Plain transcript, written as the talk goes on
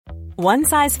One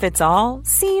size fits all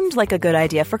seemed like a good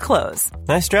idea for clothes.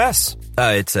 Nice dress.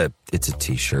 It's a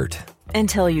t-shirt.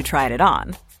 Until you tried it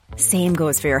on. Same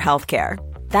goes for your healthcare.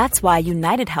 That's why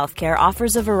United Healthcare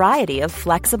offers a variety of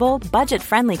flexible,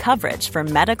 budget-friendly coverage for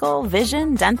medical,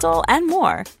 vision, dental, and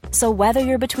more. So whether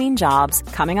you're between jobs,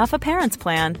 coming off a parent's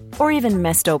plan, or even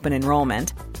missed open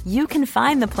enrollment, you can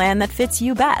find the plan that fits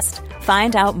you best.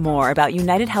 Find out more about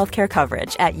United Healthcare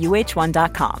coverage at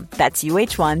uh1.com. That's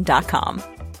uh1.com.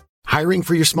 Hiring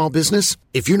for your small business?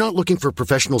 If you're not looking for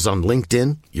professionals on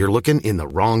LinkedIn, you're looking in the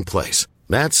wrong place.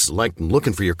 That's like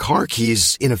looking for your car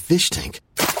keys in a fish tank.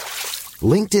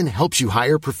 LinkedIn helps you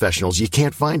hire professionals you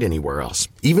can't find anywhere else,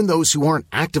 even those who aren't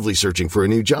actively searching for a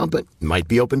new job but might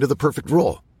be open to the perfect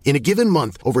role. In a given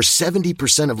month, over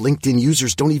 70% of LinkedIn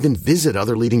users don't even visit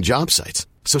other leading job sites.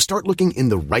 So start looking in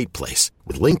the right place.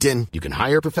 With LinkedIn, you can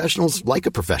hire professionals like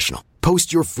a professional.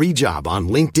 Post your free job on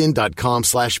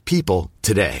linkedin.com/people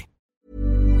today.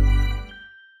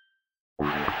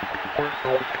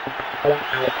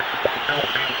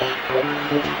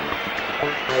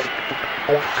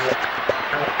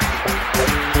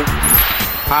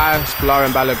 Hi, it's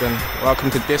Lauren Balogun.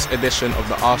 Welcome to this edition of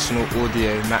the Arsenal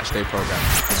Audio Matchday programme.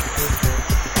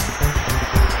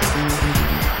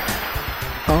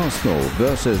 Arsenal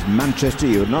versus Manchester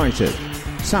United,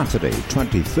 Saturday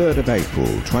 23rd of April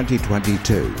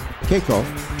 2022. Kick-off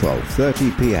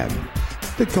 12:30 p.m.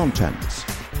 The contents: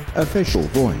 official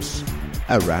voice,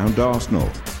 around Arsenal,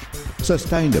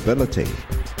 sustainability,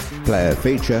 player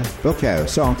feature Bukayo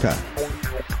Saka,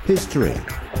 history,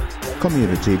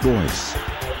 community voice,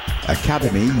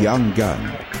 Academy Young Gun,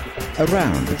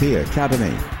 around the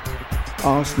Academy,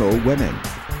 Arsenal women,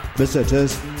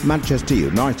 visitors Manchester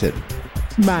United,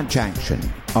 match action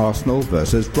Arsenal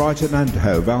versus Brighton and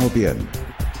Hove Albion,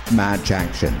 match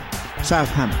action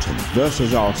Southampton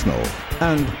versus Arsenal,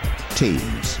 and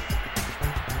teams.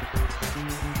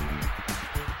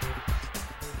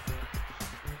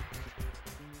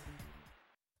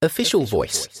 Official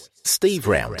voice, Steve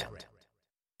Round.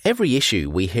 Every issue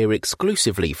we hear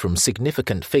exclusively from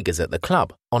significant figures at the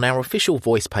club on our official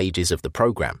voice pages of the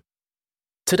programme.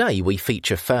 Today we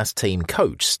feature first-team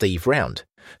coach Steve Round,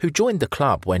 who joined the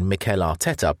club when Mikel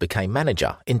Arteta became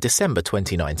manager in December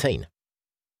 2019.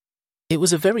 It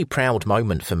was a very proud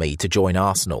moment for me to join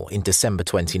Arsenal in December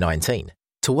 2019,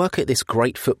 to work at this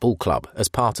great football club as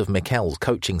part of Mikel's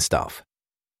coaching staff.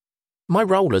 My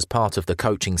role as part of the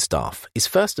coaching staff is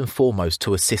first and foremost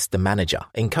to assist the manager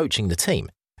in coaching the team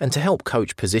and to help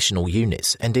coach positional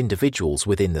units and individuals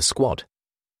within the squad.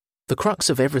 The crux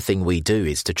of everything we do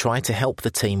is to try to help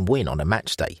the team win on a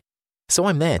match day. So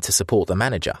I'm there to support the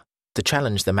manager, to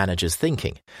challenge the manager's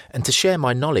thinking, and to share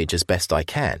my knowledge as best I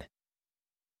can.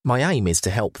 My aim is to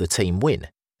help the team win,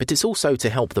 but it's also to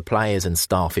help the players and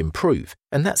staff improve,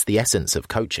 and that's the essence of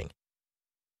coaching.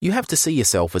 You have to see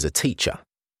yourself as a teacher.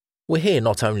 We're here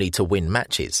not only to win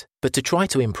matches, but to try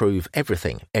to improve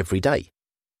everything every day.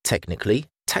 Technically,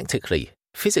 tactically,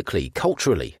 physically,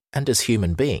 culturally, and as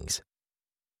human beings.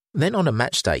 Then on a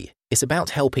match day, it's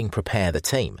about helping prepare the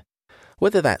team,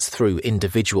 whether that's through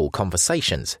individual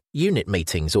conversations, unit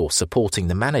meetings, or supporting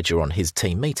the manager on his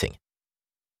team meeting.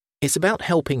 It's about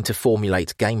helping to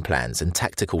formulate game plans and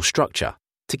tactical structure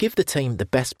to give the team the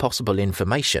best possible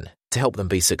information to help them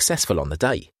be successful on the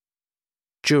day.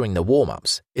 During the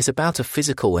warm-ups, it's about a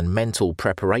physical and mental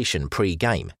preparation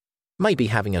pre-game, maybe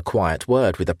having a quiet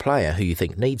word with a player who you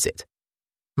think needs it.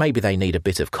 Maybe they need a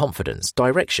bit of confidence,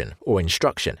 direction, or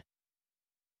instruction.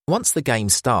 Once the game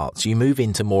starts, you move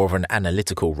into more of an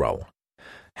analytical role.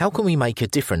 How can we make a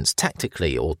difference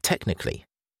tactically or technically?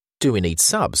 Do we need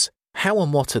subs? How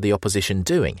and what are the opposition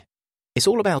doing? It's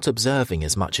all about observing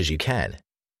as much as you can.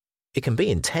 It can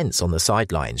be intense on the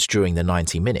sidelines during the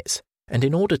 90 minutes, and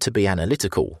in order to be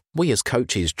analytical, we as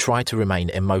coaches try to remain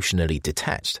emotionally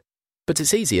detached. But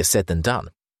it's easier said than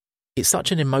done. It's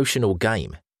such an emotional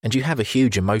game, and you have a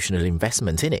huge emotional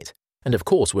investment in it, and of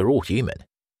course we're all human.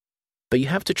 But you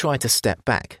have to try to step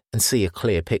back and see a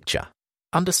clear picture,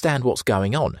 understand what's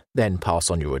going on, then pass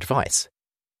on your advice.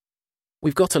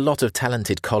 We've got a lot of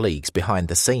talented colleagues behind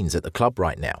the scenes at the club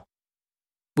right now.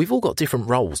 We've all got different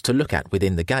roles to look at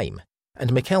within the game,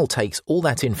 and Mikel takes all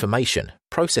that information,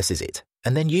 processes it,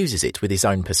 and then uses it with his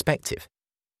own perspective.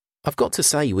 I've got to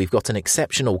say we've got an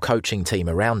exceptional coaching team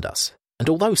around us, and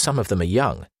although some of them are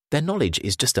young, their knowledge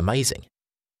is just amazing.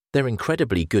 They're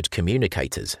incredibly good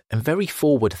communicators and very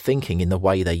forward-thinking in the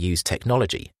way they use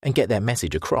technology and get their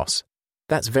message across.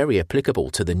 That's very applicable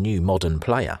to the new modern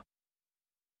player.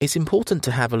 It's important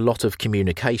to have a lot of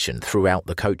communication throughout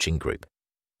the coaching group.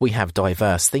 We have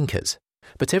diverse thinkers,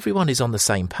 but everyone is on the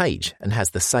same page and has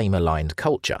the same aligned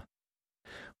culture.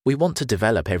 We want to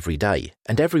develop every day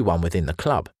and everyone within the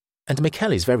club, and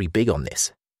Mikel is very big on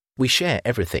this. We share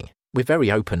everything. We're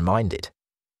very open-minded.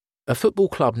 A football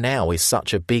club now is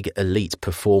such a big elite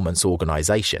performance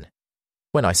organisation.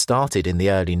 When I started in the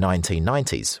early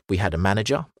 1990s, we had a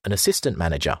manager, an assistant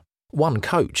manager, one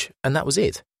coach, and that was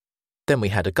it. Then we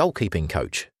had a goalkeeping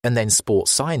coach, and then sports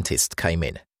scientists came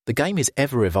in. The game is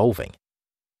ever evolving.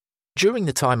 During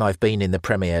the time I've been in the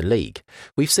Premier League,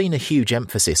 we've seen a huge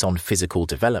emphasis on physical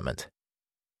development.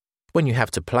 When you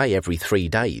have to play every 3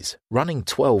 days, running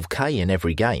 12k in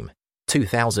every game,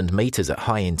 2,000 metres at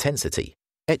high intensity,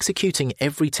 executing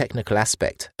every technical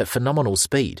aspect at phenomenal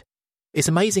speed, it's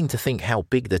amazing to think how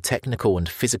big the technical and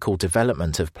physical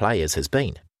development of players has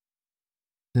been.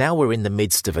 Now we're in the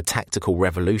midst of a tactical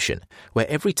revolution where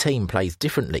every team plays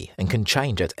differently and can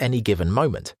change at any given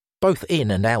moment, both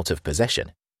in and out of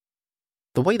possession.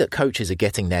 The way that coaches are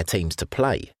getting their teams to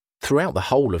play, throughout the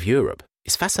whole of Europe,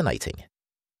 is fascinating.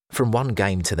 From one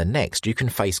game to the next, you can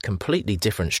face completely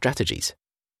different strategies.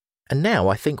 And now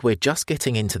I think we're just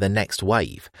getting into the next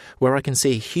wave, where I can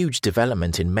see a huge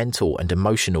development in mental and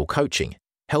emotional coaching,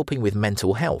 helping with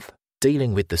mental health,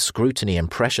 dealing with the scrutiny and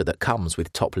pressure that comes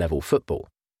with top-level football.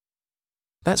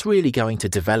 That's really going to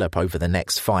develop over the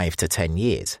next 5 to 10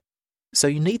 years. So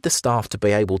you need the staff to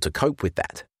be able to cope with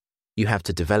that. You have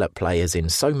to develop players in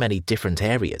so many different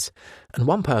areas, and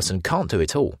one person can't do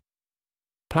it all.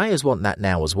 Players want that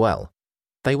now as well.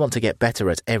 They want to get better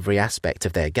at every aspect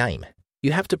of their game.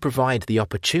 You have to provide the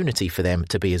opportunity for them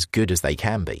to be as good as they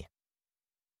can be.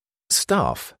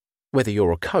 Staff, whether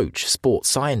you're a coach, sports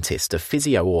scientist, a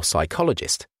physio or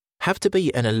psychologist, have to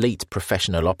be an elite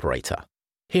professional operator.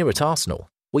 Here at Arsenal,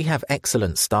 we have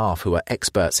excellent staff who are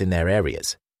experts in their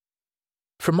areas.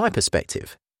 From my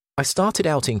perspective, I started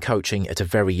out in coaching at a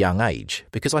very young age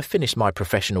because I finished my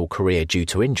professional career due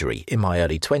to injury in my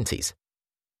early 20s.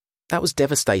 That was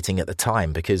devastating at the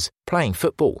time because playing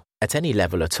football, at any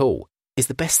level at all, is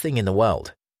the best thing in the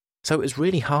world, so it was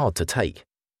really hard to take.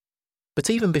 But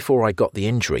even before I got the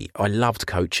injury, I loved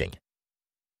coaching.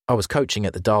 I was coaching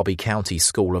at the Derby County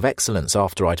School of Excellence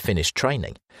after I'd finished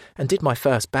training and did my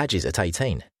first badges at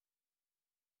 18.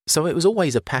 So it was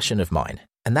always a passion of mine,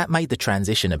 and that made the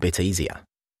transition a bit easier.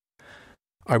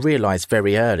 I realised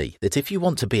very early that if you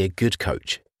want to be a good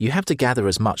coach, you have to gather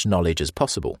as much knowledge as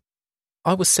possible.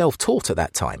 I was self-taught at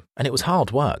that time, and it was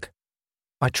hard work.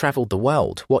 I travelled the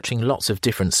world watching lots of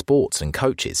different sports and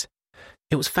coaches.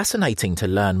 It was fascinating to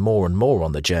learn more and more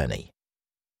on the journey.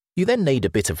 You then need a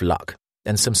bit of luck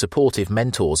and some supportive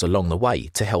mentors along the way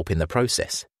to help in the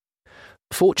process.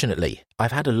 Fortunately,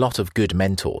 I've had a lot of good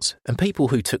mentors and people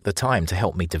who took the time to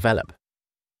help me develop.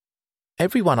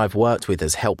 Everyone I've worked with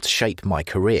has helped shape my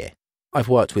career. I've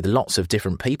worked with lots of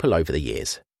different people over the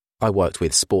years. I worked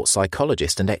with sports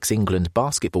psychologist and ex-England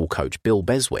basketball coach Bill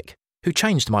Beswick, who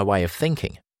changed my way of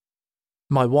thinking.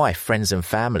 My wife, friends and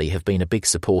family have been a big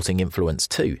supporting influence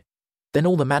too. Then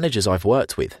all the managers I've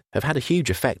worked with have had a huge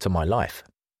effect on my life.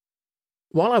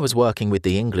 While I was working with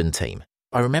the England team,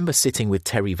 I remember sitting with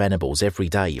Terry Venables every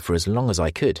day for as long as I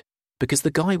could, because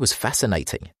the guy was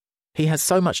fascinating. He has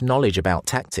so much knowledge about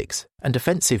tactics, and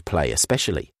defensive play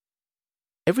especially.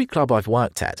 Every club I've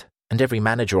worked at, and every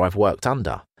manager I've worked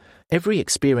under, every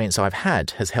experience I've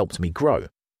had has helped me grow.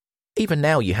 Even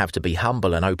now you have to be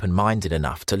humble and open-minded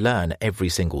enough to learn every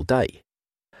single day.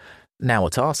 Now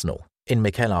at Arsenal, in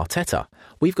Mikel Arteta,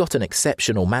 we've got an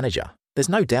exceptional manager, there's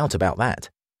no doubt about that,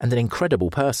 and an incredible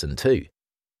person too.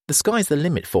 The sky's the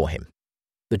limit for him.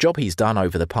 The job he's done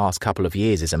over the past couple of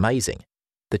years is amazing.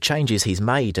 The changes he's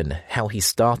made and how he's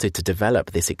started to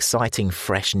develop this exciting,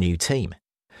 fresh new team.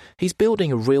 He's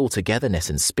building a real togetherness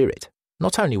and spirit,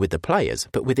 not only with the players,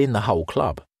 but within the whole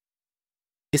club.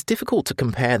 It's difficult to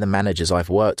compare the managers I've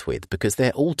worked with because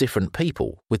they're all different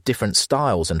people with different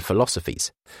styles and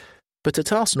philosophies. But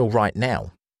at Arsenal right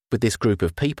now, with this group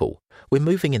of people, we're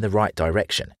moving in the right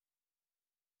direction.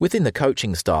 Within the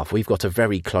coaching staff, we've got a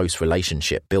very close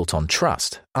relationship built on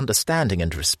trust, understanding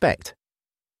and respect.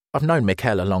 I've known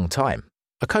Mikel a long time.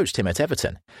 I coached him at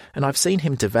Everton, and I've seen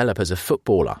him develop as a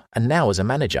footballer and now as a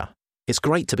manager. It's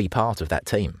great to be part of that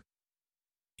team.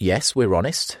 Yes, we're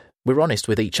honest. We're honest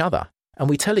with each other. And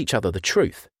we tell each other the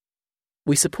truth.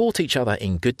 We support each other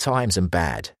in good times and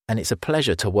bad, and it's a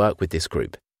pleasure to work with this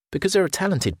group because they're a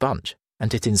talented bunch,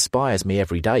 and it inspires me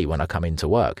every day when I come into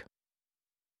work.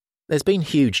 There's been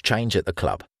huge change at the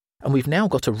club, and we've now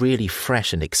got a really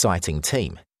fresh and exciting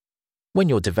team. When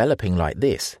you're developing like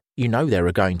this, you know there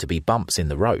are going to be bumps in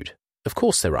the road. Of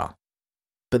course there are.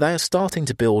 But they are starting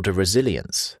to build a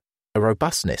resilience, a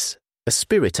robustness, a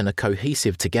spirit and a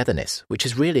cohesive togetherness, which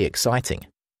is really exciting.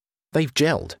 They've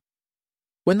gelled.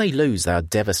 When they lose, they are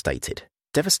devastated.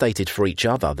 Devastated for each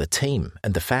other, the team,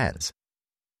 and the fans.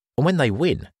 And when they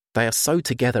win, they are so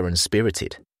together and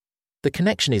spirited. The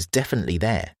connection is definitely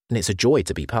there, and it's a joy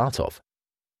to be part of.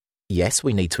 Yes,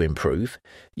 we need to improve.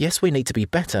 Yes, we need to be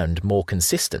better and more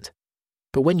consistent.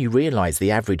 But when you realise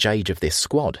the average age of this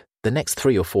squad, the next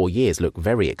 3 or 4 years look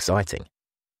very exciting.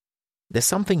 There's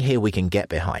something here we can get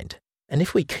behind, and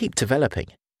if we keep developing,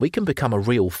 we can become a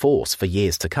real force for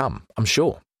years to come, I'm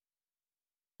sure.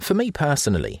 For me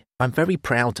personally, I'm very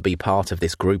proud to be part of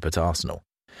this group at Arsenal.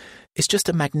 It's just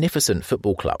a magnificent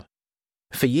football club.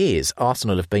 For years,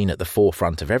 Arsenal have been at the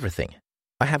forefront of everything.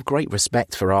 I have great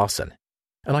respect for Arsene,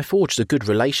 and I forged a good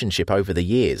relationship over the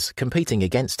years, competing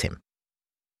against him.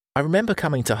 I remember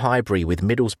coming to Highbury with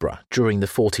Middlesbrough during the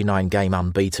 49-game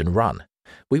unbeaten run.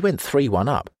 We went 3-1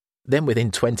 up. Then within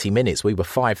 20 minutes we were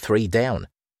 5-3 down.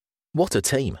 What a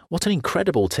team. What an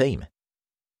incredible team.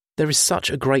 There is such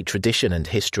a great tradition and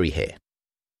history here.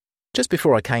 Just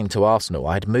before I came to Arsenal,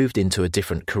 I had moved into a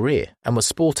different career and was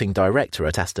sporting director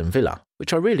at Aston Villa,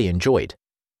 which I really enjoyed.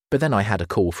 But then I had a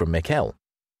call from Mikel.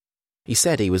 He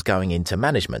said he was going into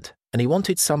management and he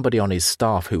wanted somebody on his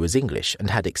staff who was English and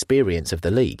had experience of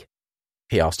the league.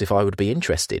 He asked if I would be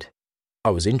interested. I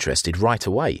was interested right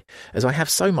away, as I have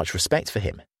so much respect for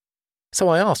him. So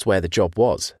I asked where the job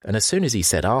was, and as soon as he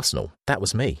said Arsenal, that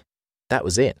was me. That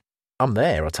was it. I'm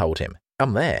there, I told him.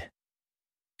 I'm there.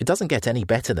 It doesn't get any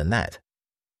better than that.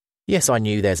 Yes, I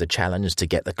knew there's a challenge to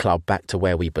get the club back to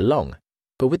where we belong,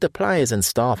 but with the players and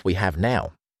staff we have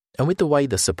now, and with the way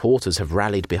the supporters have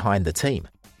rallied behind the team,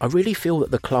 I really feel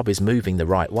that the club is moving the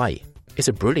right way. It's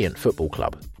a brilliant football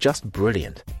club, just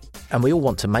brilliant, and we all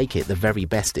want to make it the very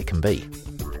best it can be.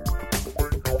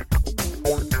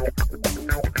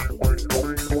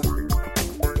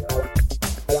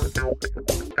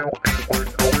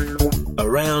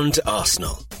 Around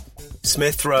Arsenal,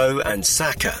 Smith Rowe and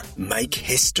Saka make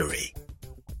history.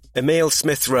 Emile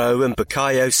Smith Rowe and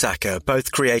Bukayo Saka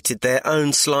both created their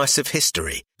own slice of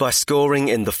history by scoring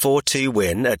in the 4-2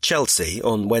 win at Chelsea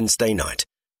on Wednesday night.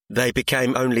 They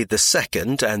became only the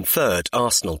second and third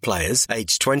Arsenal players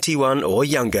aged 21 or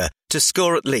younger to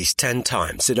score at least 10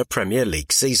 times in a Premier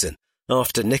League season,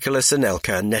 after Nicolas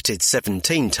Anelka netted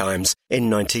 17 times in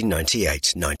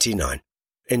 1998-99.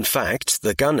 In fact,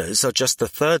 the Gunners are just the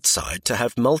third side to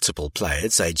have multiple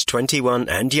players aged 21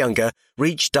 and younger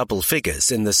reach double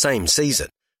figures in the same season,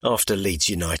 after Leeds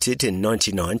United in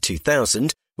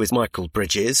 99-2000 with Michael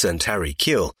Bridges and Harry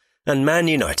Kewell, and Man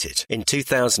United in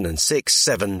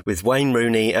 2006-07 with Wayne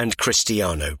Rooney and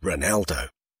Cristiano Ronaldo.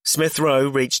 Smith Rowe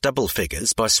reached double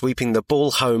figures by sweeping the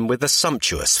ball home with a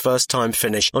sumptuous first-time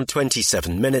finish on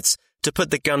 27 minutes to put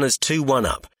the Gunners 2-1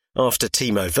 up, after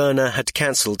Timo Werner had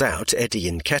cancelled out Eddie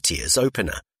Nketiah's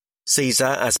opener.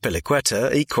 Cesar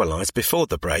Azpilicueta equalised before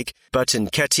the break, but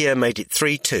Nketiah made it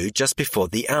 3-2 just before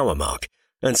the hour mark,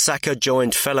 and Saka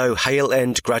joined fellow Hale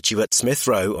End graduate Smith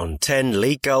Rowe on 10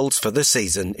 league goals for the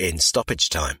season in stoppage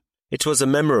time. It was a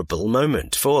memorable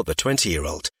moment for the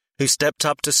 20-year-old, who stepped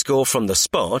up to score from the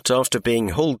spot after being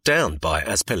hauled down by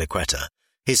Azpilicueta,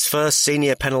 his first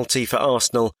senior penalty for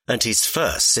Arsenal and his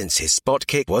first since his spot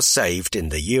kick was saved in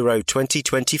the Euro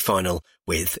 2020 final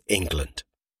with England.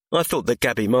 I thought that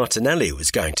Gabby Martinelli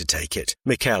was going to take it,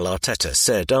 Mikel Arteta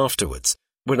said afterwards.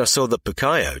 When I saw that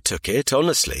Bukayo took it,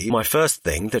 honestly, my first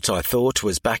thing that I thought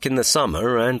was back in the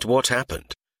summer and what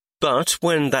happened. But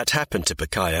when that happened to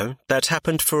Bukayo, that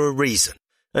happened for a reason,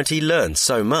 and he learned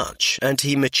so much, and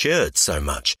he matured so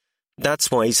much. That's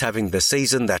why he's having the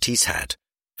season that he's had.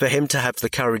 For him to have the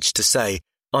courage to say,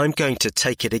 I'm going to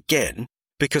take it again,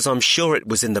 because I'm sure it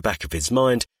was in the back of his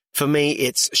mind, for me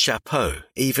it's chapeau,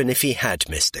 even if he had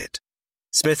missed it.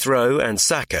 Smith Rowe and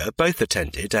Saka both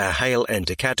attended our Hale End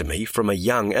Academy from a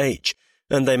young age,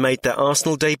 and they made their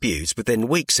Arsenal debuts within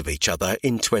weeks of each other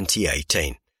in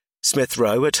 2018. Smith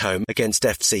Rowe at home against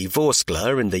FC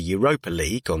Vorskla in the Europa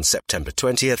League on September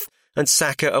 20th, and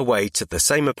Saka away to the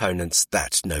same opponents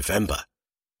that November.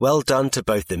 Well done to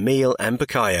both Emile and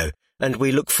Bukayo, and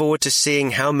we look forward to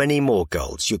seeing how many more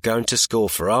goals you're going to score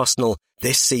for Arsenal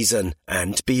this season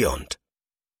and beyond.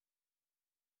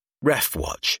 Ref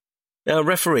Watch. Our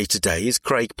referee today is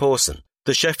Craig Pawson.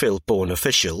 The Sheffield-born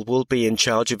official will be in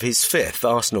charge of his 5th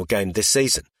Arsenal game this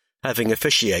season, having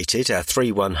officiated our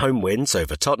 3-1 home wins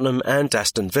over Tottenham and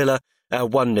Aston Villa, our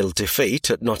 1-0 defeat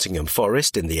at Nottingham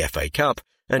Forest in the FA Cup,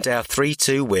 and our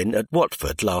 3-2 win at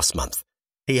Watford last month.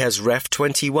 He has reffed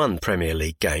 21 Premier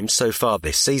League games so far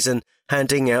this season,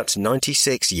 handing out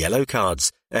 96 yellow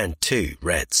cards and 2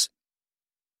 reds.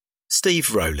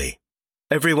 Steve Rowley.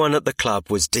 Everyone at the club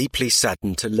was deeply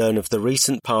saddened to learn of the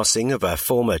recent passing of our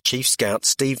former chief scout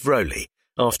Steve Rowley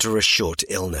after a short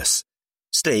illness.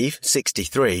 Steve,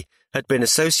 63, had been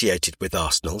associated with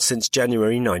Arsenal since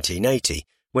January 1980,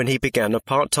 when he began a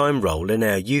part-time role in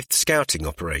our youth scouting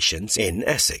operations in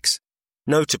Essex.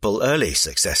 Notable early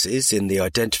successes in the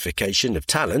identification of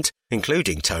talent,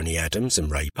 including Tony Adams and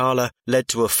Ray Parlour, led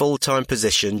to a full-time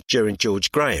position during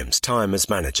George Graham's time as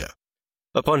manager.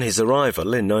 Upon his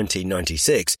arrival in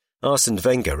 1996, Arsene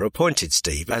Wenger appointed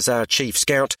Steve as our chief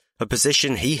scout, a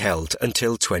position he held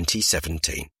until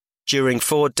 2017. During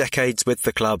 4 decades with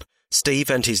the club, Steve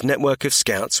and his network of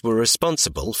scouts were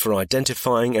responsible for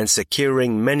identifying and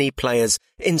securing many players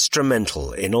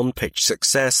instrumental in on-pitch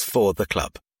success for the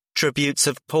club. Tributes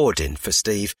have poured in for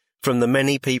Steve from the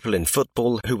many people in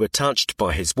football who were touched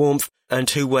by his warmth and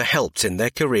who were helped in their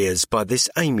careers by this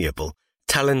amiable,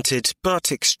 talented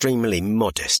but extremely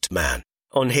modest man.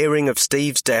 On hearing of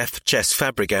Steve's death, Cesc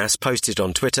Fabregas posted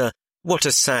on Twitter, "What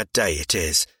a sad day it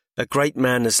is. A great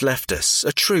man has left us,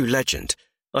 a true legend.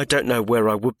 I don't know where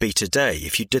I would be today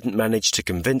if you didn't manage to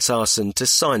convince Arsene to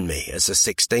sign me as a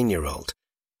 16-year-old.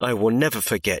 I will never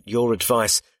forget your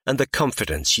advice and the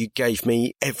confidence you gave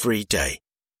me every day.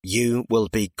 You will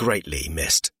be greatly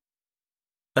missed."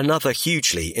 Another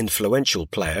hugely influential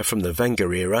player from the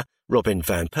Wenger era, Robin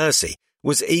van Persie,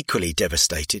 was equally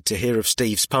devastated to hear of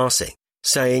Steve's passing,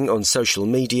 saying on social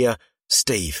media,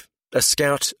 "Steve, a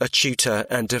scout, a tutor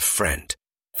and a friend.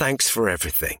 Thanks for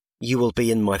everything. You will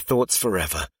be in my thoughts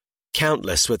forever.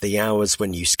 Countless were the hours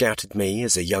when you scouted me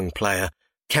as a young player.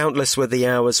 Countless were the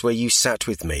hours where you sat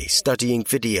with me studying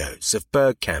videos of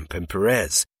Bergkamp and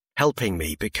Perez, helping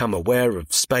me become aware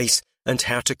of space and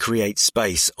how to create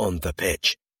space on the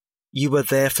pitch. You were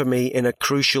there for me in a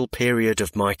crucial period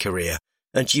of my career,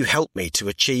 and you helped me to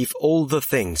achieve all the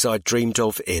things I dreamed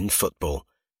of in football.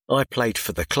 I played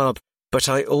for the club, but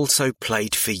I also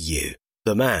played for you,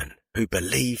 the man who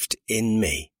believed in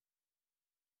me."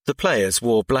 The players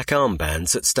wore black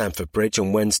armbands at Stamford Bridge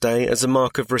on Wednesday as a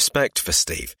mark of respect for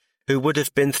Steve, who would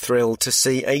have been thrilled to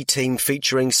see a team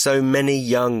featuring so many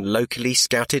young, locally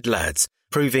scouted lads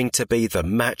proving to be the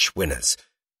match winners.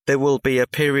 There will be a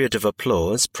period of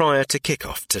applause prior to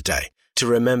kick-off today to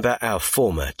remember our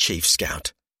former chief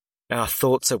scout. Our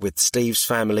thoughts are with Steve's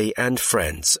family and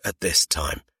friends at this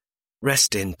time.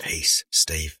 Rest in peace,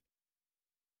 Steve.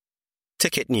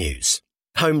 Ticket news.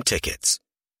 Home tickets.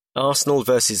 Arsenal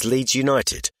vs Leeds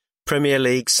United. Premier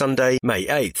League Sunday, May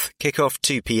 8th. Kick-off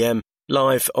 2 p.m.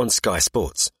 Live on Sky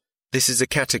Sports. This is a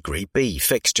Category B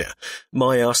fixture.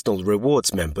 My Arsenal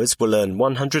Rewards members will earn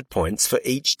 100 points for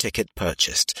each ticket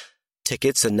purchased.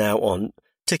 Tickets are now on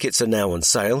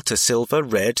sale to Silver,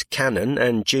 Red, Canon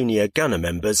and Junior Gunner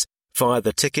members via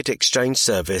the ticket exchange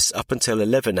service up until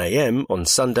 11 a.m. on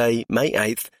Sunday, May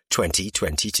 8th,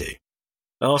 2022.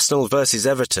 Arsenal vs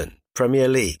Everton, Premier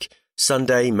League,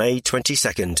 Sunday, May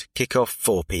 22nd, kick-off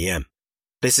 4 p.m.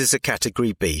 This is a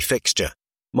Category B fixture.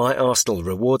 My Arsenal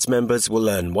Rewards members will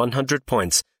earn 100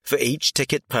 points for each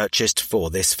ticket purchased for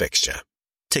this fixture.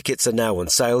 Tickets are now on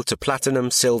sale to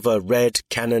Platinum, Silver, Red,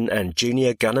 Canon and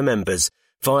Junior Gunner members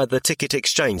via the ticket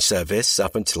exchange service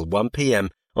up until 1 p.m.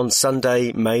 on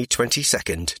Sunday, May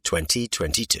 22nd,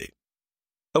 2022.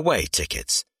 Away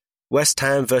tickets. West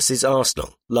Ham vs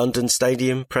Arsenal, London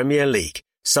Stadium, Premier League,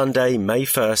 Sunday, May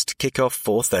 1st, kick-off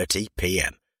 4:30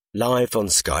 p.m. Live on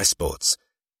Sky Sports.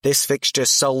 This fixture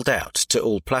sold out to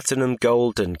all Platinum,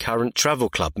 Gold and current Travel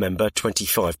Club member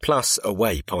 25+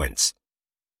 away points.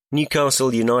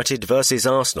 Newcastle United vs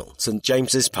Arsenal, St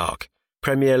James's Park,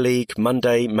 Premier League,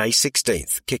 Monday, May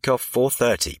 16th, kick-off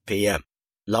 4:30 p.m.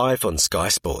 Live on Sky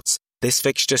Sports. This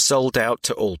fixture sold out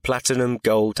to all Platinum,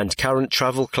 Gold and current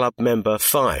Travel Club member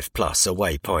 5+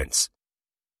 away points.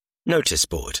 Notice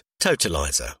board.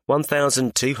 Totaliser,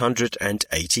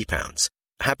 £1,280.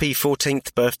 Happy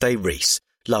 14th birthday, Reese.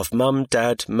 Love Mum,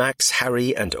 Dad, Max,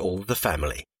 Harry and all the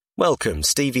family. Welcome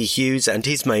Stevie Hughes and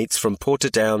his mates from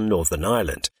Portadown, Northern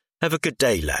Ireland. Have a good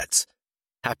day, lads.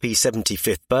 Happy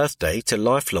 75th birthday to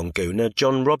lifelong gooner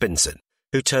John Robinson,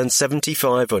 who turned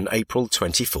 75 on April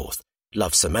 24th.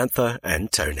 Love Samantha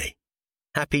and Tony.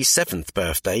 Happy 7th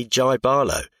birthday, Jai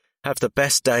Barlow. Have the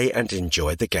best day and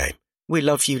enjoy the game. We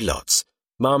love you lots.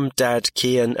 Mum, Dad,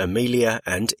 Kian, Amelia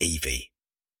and Evie.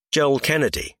 Joel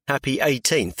Kennedy, happy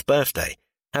 18th birthday.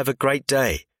 Have a great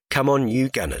day. Come on, you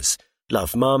Gunners.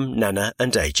 Love Mum, Nana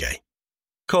and AJ.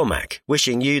 Cormac,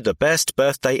 wishing you the best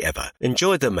birthday ever.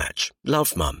 Enjoy the match.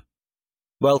 Love Mum.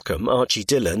 Welcome Archie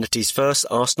Dillon at his first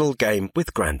Arsenal game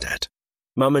with Grandad.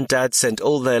 Mum and Dad sent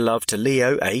all their love to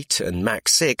Leo, 8, and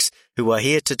Max, 6, who are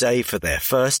here today for their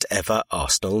first ever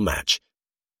Arsenal match.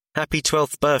 Happy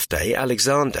 12th birthday,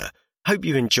 Alexander. Hope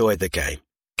you enjoy the game.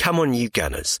 Come on, you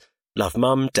Gunners. Love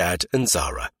Mum, Dad and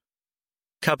Zara.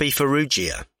 Cubby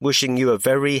Ferrugia, wishing you a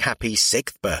very happy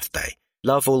 6th birthday.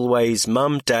 Love always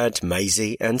Mum, Dad,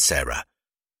 Maisie and Sarah.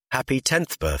 Happy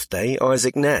 10th birthday,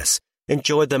 Isaac Ness.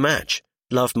 Enjoy the match.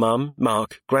 Love Mum,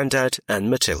 Mark, Grandad and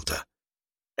Matilda.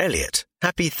 Elliot,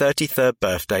 happy 33rd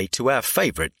birthday to our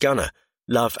favourite gunner.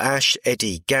 Love Ash,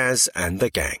 Eddie, Gaz and the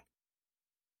gang.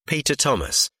 Peter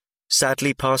Thomas,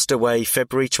 sadly passed away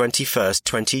February 21st,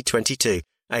 2022,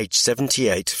 aged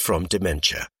 78 from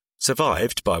dementia.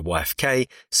 Survived by wife Kay,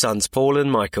 sons Paul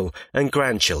and Michael, and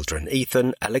grandchildren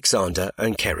Ethan, Alexander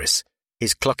and Keris.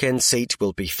 His clock-end seat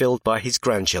will be filled by his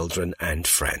grandchildren and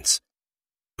friends.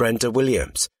 Brenda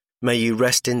Williams, may you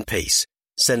rest in peace.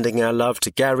 Sending our love to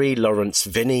Gary, Lawrence,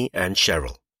 Vinny and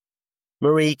Cheryl.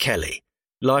 Marie Kelly,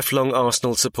 lifelong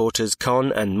Arsenal supporters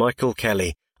Con and Michael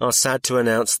Kelly are sad to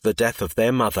announce the death of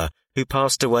their mother, who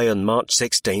passed away on March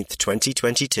 16,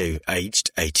 2022,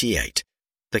 aged 88.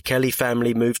 The Kelly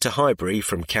family moved to Highbury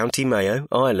from County Mayo,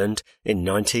 Ireland, in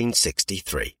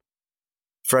 1963.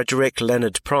 Frederick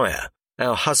Leonard Pryor,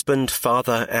 our husband,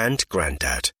 father and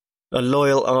granddad. A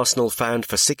loyal Arsenal fan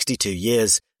for 62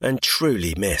 years and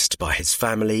truly missed by his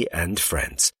family and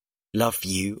friends. Love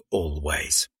you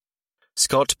always.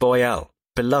 Scott Boyal,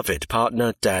 beloved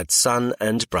partner, dad, son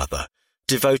and brother.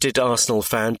 Devoted Arsenal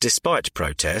fan despite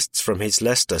protests from his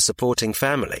Leicester supporting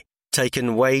family.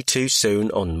 Taken way too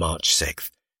soon on March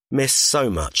 6th. Missed so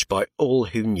much by all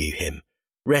who knew him.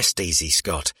 Rest easy,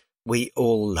 Scott. We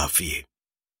all love you.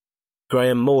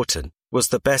 Graham Morton was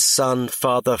the best son,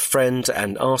 father, friend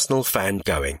and Arsenal fan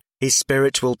going. His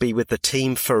spirit will be with the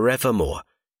team forevermore.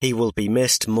 He will be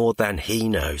missed more than he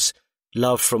knows.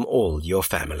 Love from all your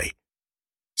family.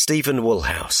 Stephen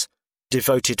Woolhouse,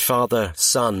 devoted father,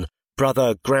 son,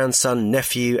 brother, grandson,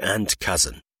 nephew and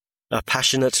cousin. A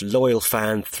passionate, loyal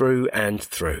fan through and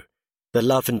through. The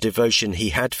love and devotion he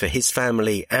had for his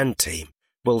family and team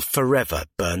will forever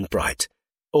burn bright,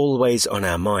 always on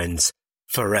our minds,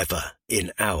 forever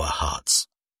in our hearts.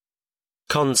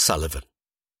 Con Sullivan.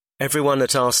 Everyone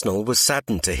at Arsenal was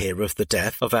saddened to hear of the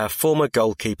death of our former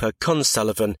goalkeeper Con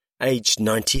Sullivan, aged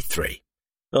 93.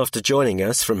 After joining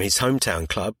us from his hometown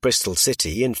club, Bristol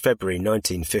City, in February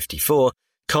 1954,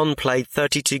 Con played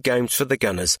 32 games for the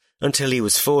Gunners until he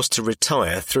was forced to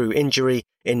retire through injury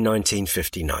in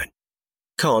 1959.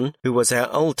 Con, who was our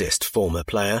oldest former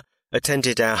player,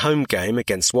 attended our home game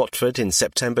against Watford in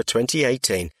September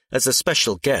 2018 as a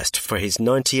special guest for his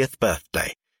 90th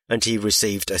birthday, and he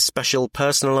received a special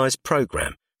personalised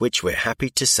programme which we're happy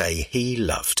to say he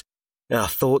loved. Our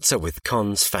thoughts are with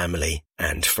Con's family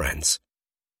and friends.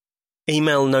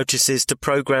 Email notices to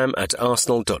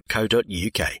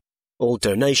programme@arsenal.co.uk. All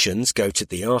donations go to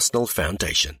the Arsenal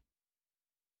Foundation.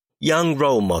 Young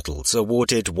Role Models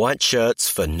awarded white shirts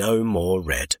for No More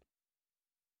Red.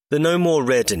 The No More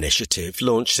Red initiative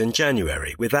launched in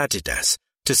January with Adidas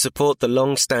to support the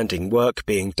long-standing work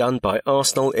being done by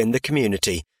Arsenal in the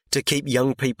community to keep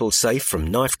young people safe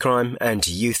from knife crime and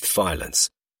youth violence.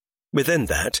 Within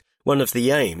that, one of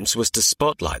the aims was to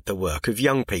spotlight the work of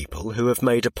young people who have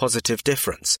made a positive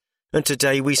difference, and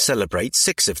today we celebrate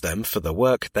 6 of them for the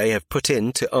work they have put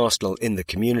into Arsenal in the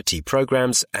community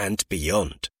programmes and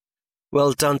beyond.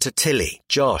 Well done to Tilly,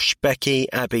 Josh, Becky,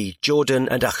 Abby, Jordan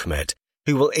and Ahmed,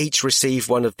 who will each receive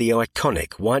one of the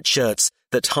iconic white shirts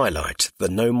that highlight the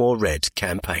No More Red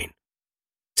campaign.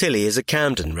 Tilly is a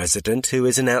Camden resident who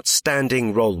is an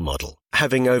outstanding role model,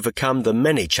 having overcome the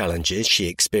many challenges she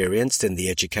experienced in the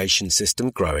education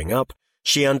system growing up.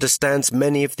 She understands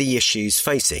many of the issues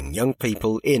facing young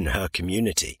people in her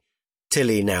community.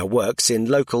 Tilly now works in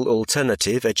local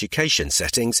alternative education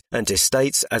settings and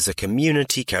estates as a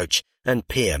community coach and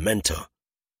peer mentor.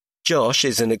 Josh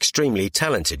is an extremely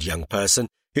talented young person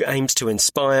who aims to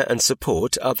inspire and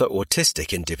support other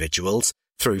autistic individuals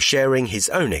through sharing his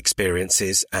own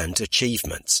experiences and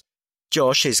achievements.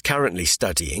 Josh is currently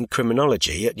studying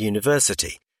criminology at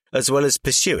university, as well as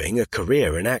pursuing a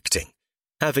career in acting.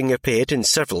 Having appeared in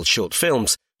several short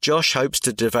films, Josh hopes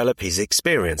to develop his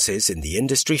experiences in the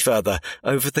industry further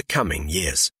over the coming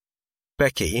years.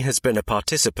 Becky has been a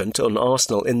participant on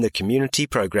Arsenal in the community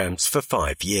programmes for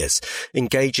 5 years,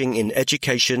 engaging in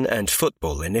education and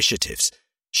football initiatives.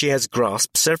 She has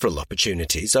grasped several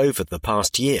opportunities over the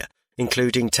past year,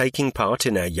 including taking part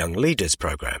in our Young Leaders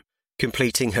programme,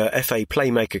 completing her FA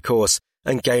Playmaker course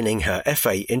and gaining her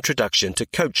FA Introduction to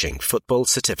Coaching football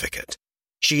certificate.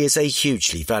 She is a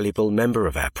hugely valuable member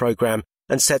of our programme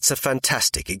and sets a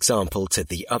fantastic example to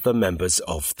the other members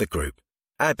of the group.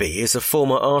 Abby is a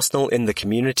former Arsenal in the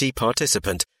community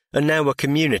participant and now a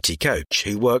community coach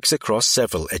who works across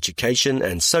several education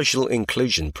and social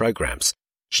inclusion programmes.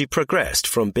 she progressed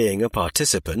from being a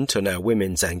participant on our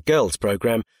women's and girls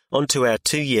programme onto our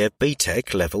 2-year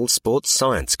BTEC level sports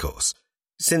science course.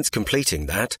 Since completing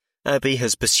that, Abby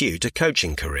has pursued a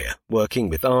coaching career, working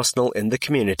with Arsenal in the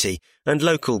community and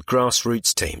local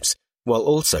grassroots teams, while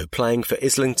also playing for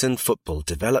Islington Football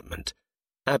Development.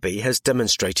 Abby has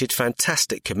demonstrated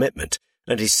fantastic commitment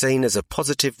and is seen as a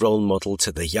positive role model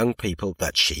to the young people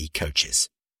that she coaches.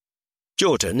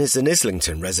 Jordan is an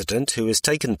Islington resident who has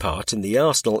taken part in the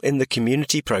Arsenal in the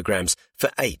community programmes for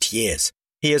 8 years.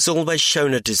 He has always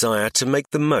shown a desire to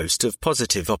make the most of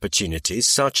positive opportunities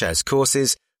such as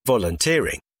courses,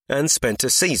 volunteering, and spent a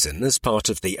season as part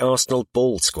of the Arsenal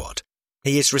ball squad.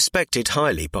 He is respected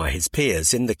highly by his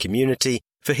peers in the community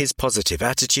for his positive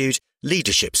attitude,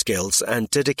 leadership skills, and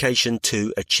dedication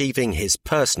to achieving his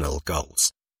personal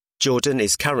goals. Jordan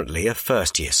is currently a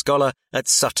first-year scholar at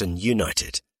Sutton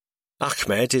United.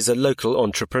 Ahmed is a local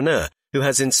entrepreneur who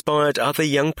has inspired other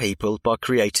young people by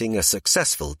creating a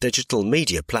successful digital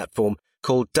media platform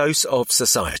called Dose of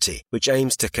Society, which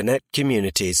aims to connect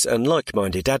communities and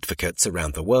like-minded advocates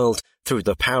around the world through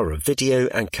the power of video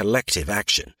and collective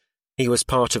action. He was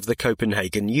part of the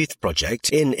Copenhagen Youth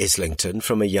Project in Islington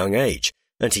from a young age,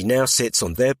 and he now sits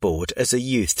on their board as a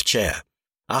youth chair.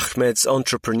 Ahmed's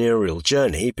entrepreneurial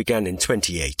journey began in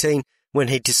 2018 when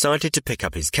he decided to pick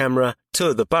up his camera,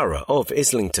 tour the borough of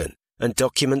Islington, and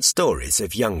document stories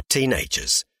of young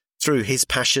teenagers. Through his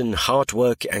passion, hard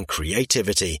work, and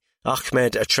creativity,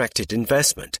 Ahmed attracted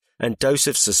investment, and Dose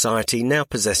of Society now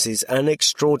possesses an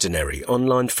extraordinary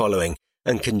online following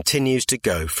and continues to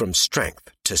go from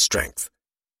strength to strength.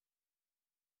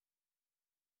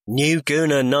 New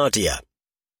Guna Nadia.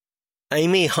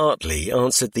 Amy Hartley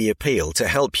answered the appeal to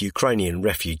help Ukrainian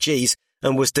refugees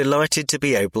and was delighted to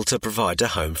be able to provide a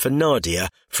home for Nadia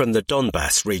from the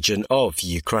Donbass region of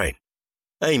Ukraine.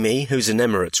 Amy, who's an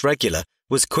Emirates regular,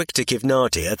 was quick to give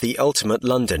Nadia the ultimate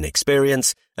London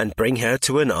experience and bring her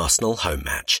to an Arsenal home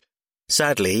match.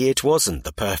 Sadly, it wasn't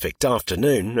the perfect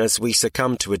afternoon as we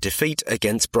succumbed to a defeat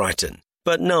against Brighton,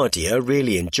 but Nadia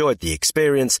really enjoyed the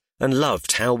experience and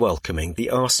loved how welcoming the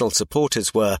Arsenal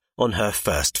supporters were on her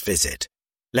first visit.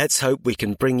 Let's hope we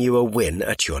can bring you a win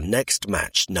at your next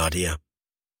match, Nadia.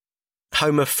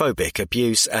 Homophobic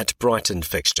abuse at Brighton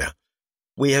fixture.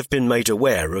 We have been made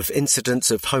aware of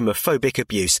incidents of homophobic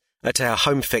abuse at our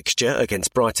home fixture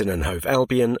against Brighton and Hove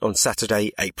Albion on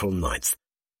Saturday, April 9th.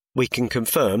 We can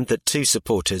confirm that 2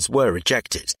 supporters were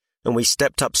ejected, and we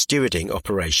stepped up stewarding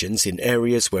operations in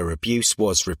areas where abuse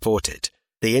was reported.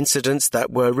 The incidents that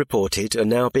were reported are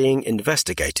now being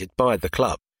investigated by the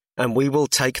club, and we will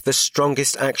take the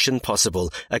strongest action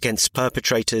possible against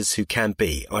perpetrators who can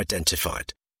be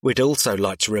identified. We'd also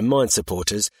like to remind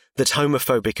supporters that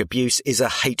homophobic abuse is a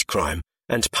hate crime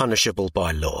and punishable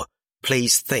by law.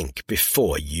 Please think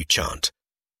before you chant.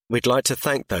 We'd like to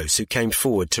thank those who came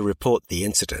forward to report the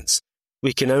incidents.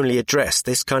 We can only address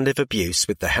this kind of abuse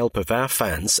with the help of our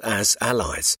fans as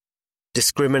allies.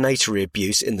 Discriminatory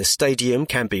abuse in the stadium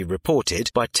can be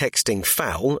reported by texting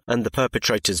foul and the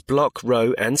perpetrator's block,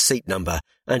 row and seat number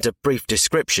and a brief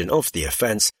description of the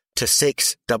offence to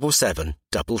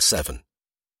 67777.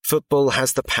 Football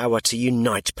has the power to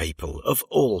unite people of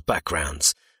all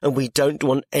backgrounds, and we don't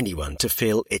want anyone to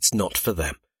feel it's not for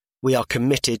them. We are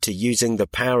committed to using the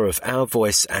power of our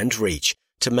voice and reach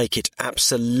to make it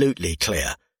absolutely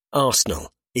clear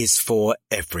Arsenal is for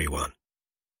everyone.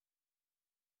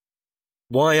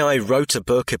 Why I wrote a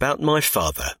book about my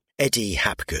father, Eddie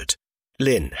Hapgood,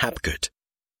 Lynn Hapgood.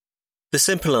 The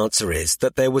simple answer is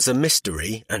that there was a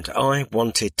mystery and I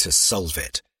wanted to solve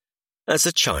it. As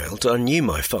a child, I knew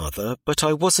my father, but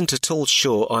I wasn't at all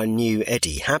sure I knew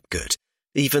Eddie Hapgood,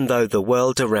 even though the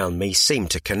world around me seemed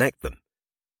to connect them.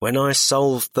 When I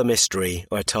solved the mystery,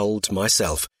 I told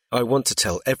myself, I want to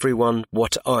tell everyone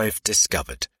what I've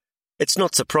discovered. It's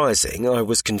not surprising I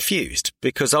was confused,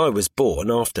 because I was born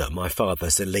after my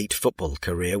father's elite football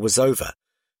career was over.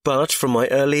 But from my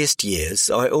earliest years,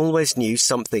 I always knew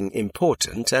something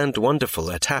important and wonderful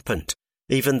had happened,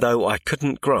 even though I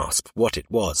couldn't grasp what it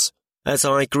was. As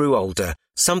I grew older,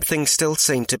 something still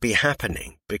seemed to be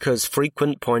happening because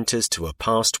frequent pointers to a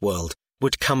past world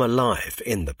would come alive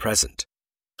in the present,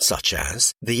 such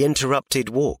as the interrupted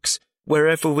walks.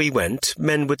 Wherever we went,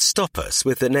 men would stop us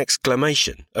with an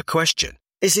exclamation, a question.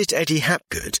 Is it Eddie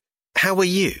Hapgood? How are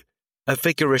you? A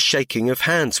vigorous shaking of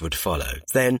hands would follow.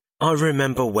 Then, I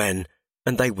remember when,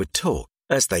 and they would talk.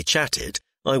 As they chatted,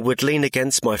 I would lean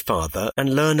against my father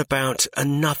and learn about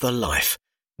another life,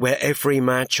 where every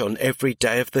match on every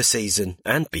day of the season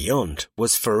and beyond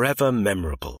was forever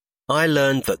memorable. I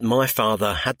learned that my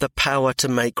father had the power to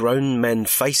make grown men's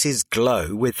faces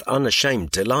glow with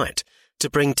unashamed delight, to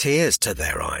bring tears to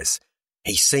their eyes.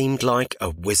 He seemed like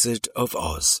a Wizard of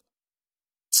Oz.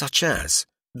 Such as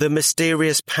the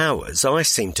mysterious powers I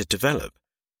seem to develop.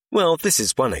 Well, this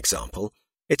is one example.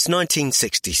 It's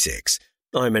 1966.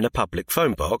 I'm in a public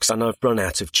phone box and I've run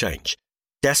out of change.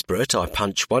 Desperate, I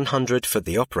punch 100 for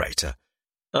the operator.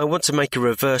 I want to make a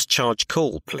reverse charge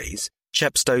call, please.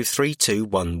 Chepstow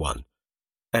 3211.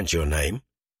 And your name?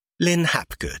 Lynn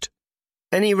Hapgood.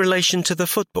 Any relation to the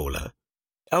footballer?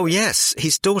 Oh yes,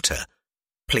 his daughter.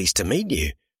 Pleased to meet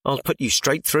you. I'll put you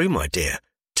straight through, my dear.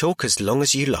 Talk as long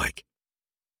as you like.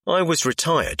 I was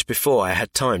retired before I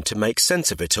had time to make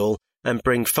sense of it all and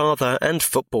bring father and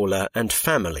footballer and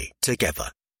family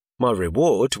together. My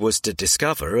reward was to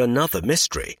discover another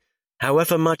mystery.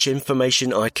 However much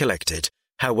information I collected,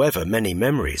 however many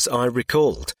memories I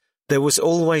recalled, there was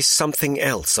always something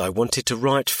else I wanted to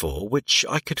write for which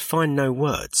I could find no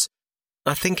words.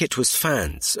 I think it was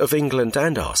fans of England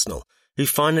and Arsenal who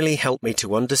finally helped me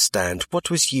to understand what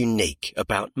was unique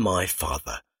about my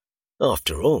father.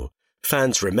 After all,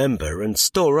 fans remember and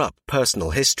store up personal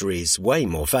histories way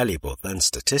more valuable than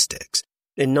statistics.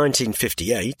 In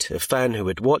 1958, a fan who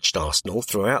had watched Arsenal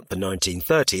throughout the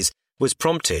 1930s was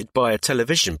prompted by a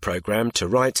television programme to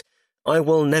write, "I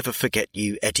will never forget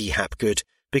you, Eddie Hapgood,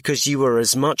 because you were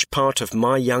as much part of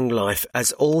my young life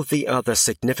as all the other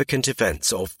significant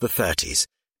events of the 30s,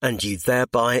 and you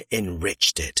thereby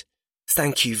enriched it.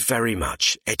 Thank you very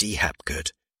much, Eddie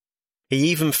Hapgood." He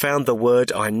even found the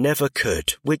word I never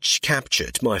could, which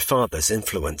captured my father's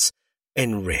influence.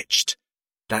 Enriched.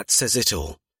 That says it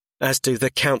all, as do the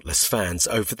countless fans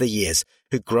over the years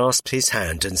who grasped his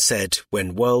hand and said,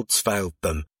 when worlds failed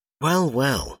them, "Well,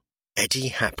 well, Eddie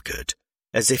Hapgood,"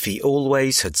 as if he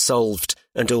always had solved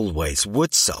and always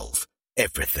would solve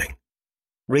everything.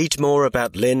 Read more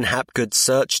about Lynn Hapgood's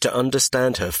search to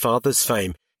understand her father's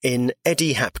fame in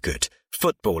Eddie Hapgood,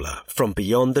 Footballer from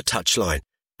Beyond the Touchline,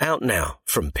 out now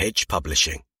from Pidge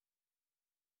Publishing.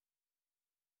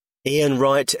 Ian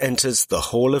Wright enters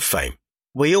the Hall of Fame.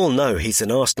 We all know he's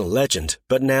an Arsenal legend,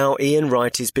 but now Ian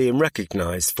Wright is being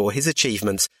recognised for his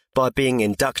achievements by being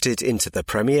inducted into the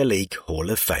Premier League Hall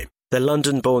of Fame. The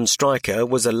London-born striker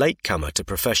was a latecomer to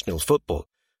professional football,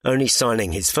 only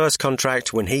signing his first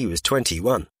contract when he was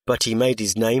 21, but he made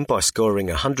his name by scoring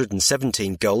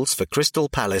 117 goals for Crystal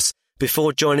Palace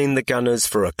before joining the Gunners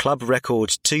for a club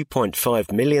record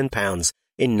 £2.5 million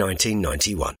in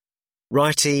 1991.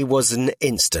 Wrighty was an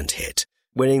instant hit,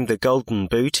 winning the Golden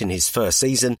Boot in his first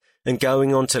season and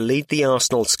going on to lead the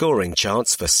Arsenal scoring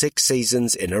charts for 6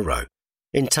 seasons in a row.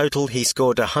 In total, he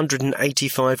scored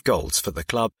 185 goals for the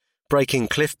club, breaking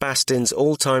Cliff Bastin's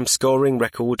all-time scoring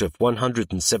record of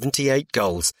 178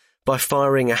 goals by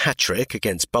firing a hat-trick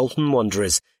against Bolton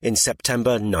Wanderers in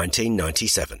September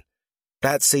 1997.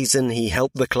 That season, he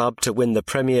helped the club to win the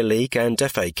Premier League and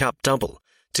FA Cup double,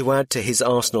 to add to his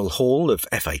Arsenal haul of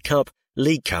FA Cup,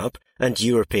 League Cup and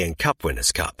European Cup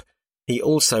Winners' Cup. He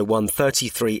also won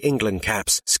 33 England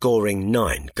caps, scoring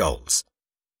 9 goals.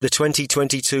 The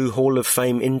 2022 Hall of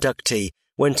Fame inductee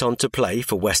went on to play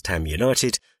for West Ham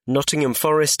United, Nottingham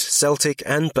Forest, Celtic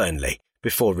and Burnley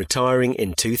before retiring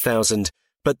in 2000,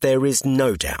 but there is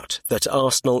no doubt that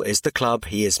Arsenal is the club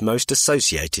he is most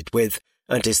associated with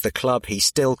and is the club he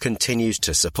still continues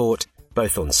to support,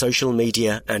 both on social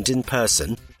media and in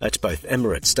person at both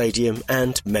Emirates Stadium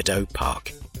and Meadow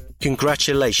Park.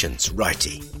 Congratulations,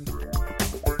 Wrighty.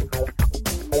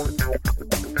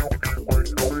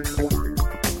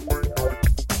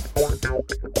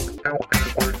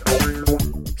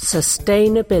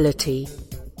 Sustainability.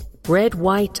 Red,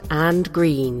 white and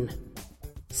green.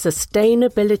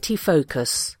 Sustainability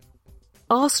focus.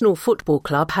 Arsenal Football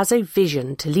Club has a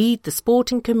vision to lead the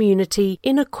sporting community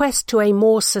in a quest to a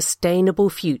more sustainable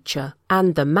future,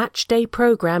 and the Matchday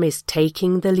programme is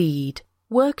taking the lead.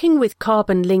 Working with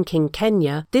Carbon Link in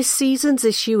Kenya, this season's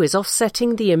issue is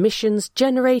offsetting the emissions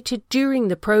generated during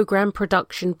the programme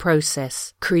production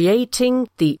process, creating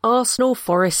the Arsenal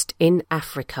Forest in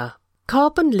Africa.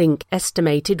 Carbon Link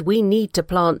estimated we need to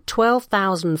plant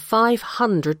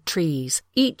 12,500 trees,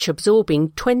 each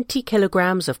absorbing 20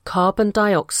 kilograms of carbon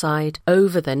dioxide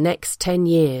over the next 10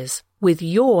 years. With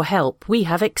your help, we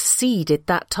have exceeded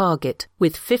that target,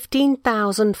 with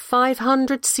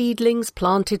 15,500 seedlings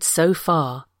planted so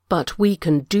far. But we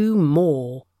can do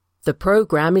more. The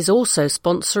programme is also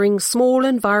sponsoring small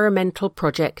environmental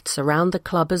projects around the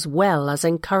club, as well as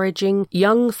encouraging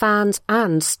young fans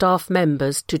and staff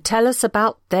members to tell us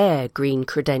about their green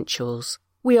credentials.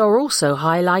 We are also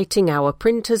highlighting our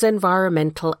printers'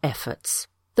 environmental efforts.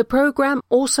 The programme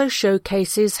also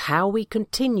showcases how we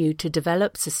continue to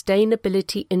develop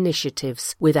sustainability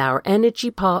initiatives with our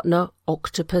energy partner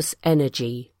Octopus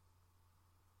Energy.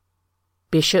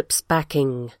 Bishop's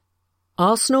backing.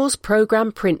 Arsenal's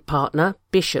programme print partner,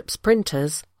 Bishop's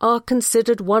Printers, are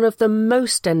considered one of the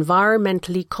most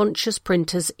environmentally conscious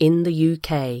printers in the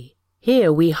UK.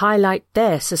 Here we highlight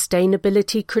their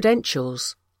sustainability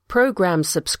credentials. Programme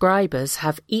subscribers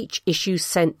have each issue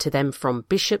sent to them from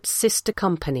Bishop's sister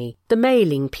company, The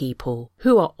Mailing People,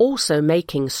 who are also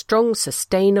making strong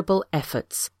sustainable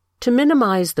efforts. To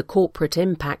minimise the corporate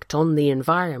impact on the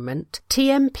environment,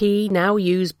 TMP now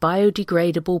use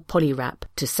biodegradable polywrap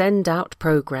to send out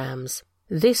programmes.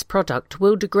 This product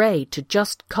will degrade to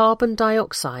just carbon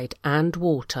dioxide and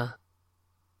water.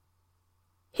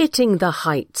 Hitting the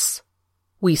heights.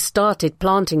 We started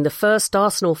planting the first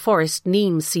Arsenal Forest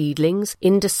neem seedlings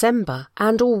in December,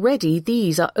 and already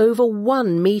these are over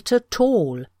 1 metre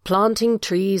tall. Planting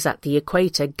trees at the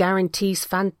equator guarantees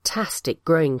fantastic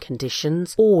growing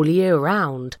conditions all year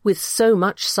round, with so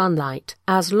much sunlight,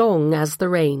 as long as the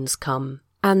rains come.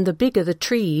 And the bigger the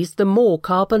trees, the more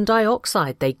carbon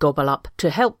dioxide they gobble up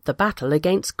to help the battle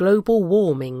against global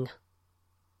warming.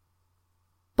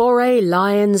 Boré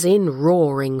lions in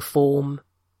roaring form.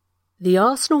 The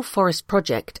Arsenal Forest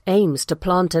project aims to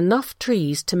plant enough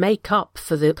trees to make up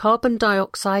for the carbon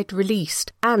dioxide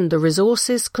released and the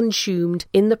resources consumed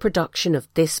in the production of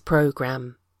this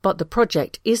programme. But the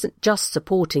project isn't just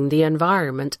supporting the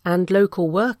environment and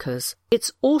local workers,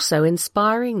 it's also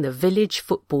inspiring the village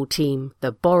football team,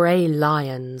 the Boré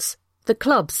Lions. The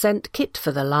club sent kit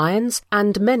for the Lions,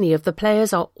 and many of the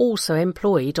players are also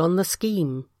employed on the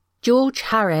scheme. George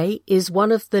Harry is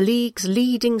one of the league's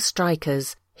leading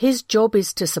strikers. His job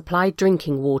is to supply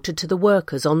drinking water to the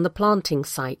workers on the planting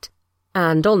site.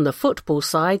 And on the football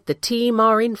side, the team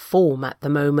are in form at the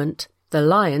moment. The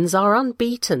Lions are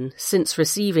unbeaten since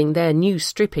receiving their new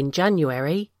strip in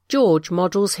January. George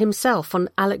models himself on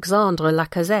Alexandre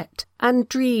Lacazette and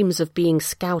dreams of being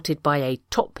scouted by a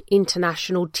top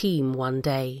international team one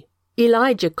day.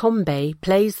 Elijah Combe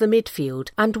plays the midfield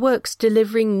and works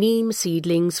delivering neem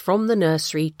seedlings from the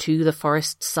nursery to the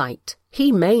forest site.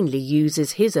 He mainly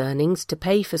uses his earnings to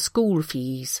pay for school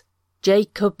fees.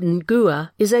 Jacob Ngua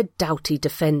is a doughty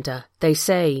defender. They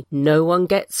say no one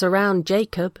gets around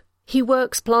Jacob. He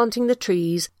works planting the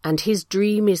trees, and his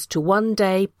dream is to one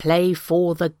day play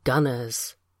for the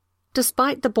Gunners.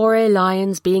 Despite the Boré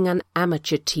Lions being an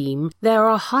amateur team, there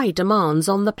are high demands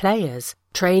on the players.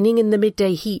 Training in the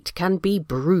midday heat can be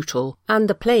brutal, and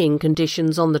the playing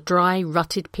conditions on the dry,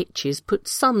 rutted pitches put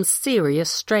some serious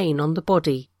strain on the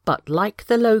body. But like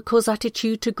the locals'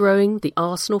 attitude to growing the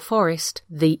Arsenal Forest,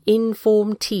 the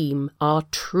in-form team are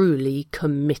truly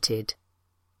committed.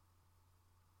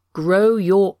 Grow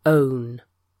your own.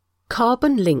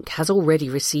 Carbon Link has already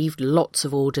received lots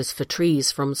of orders for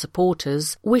trees from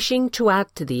supporters wishing to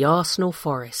add to the Arsenal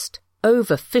Forest.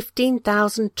 Over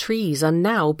 15,000 trees are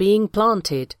now being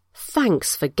planted.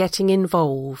 Thanks for getting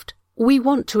involved. We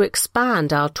want to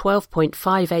expand our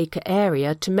 12.5-acre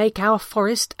area to make our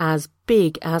forest as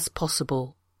big as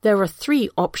possible. There are 3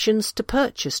 options to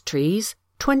purchase trees: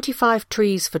 25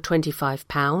 trees for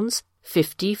 £25,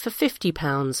 50 for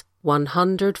 £50,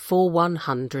 100 for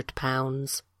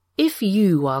 £100. If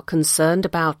you are concerned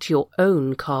about your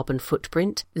own carbon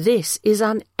footprint, this is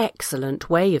an excellent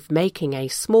way of making a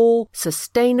small,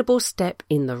 sustainable step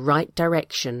in the right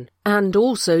direction, and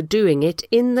also doing it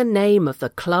in the name of the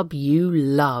club you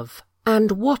love.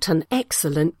 And what an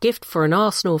excellent gift for an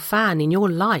Arsenal fan in your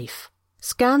life.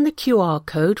 Scan the QR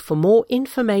code for more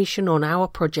information on our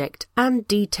project and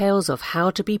details of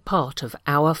how to be part of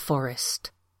our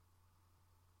forest.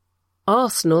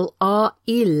 Arsenal are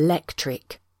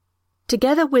electric.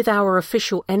 Together with our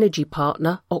official energy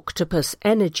partner, Octopus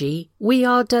Energy, we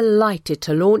are delighted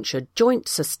to launch a joint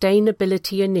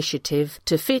sustainability initiative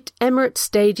to fit Emirates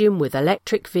Stadium with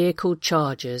electric vehicle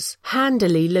chargers,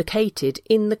 handily located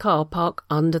in the car park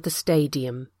under the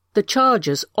stadium. The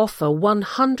chargers offer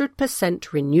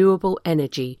 100% renewable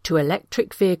energy to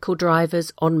electric vehicle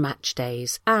drivers on match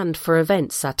days and for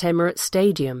events at Emirates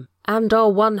Stadium, and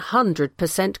are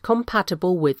 100%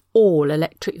 compatible with all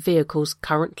electric vehicles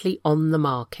currently on the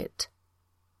market.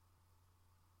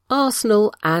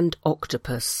 Arsenal and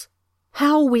Octopus.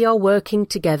 How we are working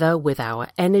together with our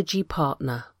energy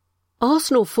partner.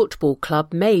 Arsenal Football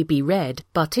Club may be red,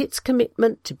 but its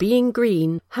commitment to being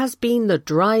green has been the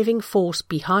driving force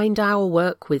behind our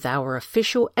work with our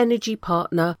official energy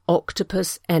partner,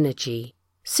 Octopus Energy.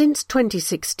 Since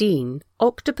 2016,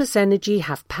 Octopus Energy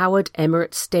have powered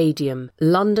Emirates Stadium,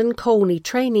 London Colney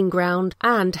Training Ground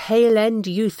and Hale End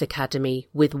Youth Academy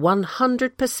with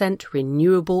 100%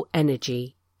 renewable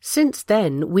energy. Since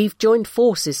then, we've joined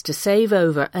forces to save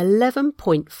over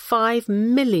 11.5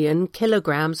 million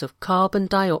kilograms of carbon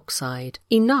dioxide,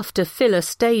 enough to fill a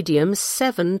stadium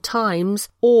 7 times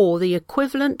or the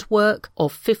equivalent work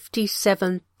of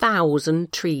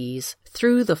 57,000 trees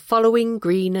through the following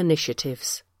green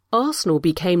initiatives. Arsenal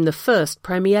became the first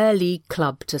Premier League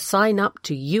club to sign up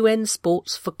to UN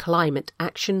Sports for Climate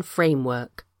Action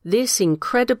Framework. This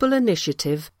incredible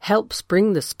initiative helps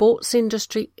bring the sports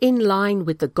industry in line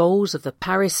with the goals of the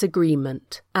Paris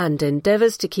Agreement and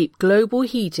endeavours to keep global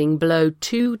heating below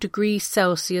 2 degrees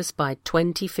Celsius by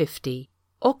 2050.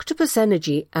 Octopus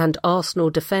Energy and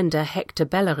Arsenal defender Hector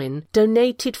Bellerin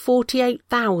donated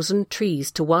 48,000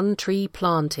 trees to One Tree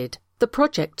Planted. The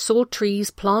project saw trees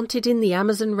planted in the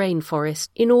Amazon rainforest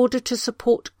in order to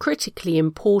support critically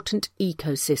important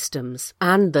ecosystems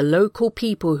and the local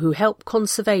people who help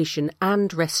conservation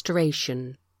and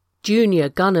restoration. Junior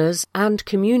gunners and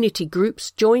community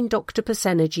groups joined Octopus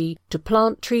Energy to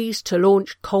plant trees to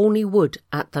launch Colney Wood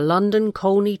at the London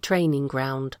Colney Training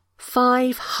Ground.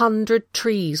 500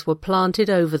 trees were planted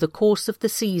over the course of the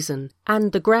season,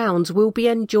 and the grounds will be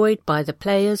enjoyed by the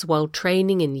players while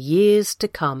training in years to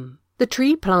come. The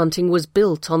tree planting was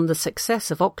built on the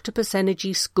success of Octopus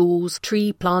Energy School's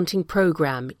tree planting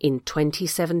programme in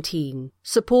 2017,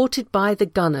 supported by the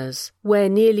Gunners, where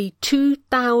nearly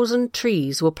 2,000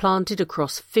 trees were planted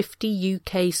across 50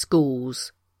 UK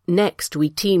schools. Next, we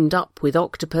teamed up with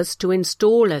Octopus to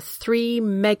install a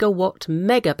 3-megawatt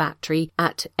mega battery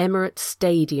at Emirates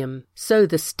Stadium, so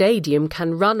the stadium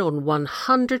can run on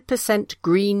 100%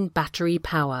 green battery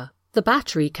power. The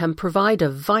battery can provide a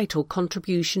vital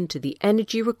contribution to the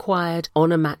energy required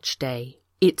on a match day.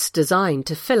 It's designed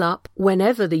to fill up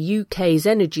whenever the UK's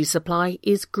energy supply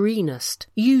is greenest,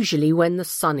 usually when the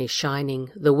sun is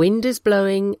shining, the wind is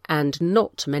blowing and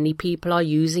not many people are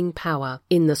using power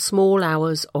in the small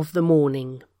hours of the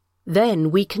morning. Then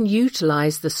we can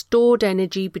utilise the stored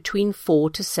energy between 4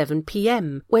 to 7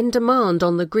 p.m. when demand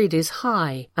on the grid is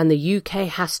high and the UK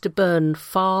has to burn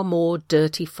far more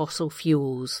dirty fossil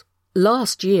fuels.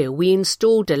 Last year, we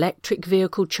installed electric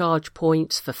vehicle charge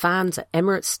points for fans at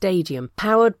Emirates Stadium,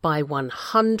 powered by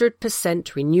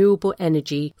 100% renewable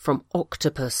energy from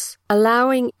Octopus,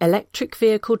 allowing electric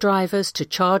vehicle drivers to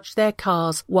charge their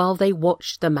cars while they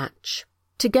watch the match.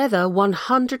 Together,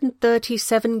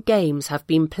 137 games have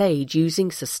been played using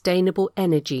sustainable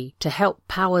energy to help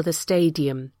power the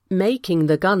stadium, making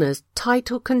the Gunners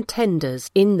title contenders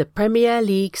in the Premier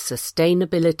League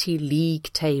Sustainability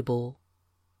League table.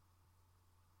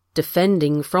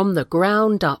 Defending from the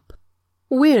ground up.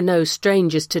 We're no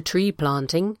strangers to tree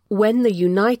planting. When the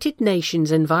United Nations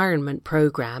Environment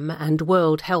Programme and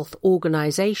World Health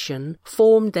Organization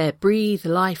formed their Breathe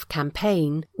Life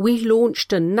campaign, we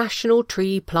launched a national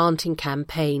tree planting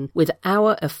campaign with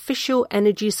our official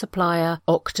energy supplier,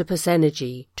 Octopus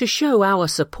Energy, to show our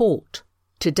support.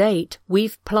 To date,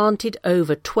 we've planted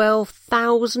over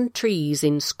 12,000 trees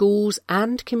in schools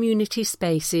and community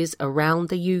spaces around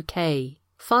the UK.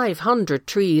 500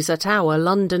 trees at our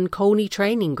London Colney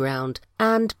Training Ground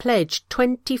and pledged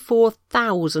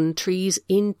 24,000 trees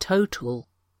in total.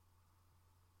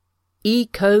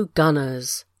 Eco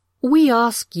Gunners. We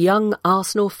ask young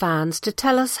Arsenal fans to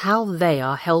tell us how they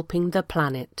are helping the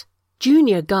planet.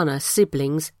 Junior Gunner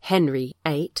siblings Henry,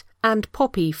 8, and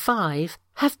Poppy, 5,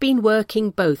 have been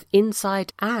working both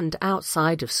inside and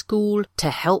outside of school to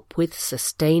help with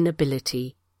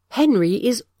sustainability. Henry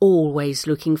is always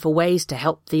looking for ways to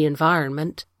help the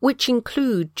environment, which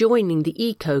include joining the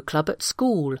Eco Club at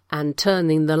school and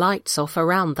turning the lights off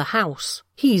around the house.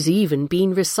 He's even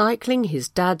been recycling his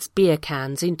dad's beer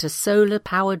cans into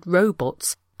solar-powered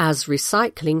robots, as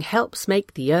recycling helps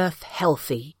make the earth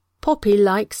healthy. Poppy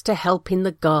likes to help in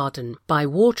the garden by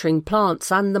watering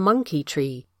plants and the monkey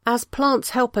tree, as plants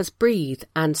help us breathe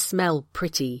and smell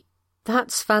pretty.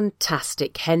 That's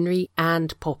fantastic, Henry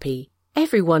and Poppy.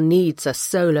 Everyone needs a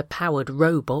solar-powered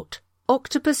robot.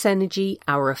 Octopus Energy,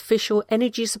 our official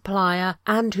energy supplier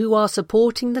and who are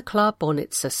supporting the club on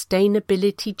its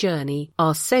sustainability journey,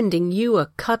 are sending you a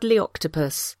cuddly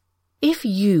octopus. If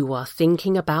you are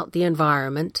thinking about the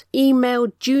environment, email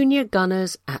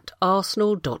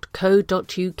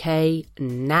juniorgunners@arsenal.co.uk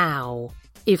now.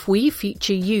 If we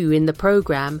feature you in the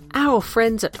programme, our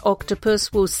friends at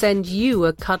Octopus will send you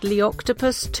a cuddly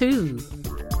octopus too.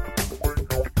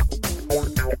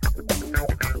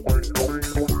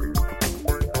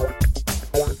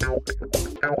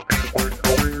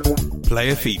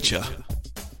 Player feature.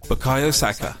 Bukayo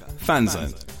Saka,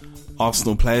 Fanzone.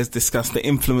 Arsenal players discuss the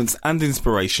influence and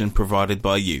inspiration provided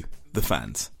by you, the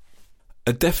fans.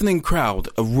 A deafening crowd,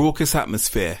 a raucous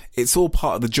atmosphere, it's all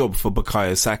part of the job for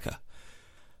Bukayo Saka.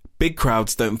 Big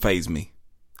crowds don't faze me,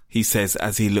 he says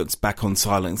as he looks back on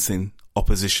silencing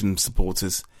opposition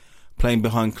supporters, playing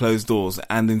behind closed doors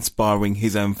and inspiring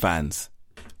his own fans.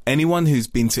 Anyone who's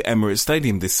been to Emirates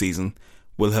Stadium this season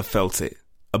will have felt it.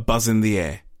 A buzz in the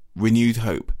air, renewed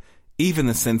hope, even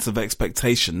a sense of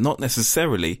expectation, not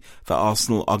necessarily that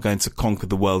Arsenal are going to conquer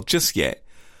the world just yet,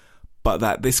 but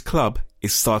that this club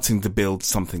is starting to build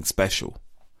something special.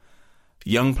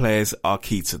 Young players are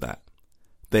key to that.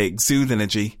 They exude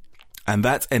energy, and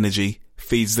that energy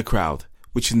feeds the crowd,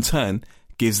 which in turn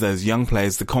gives those young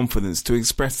players the confidence to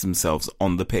express themselves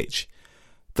on the pitch.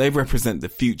 They represent the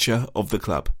future of the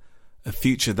club, a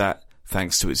future that,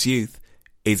 thanks to its youth,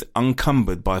 is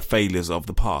unencumbered by failures of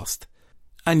the past.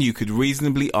 And you could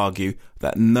reasonably argue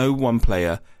that no one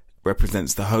player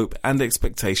represents the hope and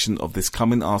expectation of this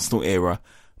coming Arsenal era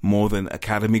more than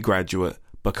academy graduate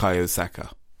Bukayo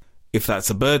Saka. If that's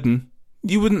a burden,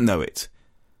 you wouldn't know it.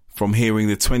 From hearing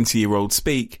the 20-year-old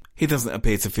speak, he doesn't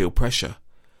appear to feel pressure.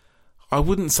 I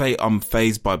wouldn't say I'm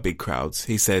fazed by big crowds,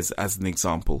 he says as an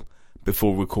example,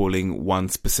 before recalling one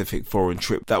specific foreign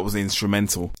trip that was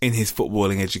instrumental in his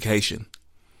footballing education.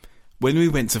 When we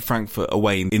went to Frankfurt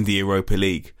away in the Europa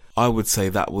League, I would say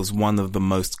that was one of the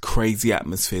most crazy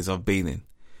atmospheres I've been in.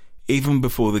 Even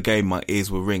before the game, my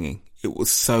ears were ringing. It was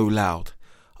so loud.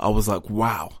 I was like,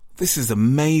 wow, this is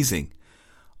amazing.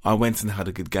 I went and had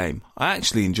a good game. I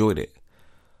actually enjoyed it.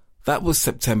 That was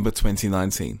September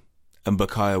 2019, and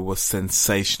Bukayo was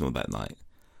sensational that night.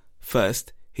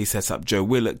 First, he set up Joe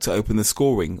Willock to open the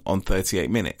scoring on 38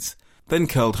 minutes. Then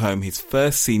curled home his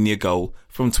first senior goal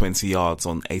from 20 yards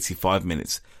on 85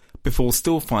 minutes, before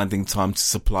still finding time to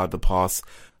supply the pass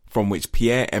from which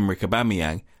Pierre-Emerick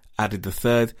Aubameyang added the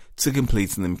third to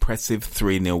complete an impressive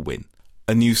 3-0 win.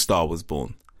 A new star was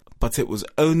born. But it was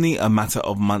only a matter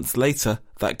of months later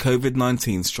that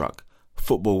COVID-19 struck,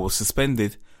 football was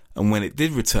suspended, and when it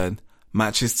did return,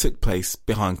 matches took place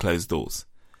behind closed doors.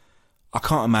 I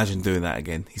can't imagine doing that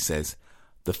again, he says.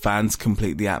 The fans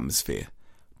complete the atmosphere.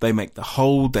 They make the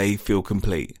whole day feel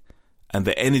complete, and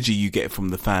the energy you get from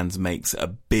the fans makes a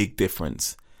big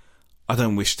difference. I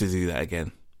don't wish to do that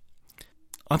again.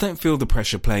 I don't feel the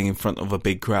pressure playing in front of a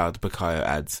big crowd, Bukayo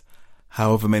adds.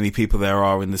 However many people there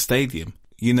are in the stadium,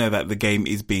 you know that the game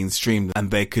is being streamed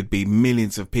and there could be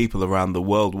millions of people around the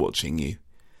world watching you.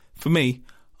 For me,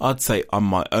 I'd say I'm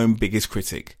my own biggest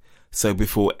critic, so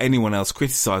before anyone else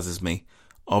criticises me,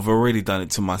 I've already done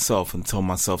it to myself and told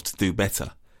myself to do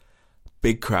better.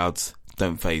 Big crowds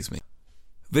don't faze me.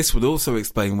 This would also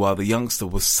explain why the youngster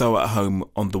was so at home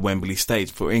on the Wembley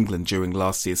stage for England during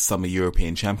last year's Summer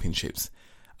European Championships,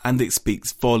 and it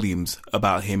speaks volumes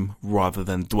about him rather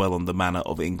than dwell on the manner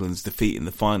of England's defeat in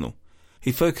the final.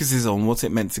 He focuses on what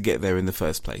it meant to get there in the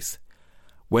first place.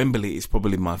 Wembley is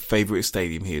probably my favourite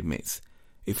stadium, he admits.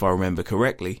 If I remember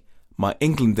correctly, my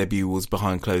England debut was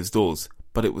behind closed doors,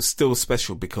 but it was still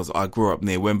special because I grew up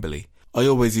near Wembley. I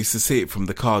always used to see it from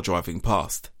the car driving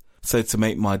past, so to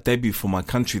make my debut for my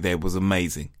country there was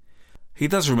amazing. He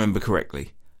does remember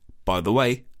correctly. By the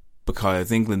way,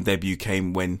 Bukayo's England debut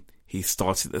came when he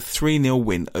started a 3-0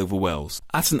 win over Wales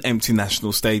at an empty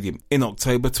national stadium in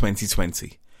October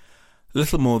 2020.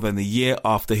 Little more than a year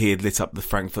after he had lit up the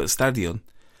Frankfurt Stadion,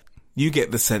 you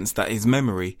get the sense that his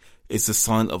memory is the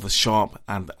sign of a sharp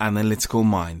and analytical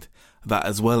mind that,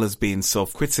 as well as being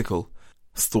self-critical,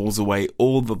 stores away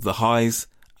all of the highs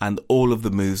and all of the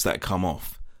moves that come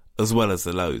off, as well as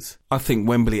the lows. I think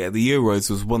Wembley at the Euros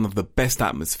was one of the best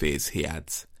atmospheres, he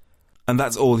adds. And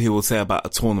that's all he will say about a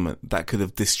tournament that could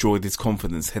have destroyed his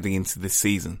confidence heading into this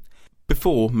season,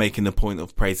 before making a point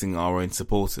of praising our own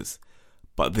supporters.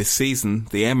 But this season,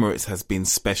 the Emirates has been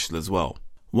special as well.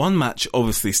 One match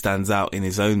obviously stands out in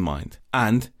his own mind,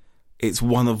 and it's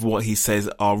one of what he says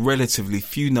are relatively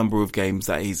few number of games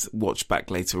that he's watched back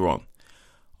later on.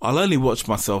 I'll only watch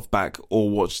myself back or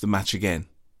watch the match again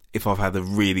if I've had a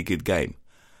really good game.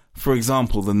 For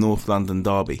example, the North London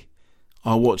derby.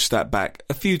 I watched that back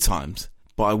a few times,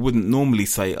 but I wouldn't normally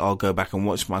say I'll go back and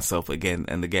watch myself again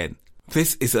and again.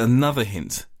 This is another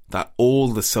hint that all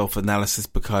the self-analysis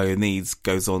Bukayo needs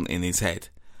goes on in his head,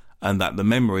 and that the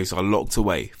memories are locked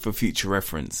away for future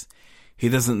reference. He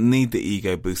doesn't need the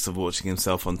ego boost of watching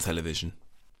himself on television,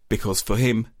 because for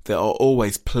him there are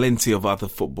always plenty of other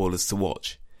footballers to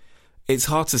watch. It's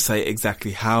hard to say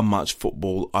exactly how much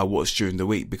football I watch during the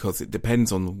week because it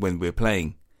depends on when we're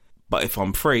playing. But if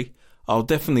I'm free, I'll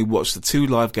definitely watch the 2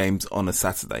 live games on a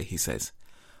Saturday, he says.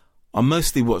 I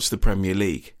mostly watch the Premier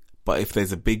League, but if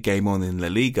there's a big game on in La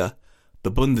Liga,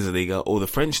 the Bundesliga or the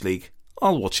French League,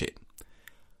 I'll watch it.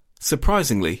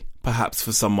 Surprisingly, perhaps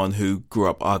for someone who grew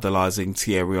up idolising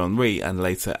Thierry Henry and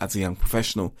later as a young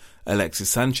professional Alexis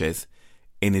Sanchez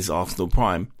in his Arsenal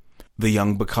prime, the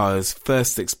young Bukayo's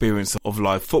first experience of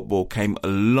live football came a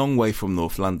long way from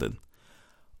North London.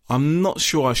 I'm not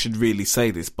sure I should really say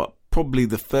this, but probably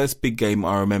the first big game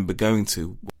I remember going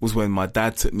to was when my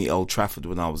dad took me Old Trafford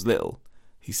when I was little,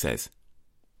 he says.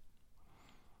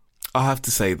 I have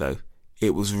to say though,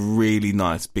 it was really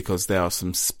nice because there are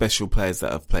some special players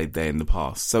that have played there in the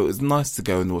past, so it was nice to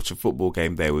go and watch a football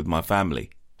game there with my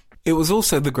family. It was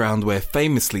also the ground where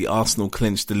famously Arsenal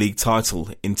clinched the league title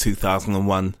in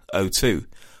 2001-02,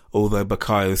 although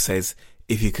Bukayo says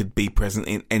if he could be present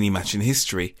in any match in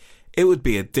history, it would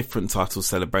be a different title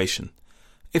celebration.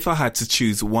 If I had to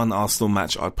choose one Arsenal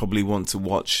match, I'd probably want to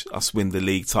watch us win the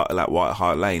league title at White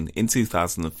Hart Lane in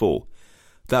 2004.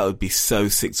 That would be so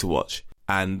sick to watch,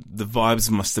 and the vibes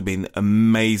must have been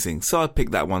amazing, so I'd pick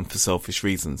that one for selfish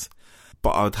reasons.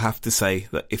 But I'd have to say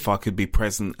that if I could be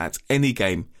present at any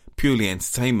game, purely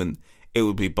entertainment, it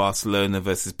would be Barcelona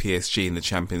versus PSG in the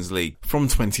Champions League from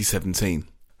 2017.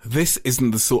 This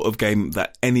isn't the sort of game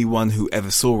that anyone who ever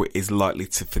saw it is likely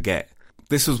to forget.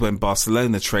 This was when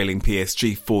Barcelona, trailing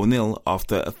PSG 4-0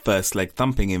 after a first leg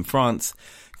thumping in France,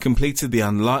 completed the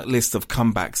unlikeliest of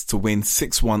comebacks to win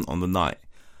 6-1 on the night,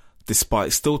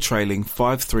 despite still trailing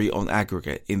 5-3 on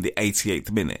aggregate in the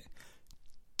 88th minute.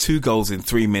 2 goals in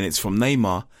 3 minutes from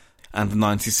Neymar and the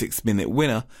 96th minute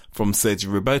winner from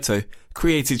Sergio Roberto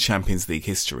created Champions League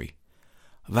history.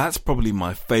 That's probably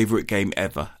my favourite game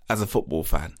ever as a football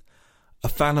fan. A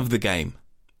fan of the game,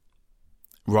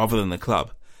 rather than the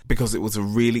club, because it was a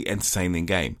really entertaining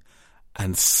game,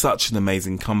 and such an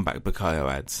amazing comeback, Bukayo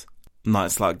adds.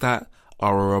 Nights like that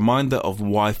are a reminder of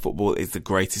why football is the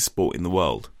greatest sport in the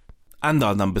world. And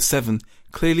our number 7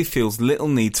 clearly feels little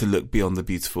need to look beyond the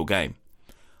beautiful game.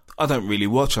 I don't really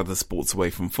watch other sports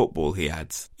away from football, he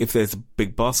adds. If there's a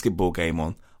big basketball game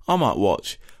on, I might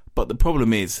watch, but the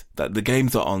problem is that the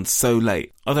games are on so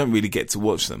late, I don't really get to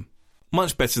watch them.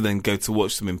 Much better than go to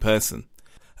watch them in person.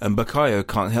 And Bukayo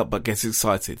can't help but get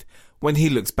excited when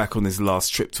he looks back on his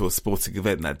last trip to a sporting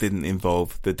event that didn't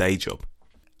involve the day job.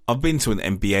 I've been to an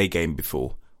NBA game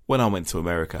before, when I went to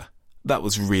America. That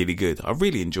was really good. I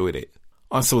really enjoyed it.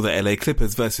 I saw the LA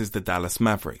Clippers versus the Dallas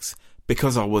Mavericks.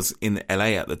 Because I was in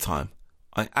LA at the time,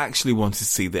 I actually wanted to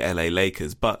see the LA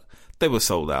Lakers, but they were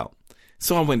sold out.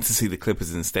 So I went to see the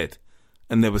Clippers instead.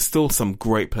 And there were still some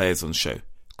great players on show.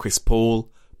 Chris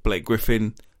Paul, Blake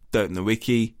Griffin, Dirk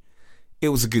Nowitzki. It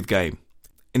was a good game.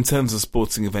 In terms of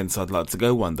sporting events I'd like to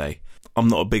go one day, I'm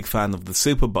not a big fan of the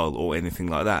Super Bowl or anything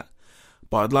like that,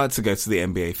 but I'd like to go to the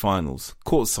NBA Finals,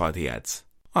 courtside, he adds.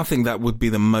 I think that would be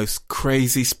the most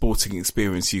crazy sporting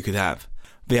experience you could have.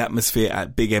 The atmosphere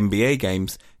at big NBA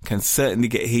games can certainly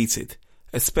get heated,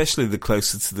 especially the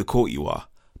closer to the court you are,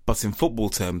 but in football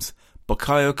terms,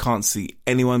 Bukayo can't see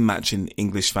anyone matching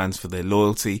English fans for their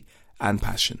loyalty and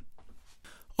passion.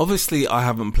 Obviously I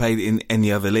haven't played in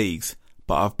any other leagues,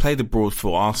 but I've played abroad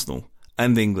for Arsenal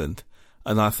and England,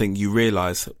 and I think you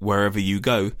realise wherever you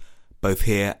go, both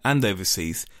here and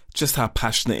overseas, just how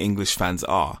passionate English fans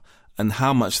are and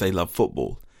how much they love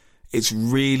football. It's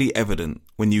really evident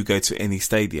when you go to any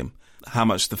stadium how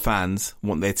much the fans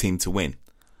want their team to win.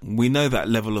 We know that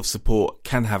level of support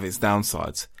can have its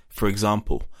downsides. For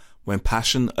example, when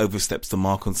passion oversteps the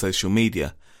mark on social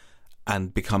media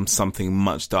and becomes something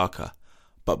much darker.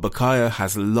 But Bukayo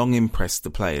has long impressed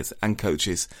the players and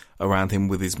coaches around him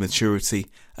with his maturity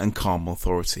and calm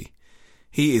authority.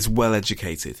 He is well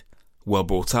educated, well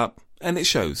brought up, and it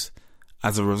shows.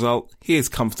 As a result, he is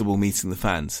comfortable meeting the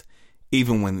fans,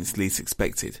 even when it's least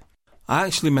expected. I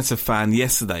actually met a fan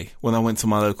yesterday when I went to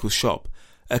my local shop,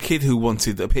 a kid who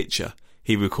wanted a picture,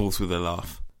 he recalls with a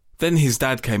laugh. Then his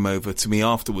dad came over to me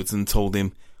afterwards and told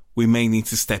him we may need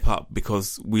to step up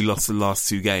because we lost the last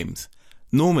 2 games.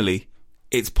 Normally,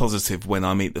 it's positive when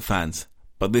I meet the fans,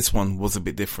 but this one was a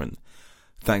bit different.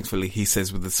 Thankfully, he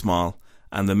says with a smile,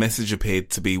 and the message appeared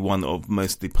to be one of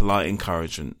mostly polite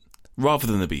encouragement, rather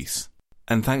than abuse.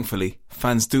 And thankfully,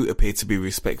 fans do appear to be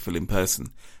respectful in person,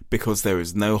 because there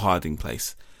is no hiding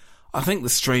place. I think the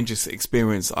strangest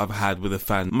experience I've had with a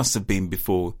fan must have been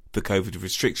before the COVID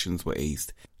restrictions were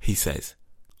eased, he says.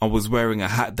 I was wearing a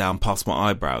hat down past my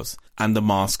eyebrows and a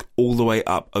mask all the way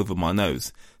up over my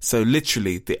nose, so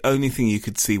literally the only thing you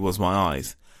could see was my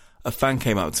eyes. A fan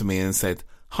came up to me and said,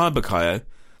 "Hi Bukayo."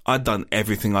 I'd done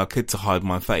everything I could to hide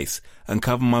my face and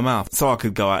cover my mouth so I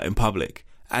could go out in public,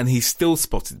 and he still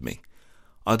spotted me.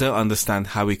 I don't understand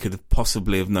how he could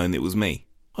possibly have known it was me.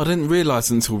 I didn't realise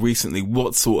until recently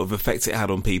what sort of effect it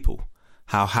had on people,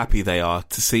 how happy they are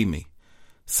to see me.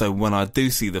 So when I do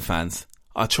see the fans,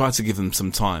 I try to give them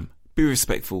some time, be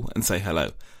respectful and say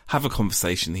hello, have a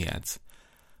conversation, he adds.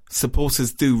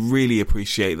 Supporters do really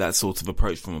appreciate that sort of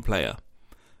approach from a player.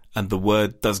 And the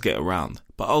word does get around,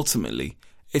 but ultimately,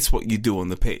 it's what you do on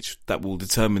the pitch that will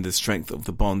determine the strength of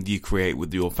the bond you create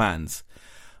with your fans,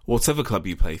 whatever club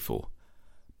you play for.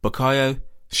 Bukayo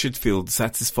should feel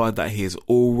satisfied that he has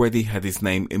already had his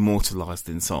name immortalised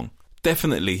in song.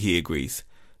 Definitely, he agrees.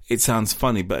 It sounds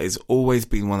funny, but it's always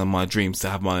been one of my dreams to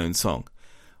have my own song.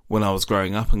 When I was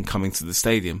growing up and coming to the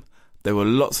stadium, there were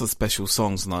lots of special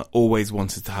songs and I always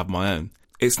wanted to have my own.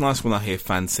 It's nice when I hear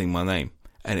fans sing my name,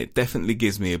 and it definitely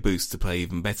gives me a boost to play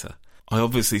even better. I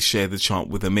obviously share the chant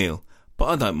with Emile, but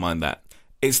I don't mind that.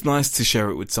 It's nice to share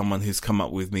it with someone who's come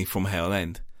up with me from Hale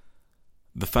End.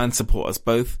 The fans support us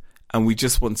both, and we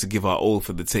just want to give our all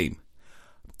for the team.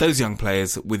 Those young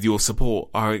players, with your support,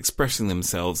 are expressing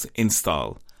themselves in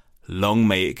style. Long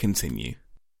may it continue.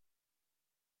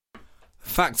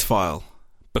 Fact file.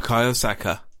 Bukayo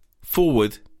Saka,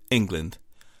 forward, England.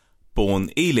 Born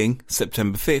Ealing,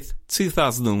 September 5th,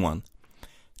 2001.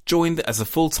 Joined as a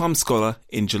full-time scholar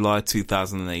in July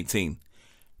 2018.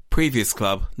 Previous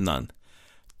club, none.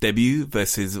 Debut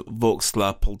versus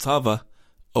Vorskla Poltava,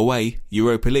 away,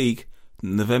 Europa League,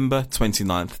 November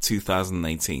 29th,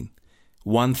 2018.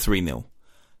 Won 3-0.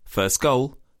 First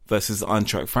goal versus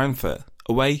Eintracht Frankfurt,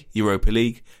 away, Europa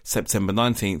League, September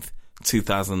 19th,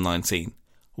 2019.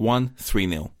 Won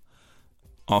 3-0.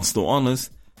 Arsenal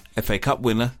Honours, FA Cup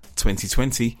winner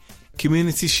 2020,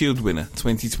 Community Shield winner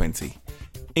 2020.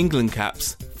 England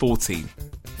caps 14.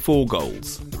 4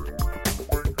 goals.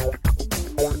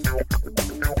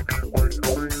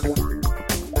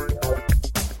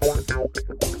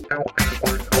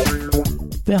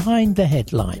 Behind the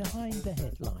headline.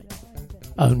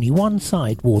 Only one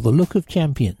side wore the look of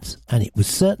champions, and it was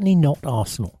certainly not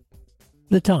Arsenal.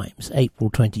 The Times, April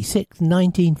 26,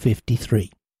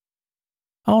 1953.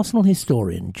 Arsenal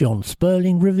historian John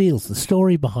Sperling reveals the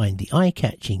story behind the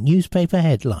eye-catching newspaper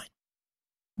headline.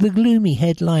 The gloomy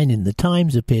headline in the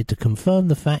Times appeared to confirm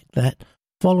the fact that,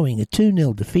 following a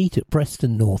 2-0 defeat at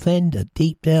Preston North End at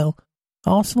Deepdale,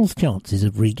 Arsenal's chances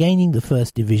of regaining the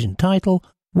First Division title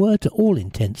were to all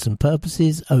intents and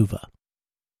purposes over.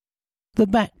 The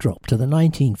backdrop to the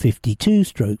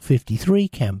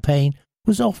 1952-53 campaign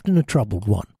was often a troubled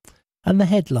one, and the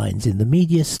headlines in the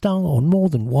media stung on more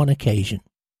than one occasion.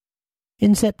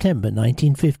 In September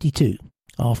 1952,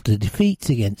 after defeats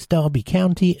against Derby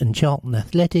County and Charlton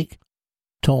Athletic,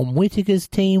 Tom Whittaker's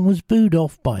team was booed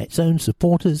off by its own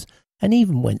supporters and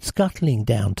even went scuttling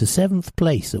down to 7th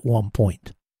place at one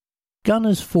point.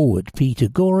 Gunners forward Peter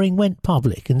Goring went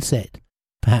public and said,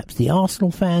 "Perhaps the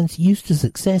Arsenal fans used to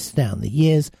success down the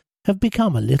years have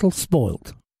become a little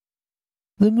spoilt."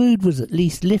 The mood was at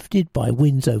least lifted by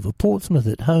wins over Portsmouth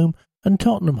at home and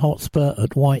Tottenham Hotspur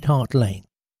at White Hart Lane.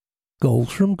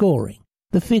 Goals from Goring,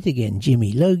 the fit-again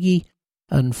Jimmy Logie,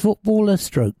 and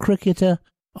footballer-stroke-cricketer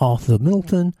Arthur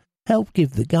Milton helped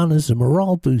give the Gunners a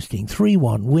morale-boosting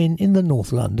 3-1 win in the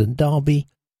North London derby,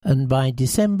 and by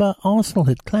December Arsenal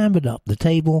had clambered up the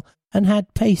table and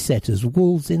had pace-setters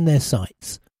Wolves in their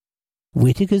sights.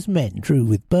 Whittaker's men drew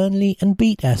with Burnley and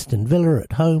beat Aston Villa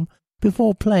at home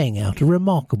before playing out a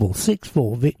remarkable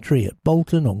 6-4 victory at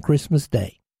Bolton on Christmas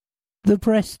Day. The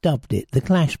press dubbed it the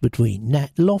clash between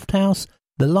Nat Lofthouse,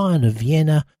 the Lion of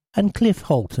Vienna, and Cliff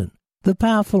Holton, the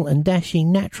powerful and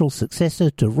dashing natural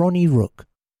successor to Ronnie Rook.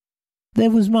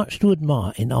 There was much to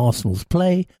admire in Arsenal's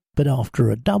play, but after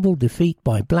a double defeat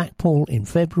by Blackpool in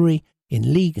February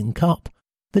in League and Cup,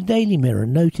 the Daily Mirror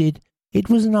noted, "It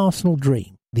was an Arsenal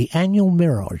dream, the annual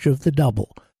mirage of the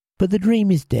double, but the dream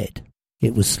is dead.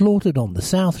 It was slaughtered on the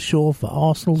South Shore for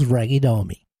Arsenal's ragged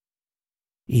army."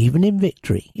 Even in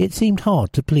victory, it seemed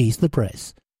hard to please the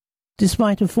press.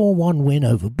 Despite a 4-1 win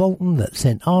over Bolton that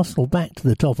sent Arsenal back to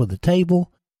the top of the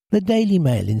table, the Daily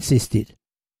Mail insisted,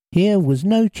 here was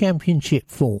no championship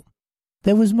form.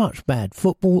 There was much bad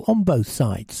football on both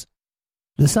sides.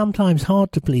 The sometimes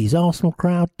hard-to-please Arsenal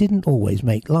crowd didn't always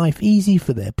make life easy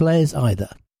for their players either.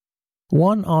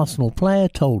 One Arsenal player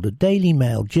told a Daily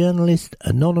Mail journalist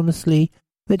anonymously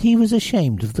that he was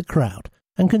ashamed of the crowd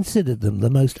and considered them the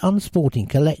most unsporting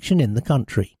collection in the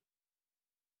country.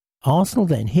 Arsenal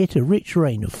then hit a rich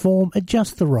reign of form at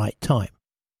just the right time,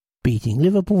 beating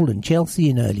Liverpool and Chelsea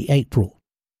in early April.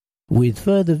 With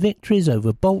further victories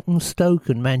over Bolton, Stoke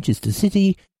and Manchester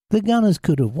City, the Gunners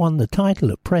could have won the title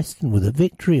at Preston with a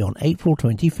victory on April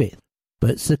 25th,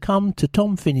 but succumbed to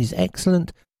Tom Finney's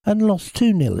excellent and lost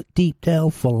 2-0 at Deepdale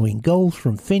following goals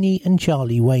from Finney and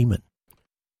Charlie Wayman.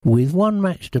 With one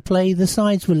match to play, the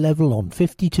sides were level on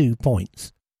 52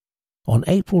 points. On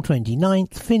April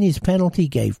 29th, Finney's penalty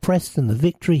gave Preston the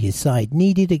victory his side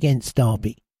needed against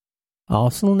Derby.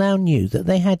 Arsenal now knew that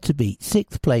they had to beat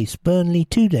 6th place Burnley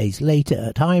 2 days later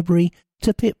at Highbury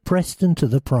to pip Preston to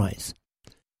the prize.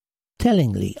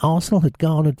 Tellingly, Arsenal had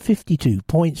garnered 52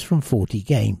 points from 40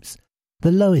 games,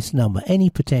 the lowest number any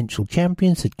potential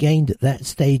champions had gained at that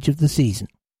stage of the season.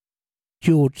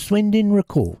 George Swindon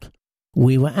recalled,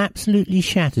 "We were absolutely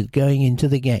shattered going into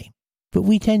the game, but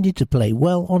we tended to play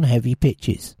well on heavy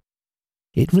pitches.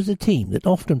 It was a team that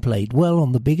often played well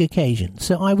on the big occasions,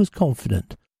 so I was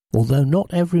confident, although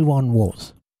not everyone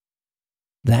was."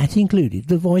 That included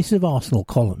the Voice of Arsenal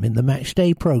column in the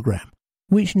Matchday programme,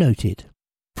 which noted,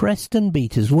 "Preston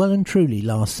beat us well and truly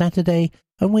last Saturday,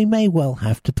 and we may well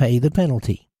have to pay the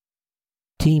penalty."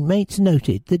 Teammates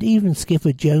noted that even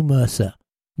skipper Joe Mercer,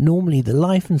 normally the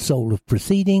life and soul of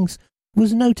proceedings,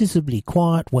 was noticeably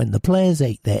quiet when the players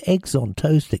ate their eggs on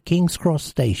toast at King's Cross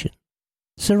Station,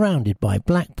 surrounded by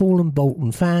Blackpool and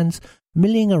Bolton fans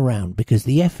milling around because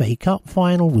the FA Cup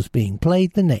final was being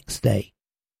played the next day.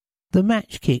 The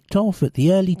match kicked off at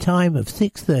the early time of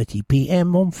 6:30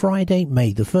 p.m. on Friday,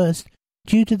 May the 1st,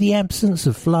 due to the absence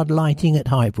of flood lighting at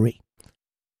Highbury.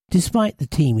 Despite the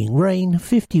teeming rain,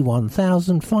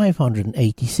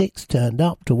 51,586 turned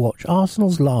up to watch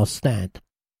Arsenal's last stand.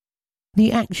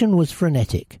 The action was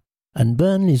frenetic, and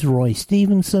Burnley's Roy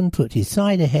Stevenson put his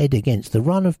side ahead against the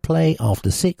run of play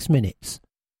after 6 minutes.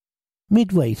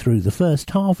 Midway through the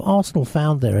first half, Arsenal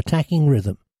found their attacking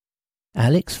rhythm.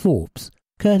 Alex Forbes,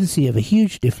 courtesy of a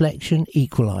huge deflection,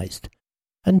 equalised,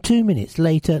 and 2 minutes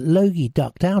later Logie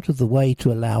ducked out of the way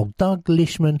to allow Doug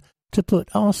Lishman to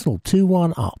put Arsenal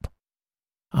 2-1 up.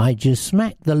 "I just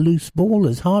smacked the loose ball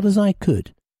as hard as I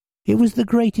could. It was the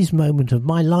greatest moment of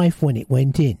my life when it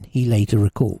went in," he later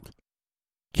recalled.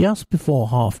 Just before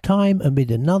half-time,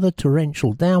 amid another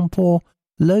torrential downpour,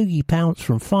 Logie pounced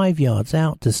from 5 yards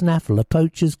out to snaffle a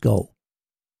poacher's goal.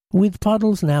 With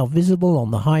puddles now visible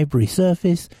on the Highbury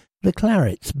surface, the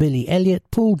Clarets' Billy Elliott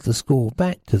pulled the score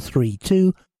back to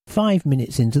 3-2 5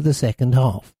 minutes into the second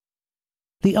half.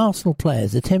 The Arsenal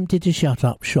players attempted to shut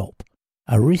up shop,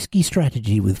 a risky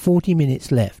strategy with 40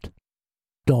 minutes left.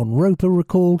 Don Roper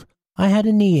recalled, "I had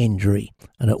a knee injury,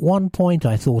 and at one point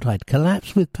I thought I'd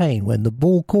collapse with pain when the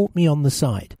ball caught me on the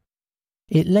side.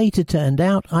 It later turned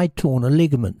out I'd torn a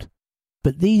ligament,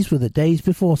 but these were the days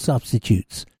before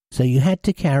substitutes, so you had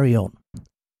to carry on."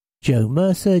 Joe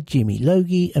Mercer, Jimmy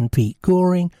Logie and Pete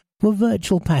Goring were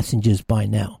virtual passengers by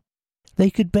now. They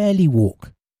could barely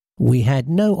walk. We had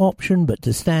no option but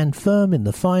to stand firm in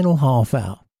the final half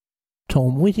hour.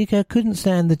 Tom Whittaker couldn't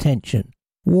stand the tension,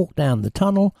 walked down the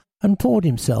tunnel and poured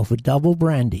himself a double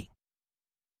brandy.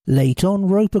 Late on,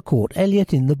 Roper caught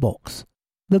Elliott in the box.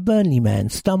 The Burnley man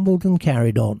stumbled and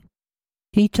carried on.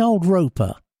 He told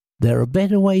Roper, "There are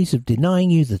better ways of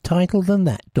denying you the title than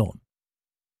that, Don."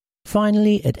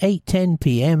 Finally, at 8:10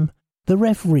 p.m, the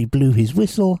referee blew his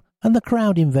whistle and the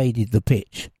crowd invaded the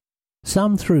pitch.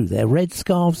 Some threw their red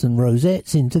scarves and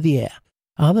rosettes into the air.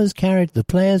 Others carried the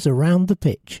players around the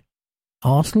pitch.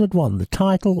 Arsenal had won the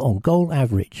title on goal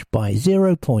average by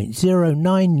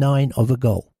 0.099 of a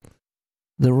goal.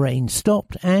 The rain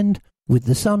stopped and, with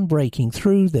the sun breaking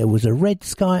through, there was a red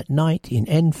sky at night in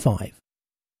N5.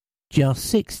 Just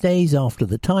 6 days after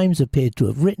the Times appeared to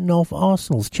have written off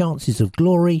Arsenal's chances of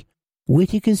glory,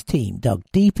 Whittaker's team dug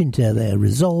deep into their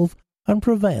resolve and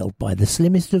prevailed by the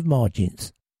slimmest of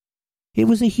margins. It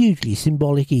was a hugely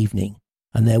symbolic evening,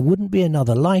 and there wouldn't be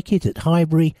another like it at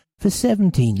Highbury for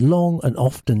 17 long and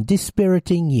often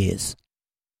dispiriting years.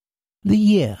 The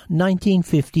year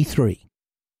 1953.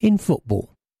 In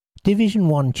football, Division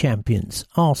 1 champions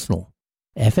Arsenal,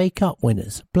 FA Cup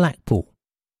winners Blackpool.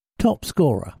 Top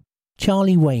scorer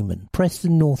Charlie Wayman,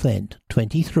 Preston North End,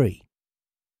 23.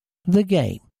 The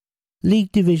game,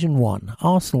 League Division 1,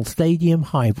 Arsenal Stadium,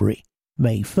 Highbury,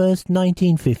 May 1st,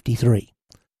 1953.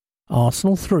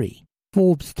 Arsenal 3,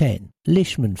 Forbes 10,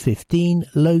 Lishman 15,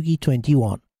 Logie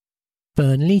 21.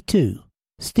 Burnley 2,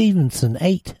 Stevenson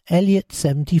 8, Elliott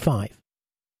 75.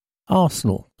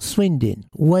 Arsenal, Swindon,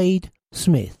 Wade,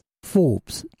 Smith,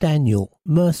 Forbes, Daniel,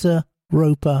 Mercer,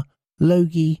 Roper,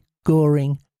 Logie,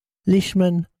 Goring,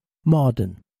 Lishman,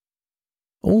 Marden.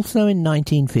 Also in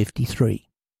 1953,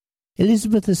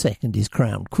 Elizabeth II is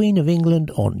crowned Queen of England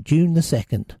on June the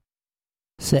 2nd.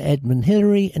 Sir Edmund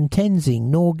Hillary and Tenzing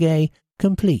Norgay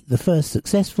complete the first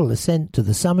successful ascent to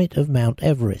the summit of Mount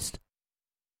Everest.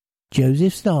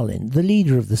 Joseph Stalin, the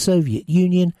leader of the Soviet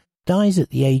Union, dies at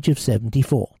the age of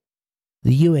 74.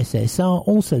 The USSR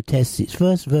also tests its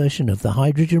first version of the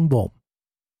hydrogen bomb.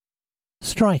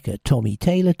 Striker Tommy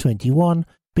Taylor, 21,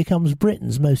 becomes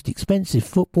Britain's most expensive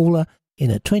footballer in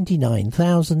a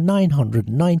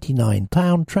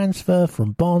 £29,999 transfer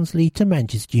from Barnsley to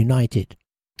Manchester United.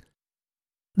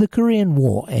 The Korean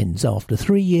War ends after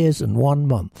 3 years and 1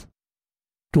 month.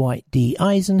 Dwight D.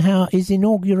 Eisenhower is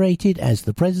inaugurated as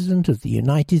the President of the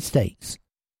United States.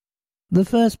 The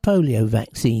first polio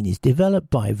vaccine is developed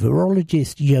by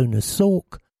virologist Jonas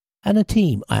Salk and a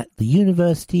team at the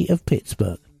University of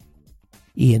Pittsburgh.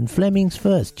 Ian Fleming's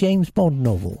first James Bond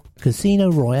novel,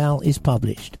 Casino Royale, is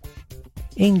published.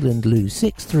 England lose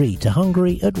 6-3 to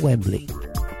Hungary at Wembley.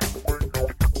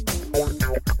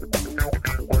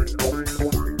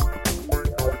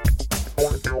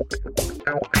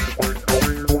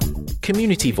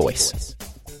 Community Voice.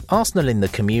 Arsenal in the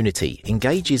Community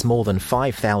engages more than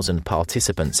 5,000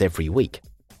 participants every week.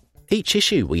 Each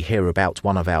issue we hear about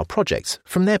one of our projects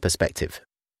from their perspective.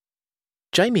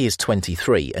 Jamie is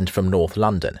 23 and from North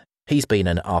London. He's been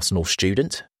an Arsenal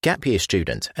student, gap year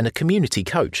student and a community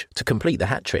coach to complete the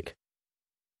hat-trick.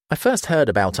 I first heard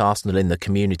about Arsenal in the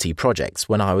Community projects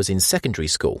when I was in secondary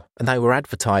school and they were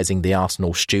advertising the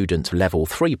Arsenal Student Level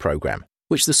 3 programme,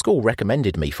 which the school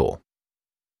recommended me for.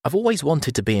 I've always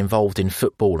wanted to be involved in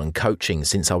football and coaching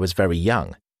since I was very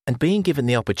young, and being given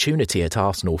the opportunity at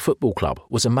Arsenal Football Club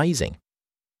was amazing.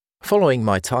 Following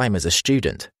my time as a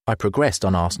student, I progressed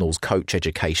on Arsenal's coach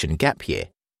education gap year,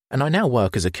 and I now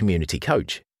work as a community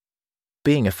coach.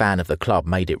 Being a fan of the club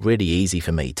made it really easy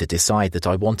for me to decide that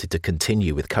I wanted to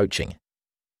continue with coaching.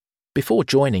 Before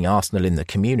joining Arsenal in the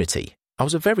Community, I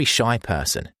was a very shy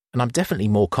person, and I'm definitely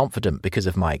more confident because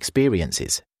of my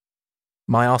experiences.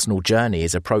 My Arsenal journey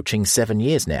is approaching 7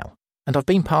 years now, and I've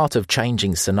been part of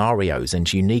changing scenarios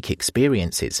and unique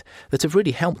experiences that have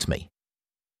really helped me.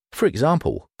 For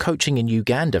example, coaching in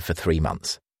Uganda for 3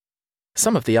 months.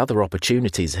 Some of the other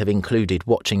opportunities have included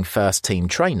watching first-team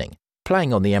training,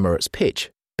 playing on the Emirates pitch,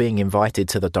 being invited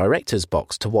to the director's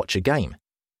box to watch a game,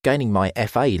 gaining my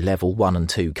FA Level 1 and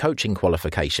 2 coaching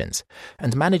qualifications,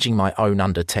 and managing my own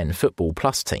under-10 Football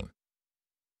Plus team.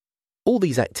 All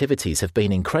these activities have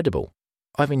been incredible.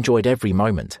 I've enjoyed every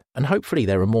moment, and hopefully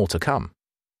there are more to come.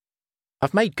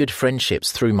 I've made good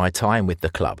friendships through my time with the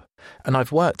club, and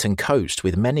I've worked and coached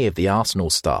with many of the Arsenal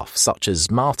staff such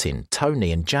as Martin,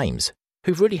 Tony and James,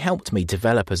 who've really helped me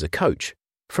develop as a coach,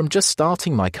 from just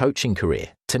starting my coaching career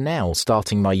to now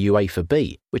starting my UEFA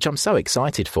B, which I'm so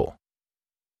excited for.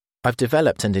 I've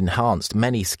developed and enhanced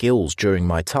many skills during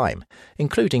my time,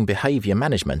 including behaviour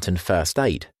management and first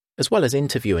aid, as well as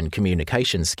interview and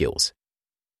communication skills.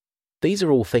 These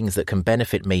are all things that can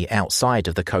benefit me outside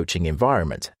of the coaching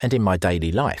environment and in my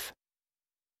daily life.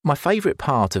 My favourite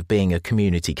part of being a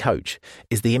community coach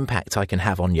is the impact I can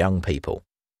have on young people.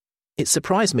 It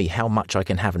surprised me how much I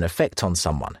can have an effect on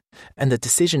someone and the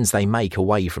decisions they make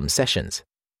away from sessions.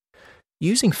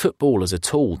 Using football as a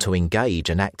tool to engage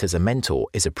and act as a mentor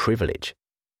is a privilege.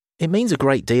 It means a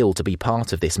great deal to be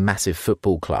part of this massive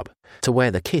football club, to wear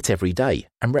the kit every day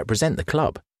and represent the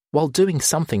club while doing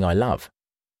something I love.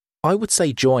 I would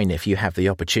say join if you have the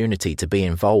opportunity to be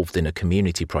involved in a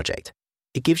community project.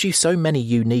 It gives you so many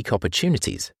unique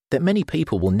opportunities that many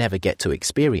people will never get to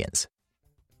experience.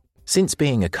 Since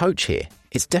being a coach here,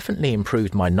 it's definitely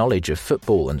improved my knowledge of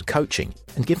football and coaching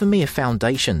and given me a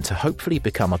foundation to hopefully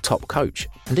become a top coach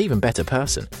and even better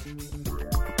person.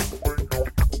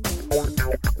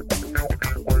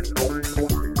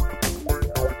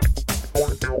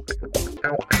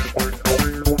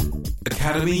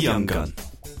 Academy Young Gun,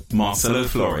 Marcelo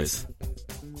Flores.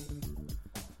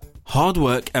 Hard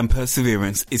work and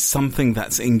perseverance is something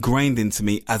that's ingrained into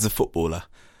me as a footballer,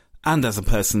 and as a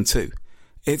person too.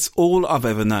 It's all I've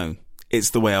ever known.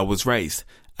 It's the way I was raised,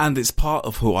 and it's part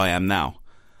of who I am now.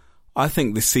 I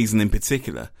think this season in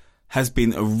particular has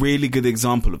been a really good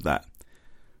example of that.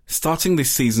 Starting this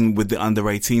season with the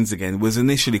under-18s again was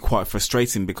initially quite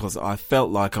frustrating because I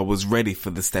felt like I was ready for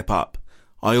the step up.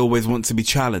 I always want to be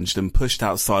challenged and pushed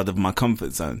outside of my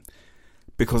comfort zone,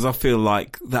 because I feel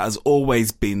like that has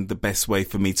always been the best way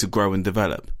for me to grow and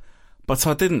develop. But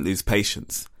I didn't lose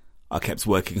patience. I kept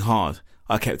working hard.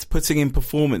 I kept putting in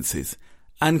performances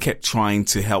and kept trying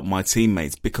to help my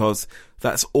teammates, because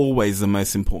that's always the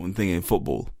most important thing in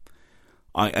football.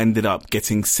 I ended up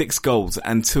getting 6 goals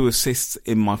and 2 assists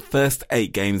in my first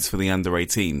 8 games for the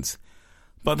under-18s.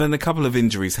 But then a couple of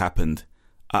injuries happened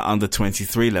at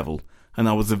under-23 level, and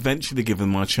I was eventually given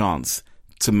my chance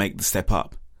to make the step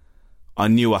up. I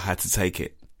knew I had to take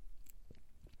it.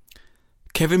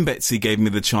 Kevin Betsy gave me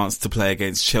the chance to play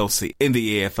against Chelsea in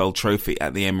the EFL Trophy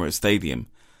at the Emirates Stadium.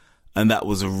 and that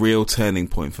was a real turning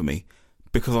point for me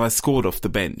because I scored off the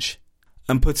bench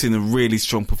and put in a really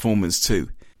strong performance too.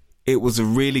 It was a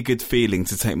really good feeling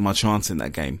to take my chance in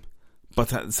that game,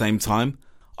 but at the same time,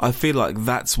 I feel like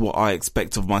that's what I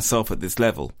expect of myself at this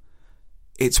level.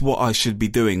 It's what I should be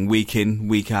doing week in,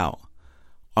 week out.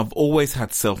 I've always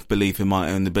had self-belief in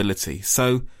my own ability,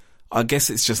 so I guess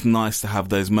it's just nice to have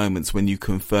those moments when you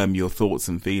confirm your thoughts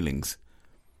and feelings.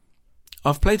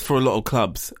 I've played for a lot of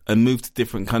clubs and moved to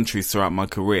different countries throughout my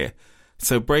career,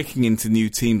 so breaking into new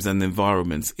teams and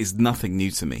environments is nothing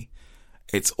new to me.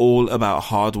 It's all about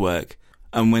hard work,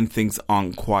 and when things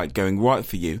aren't quite going right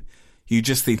for you, you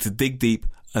just need to dig deep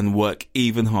and work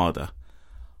even harder.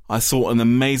 I saw an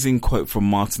amazing quote from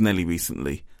Martinelli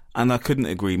recently, and I couldn't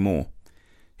agree more.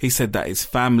 He said that his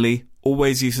family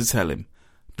always used to tell him,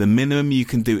 the minimum you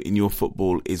can do in your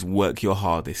football is work your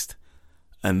hardest.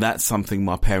 And that's something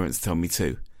my parents tell me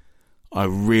too. I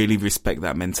really respect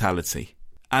that mentality.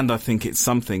 And I think it's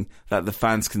something that the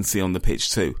fans can see on the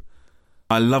pitch too.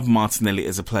 I love Martinelli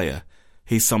as a player.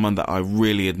 He's someone that I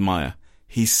really admire.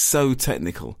 He's so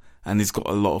technical and he's got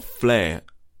a lot of flair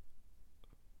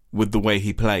with the way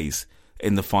he plays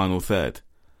in the final third.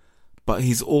 But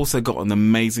he's also got an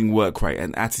amazing work rate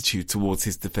and attitude towards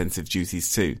his defensive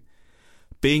duties too.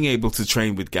 Being able to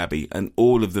train with Gabby and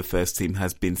all of the first team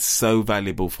has been so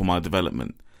valuable for my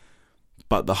development.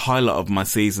 But the highlight of my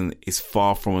season is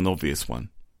far from an obvious one.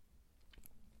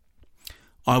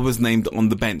 I was named on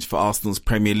the bench for Arsenal's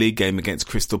Premier League game against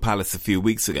Crystal Palace a few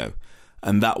weeks ago,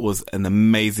 and that was an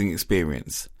amazing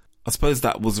experience. I suppose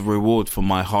that was a reward for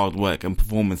my hard work and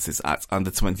performances at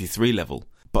under 23 level,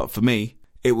 but for me,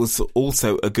 it was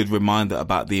also a good reminder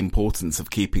about the importance of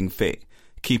keeping fit,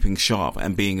 keeping sharp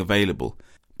and being available,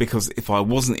 because if I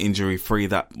wasn't injury free,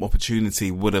 that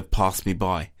opportunity would have passed me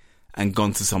by and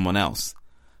gone to someone else.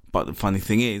 But the funny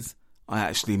thing is, I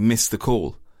actually missed the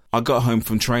call. I got home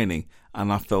from training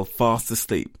and I fell fast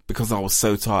asleep because I was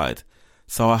so tired,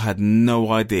 so I had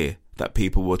no idea that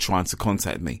people were trying to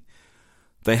contact me.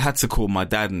 They had to call my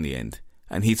dad in the end,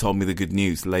 and he told me the good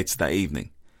news later that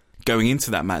evening. Going into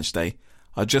that match day,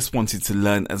 I just wanted to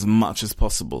learn as much as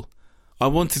possible. I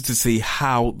wanted to see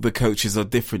how the coaches are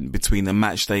different between a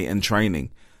match day and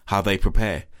training, how they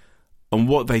prepare, and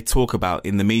what they talk about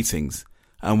in the meetings,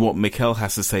 and what Mikel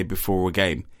has to say before a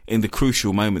game, in the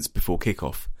crucial moments before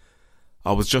kickoff.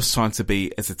 I was just trying to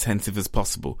be as attentive as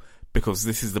possible, because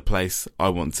this is the place I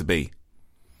want to be.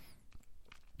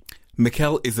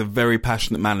 Mikel is a very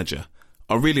passionate manager.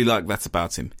 I really like that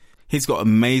about him. He's got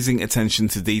amazing attention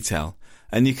to detail,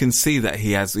 and you can see that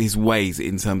he has his ways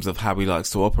in terms of how he likes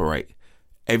to operate.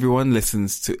 Everyone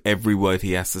listens to every word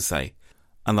he has to say,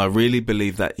 and I really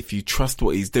believe that if you trust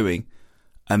what he's doing,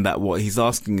 and that what he's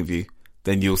asking of you,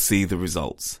 then you'll see the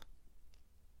results.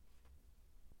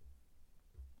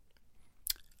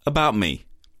 About me.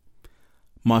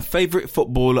 My favourite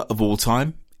footballer of all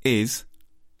time is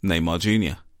Neymar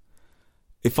Jr.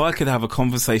 If I could have a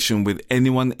conversation with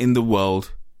anyone in the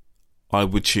world, I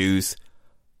would choose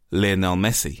Lionel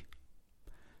Messi.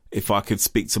 If I could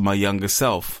speak to my younger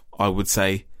self, I would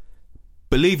say,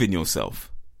 believe in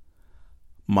yourself.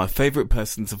 My favourite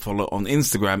person to follow on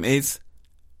Instagram is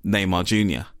Neymar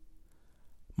Jr.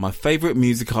 My favourite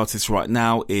music artist right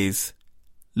now is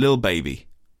Lil Baby.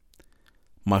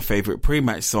 My favourite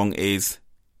pre-match song is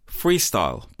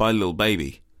Freestyle by Lil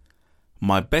Baby.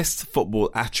 My best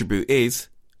football attribute is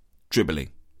dribbling.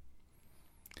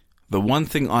 The one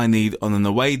thing I need on an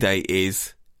away day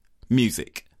is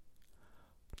music.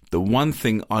 The one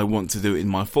thing I want to do in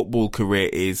my football career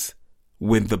is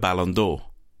win the Ballon d'Or.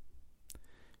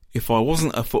 If I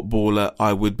wasn't a footballer,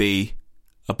 I would be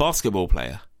a basketball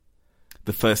player.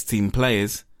 The first team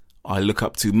players I look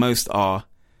up to most are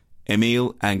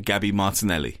Emile and Gabby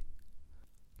Martinelli.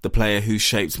 The player who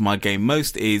shaped my game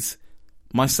most is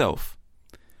myself.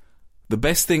 The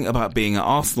best thing about being at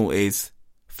Arsenal is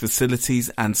facilities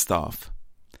and staff.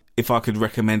 If I could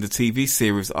recommend a TV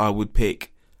series, I would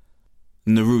pick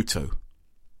Naruto.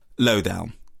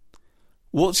 Lowdown.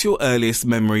 What's your earliest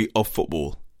memory of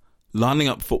football? Lining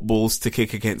up footballs to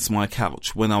kick against my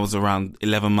couch when I was around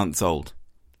 11 months old.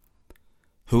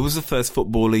 Who was the first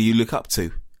footballer you look up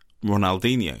to?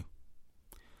 Ronaldinho.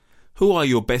 Who are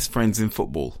your best friends in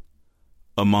football?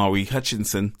 Omari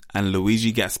Hutchinson and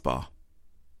Luigi Gaspar.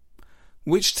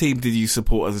 Which team did you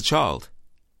support as a child?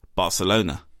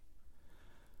 Barcelona.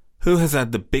 Who has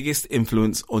had the biggest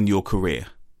influence on your career?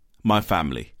 My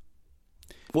family.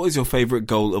 What is your favourite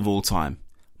goal of all time?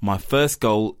 My first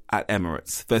goal at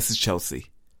Emirates versus Chelsea.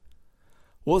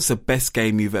 What's the best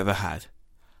game you've ever had?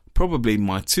 Probably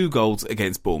my 2 goals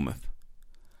against Bournemouth.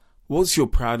 What's your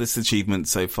proudest achievement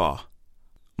so far?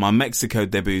 My Mexico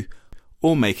debut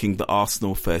or making the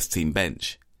Arsenal first team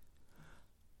bench?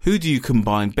 Who do you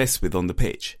combine best with on the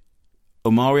pitch?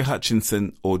 Omari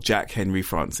Hutchinson or Jack Henry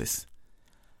Francis?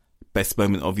 Best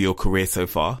moment of your career so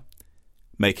far?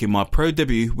 Making my pro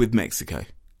debut with Mexico.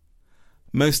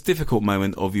 Most difficult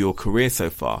moment of your career so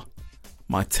far?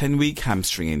 My 10-week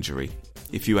hamstring injury.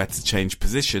 If you had to change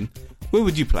position, where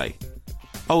would you play?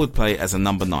 I would play as a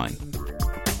number 9.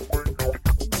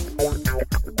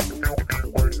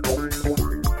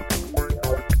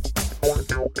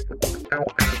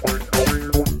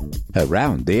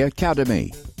 Around the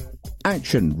Academy.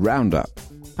 Action Roundup.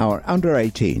 Our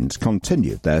under-18s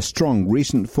continued their strong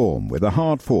recent form with a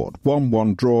hard-fought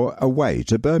 1-1 draw away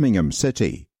to Birmingham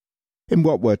City. In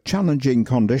what were challenging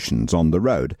conditions on the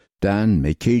road, Dan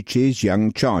Mikichi's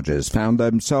young Chargers found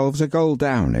themselves a goal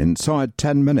down inside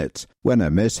 10 minutes when a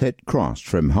mishit cross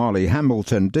from Harley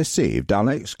Hamilton deceived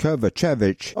Alex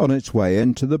Kovacevic on its way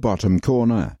into the bottom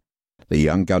corner. The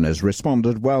young Gunners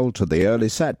responded well to the early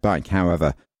setback,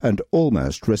 however, and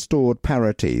almost restored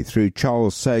parity through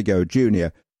Charles Sago Jr.,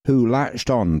 who latched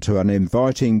on to an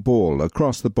inviting ball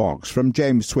across the box from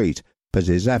James Sweet, but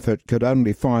his effort could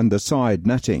only find the side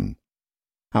netting.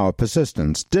 Our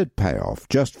persistence did pay off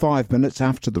just 5 minutes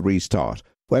after the restart,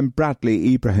 when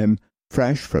Bradley Ibrahim,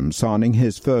 fresh from signing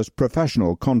his first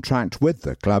professional contract with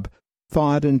the club,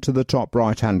 fired into the top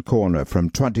right-hand corner from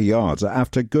 20 yards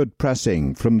after good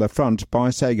pressing from the front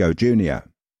by Sago Jr.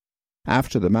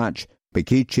 After the match,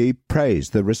 Mikichi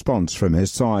praised the response from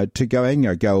his side to going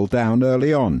a goal down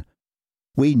early on.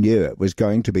 We knew it was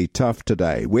going to be tough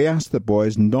today. We asked the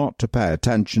boys not to pay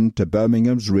attention to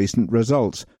Birmingham's recent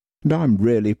results, and I'm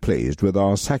really pleased with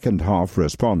our second-half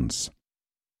response.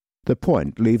 The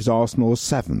point leaves Arsenal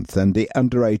 7th in the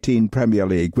Under-18 Premier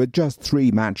League with just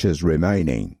 3 matches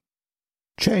remaining.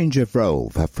 Change of role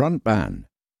for frontman.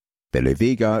 Billy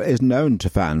Vigar is known to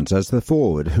fans as the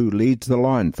forward who leads the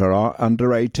line for our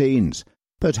under-18s,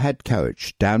 but head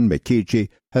coach Dan Mikichi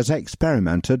has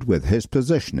experimented with his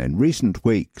position in recent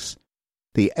weeks.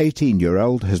 The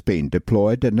 18-year-old has been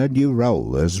deployed in a new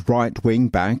role as right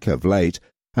wing-back of late,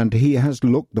 and he has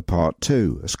looked the part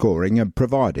too, scoring and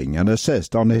providing an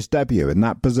assist on his debut in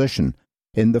that position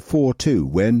in the 4-2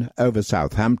 win over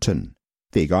Southampton.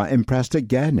 Vigar impressed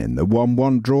again in the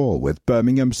 1-1 draw with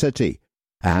Birmingham City,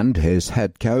 and his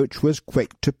head coach was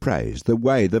quick to praise the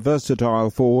way the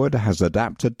versatile forward has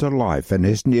adapted to life in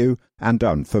his new and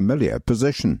unfamiliar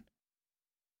position.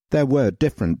 There were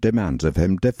different demands of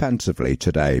him defensively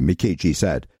today, Mikichi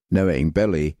said. Knowing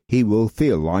Billy, he will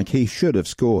feel like he should have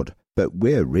scored, but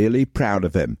we're really proud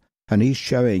of him, and he's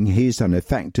showing he's an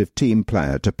effective team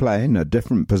player to play in a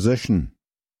different position.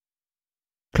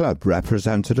 Club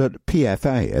represented at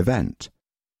PFA event.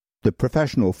 The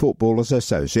Professional Footballers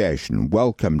Association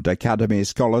welcomed academy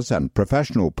scholars and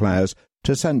professional players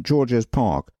to St George's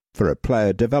Park for a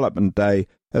player development day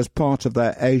as part of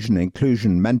their Asian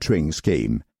Inclusion Mentoring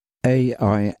Scheme,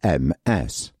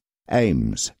 AIMS.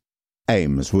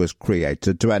 AIMS was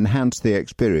created to enhance the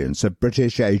experience of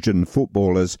British Asian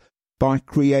footballers by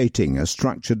creating a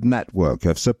structured network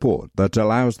of support that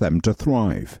allows them to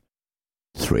thrive.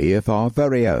 3 of our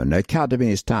very own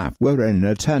academy staff were in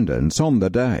attendance on the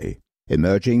day.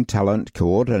 Emerging Talent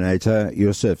Coordinator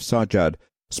Yusuf Sajjad,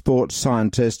 Sports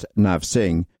Scientist Nav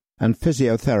Singh, and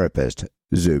Physiotherapist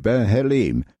Zubair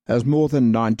Halim, as more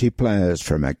than 90 players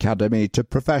from academy to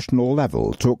professional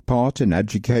level took part in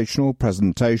educational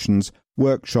presentations,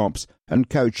 workshops and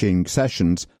coaching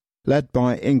sessions led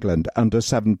by England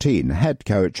Under-17 head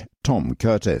coach Tom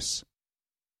Curtis.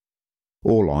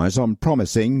 All eyes on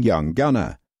promising young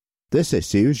gunner. This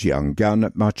issue's young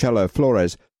gun, Marcelo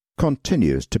Flores,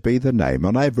 continues to be the name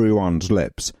on everyone's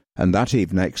lips, and that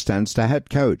even extends to head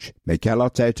coach Mikel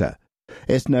Arteta.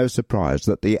 It's no surprise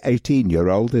that the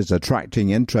 18-year-old is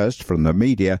attracting interest from the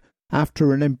media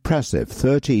after an impressive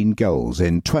 13 goals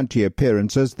in 20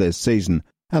 appearances this season,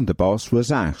 and the boss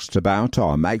was asked about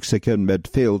our Mexican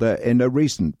midfielder in a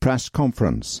recent press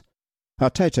conference.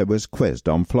 Arteta was quizzed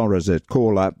on Flores'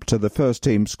 call-up to the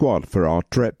first-team squad for our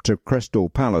trip to Crystal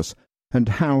Palace and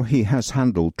how he has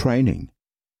handled training.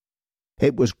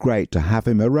 It was great to have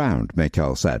him around,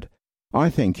 Mikel said. I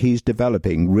think he's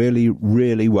developing really,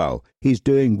 really well. He's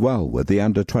doing well with the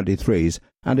under-23s,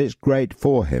 and it's great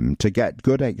for him to get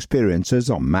good experiences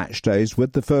on match days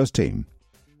with the first team.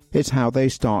 It's how they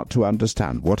start to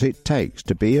understand what it takes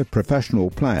to be a professional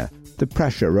player, the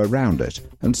pressure around it,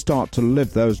 and start to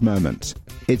live those moments.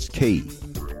 It's key.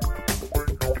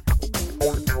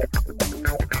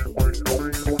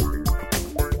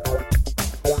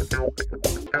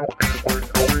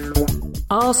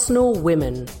 Arsenal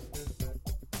Women.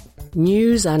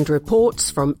 News and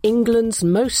reports from England's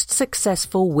most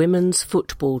successful women's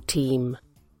football team.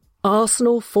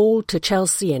 Arsenal fall to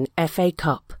Chelsea in FA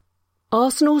Cup.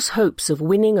 Arsenal's hopes of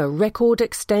winning a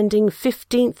record-extending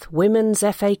 15th Women's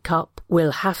FA Cup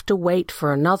will have to wait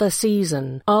for another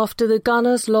season after the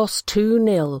Gunners lost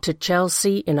 2-0 to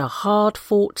Chelsea in a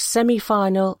hard-fought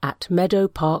semi-final at Meadow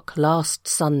Park last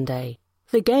Sunday.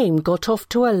 The game got off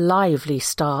to a lively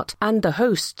start and the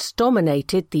hosts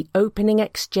dominated the opening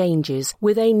exchanges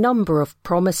with a number of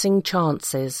promising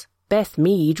chances. Beth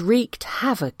Mead wreaked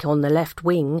havoc on the left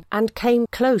wing and came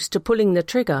close to pulling the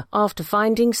trigger after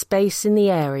finding space in the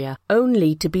area,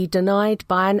 only to be denied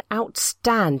by an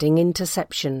outstanding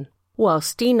interception, while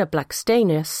Stina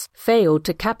Blackstenius failed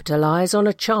to capitalise on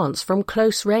a chance from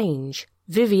close range.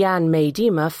 Vivianne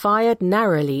Miedema fired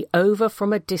narrowly over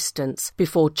from a distance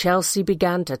before Chelsea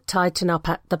began to tighten up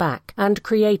at the back and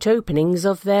create openings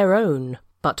of their own,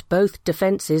 but both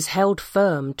defences held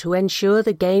firm to ensure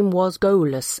the game was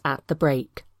goalless at the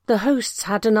break. The hosts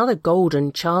had another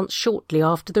golden chance shortly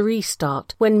after the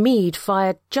restart, when Mead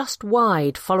fired just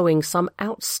wide following some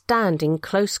outstanding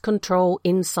close control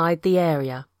inside the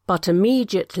area. But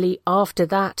immediately after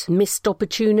that missed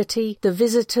opportunity, the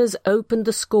visitors opened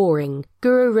the scoring.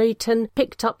 Guro Reiten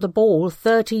picked up the ball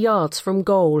 30 yards from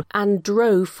goal and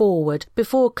drove forward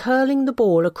before curling the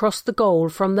ball across the goal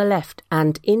from the left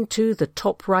and into the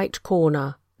top right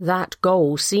corner. That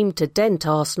goal seemed to dent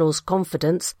Arsenal's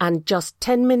confidence, and just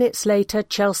 10 minutes later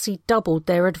Chelsea doubled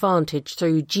their advantage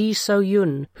through Ji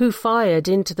So-yun, who fired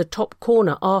into the top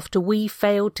corner after we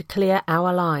failed to clear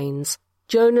our lines.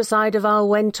 Jonas Eidevall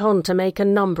went on to make a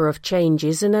number of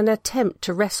changes in an attempt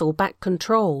to wrestle back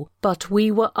control, but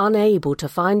we were unable to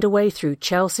find a way through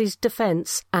Chelsea's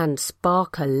defence and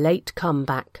spark a late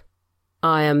comeback.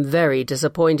 I am very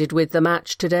disappointed with the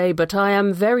match today, but I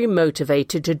am very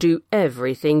motivated to do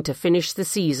everything to finish the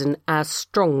season as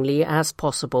strongly as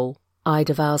possible,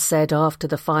 Eidevall said after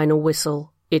the final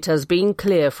whistle. It has been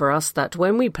clear for us that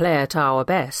when we play at our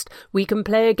best, we can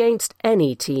play against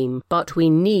any team, but we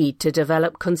need to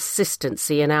develop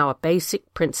consistency in our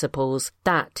basic principles.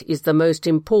 That is the most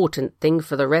important thing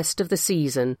for the rest of the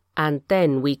season, and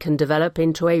then we can develop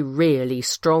into a really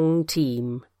strong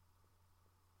team.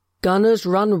 Gunners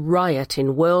run riot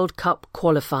in World Cup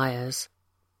qualifiers.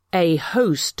 A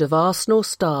host of Arsenal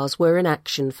stars were in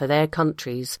action for their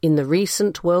countries in the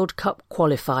recent World Cup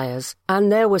qualifiers, and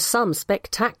there were some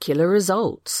spectacular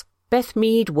results. Beth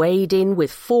Mead weighed in with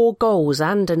 4 goals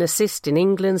and an assist in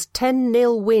England's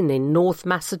 10-0 win in North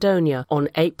Macedonia on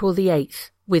April the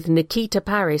 8th, with Nikita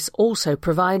Paris also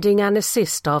providing an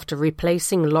assist after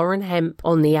replacing Lauren Hemp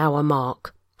on the hour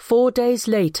mark. 4 days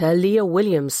later, Leah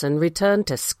Williamson returned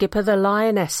to skipper the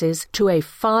Lionesses to a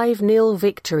 5-0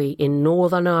 victory in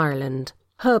Northern Ireland.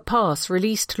 Her pass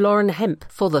released Lauren Hemp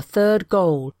for the 3rd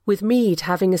goal, with Mead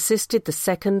having assisted the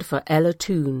 2nd for Ella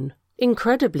Toone.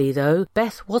 Incredibly, though,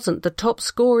 Beth wasn't the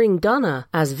top-scoring gunner,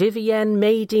 as Vivianne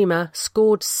Miedema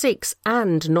scored 6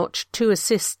 and notched 2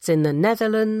 assists in the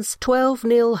Netherlands'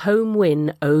 12-0 home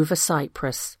win over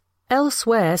Cyprus.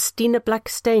 Elsewhere, Stina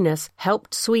Blackstenius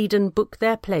helped Sweden book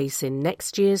their place in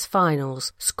next year's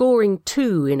finals, scoring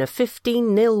 2 in a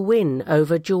 15-0 win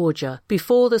over Georgia,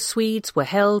 before the Swedes were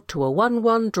held to a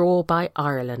 1-1 draw by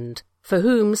Ireland, for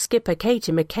whom skipper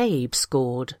Katie McCabe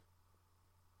scored.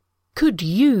 Could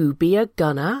you be a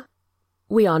gunner?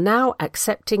 We are now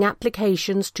accepting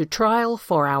applications to trial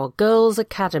for our Girls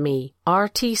Academy,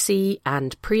 RTC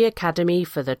and Pre-Academy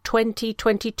for the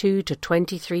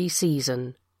 2022-23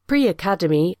 season.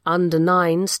 Pre-Academy,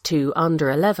 under-9s to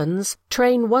under-11s,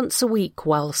 train once a week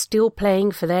while still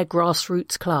playing for their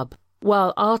grassroots club,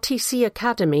 while RTC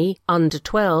Academy,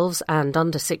 under-12s and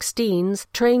under-16s,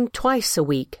 train twice a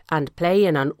week and play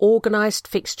in an organised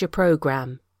fixture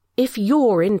programme. If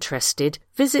you're interested,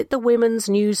 visit the women's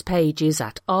news pages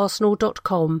at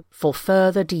arsenal.com for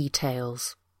further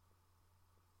details.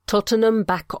 Tottenham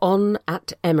back on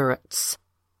at Emirates.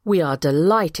 We are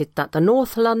delighted that the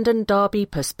North London derby,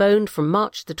 postponed from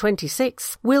March the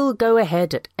 26th, will go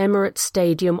ahead at Emirates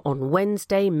Stadium on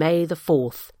Wednesday, May the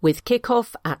 4th, with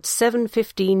kick-off at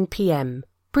 7:15 p.m.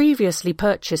 Previously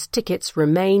purchased tickets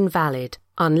remain valid,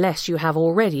 unless you have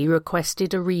already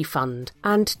requested a refund,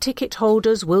 and ticket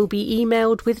holders will be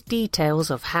emailed with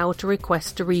details of how to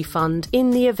request a refund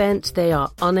in the event they are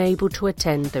unable to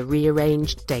attend the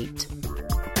rearranged date.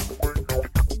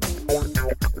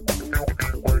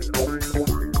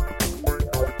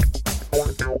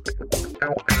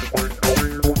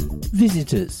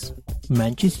 Visitors,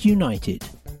 Manchester United.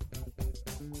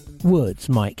 Words,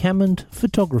 Mike Hammond.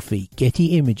 Photography,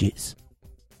 Getty Images.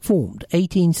 Formed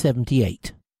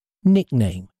 1878.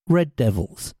 Nickname Red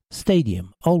Devils.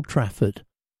 Stadium Old Trafford.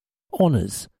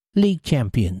 Honours: League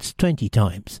Champions 20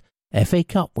 times, FA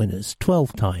Cup winners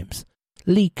 12 times,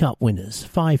 League Cup winners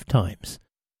 5 times,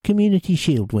 Community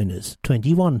Shield winners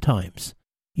 21 times,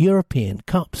 European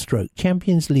Cup /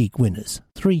 Champions League winners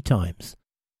 3 times,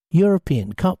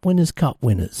 European Cup winners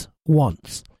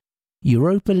once,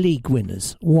 Europa League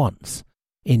winners once,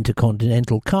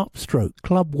 Intercontinental Cup /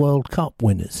 Club World Cup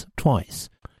winners twice,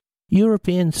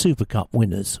 European Super Cup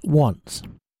winners once.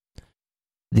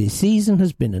 This season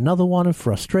has been another one of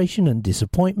frustration and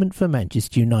disappointment for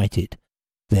Manchester United.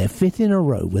 Their 5th in a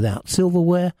row without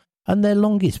silverware and their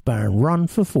longest barren run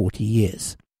for 40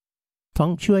 years.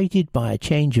 Punctuated by a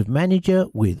change of manager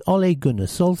with Ole Gunnar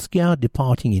Solskjaer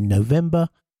departing in November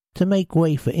to make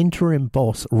way for interim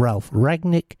boss Ralf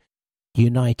Rangnick,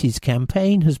 United's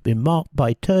campaign has been marked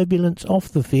by turbulence off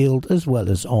the field as well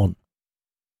as on.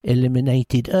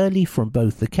 Eliminated early from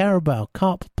both the Carabao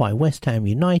Cup by West Ham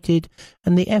United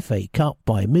and the FA Cup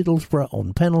by Middlesbrough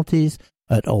on penalties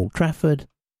at Old Trafford,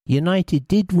 United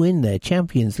did win their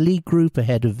Champions League group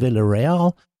ahead of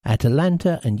Villarreal,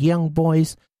 Atalanta and Young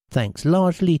Boys, thanks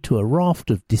largely to a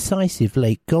raft of decisive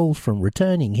late goals from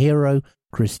returning hero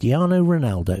Cristiano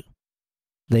Ronaldo.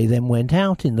 They then went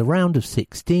out in the round of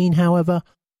 16, however,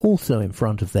 also in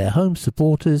front of their home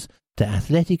supporters, to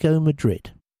Atletico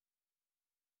Madrid.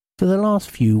 For the last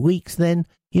few weeks then,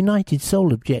 United's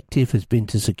sole objective has been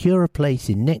to secure a place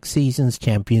in next season's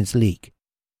Champions League.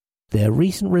 Their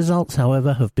recent results,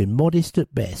 however, have been modest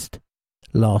at best.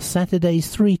 Last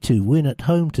Saturday's 3-2 win at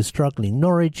home to struggling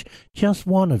Norwich, just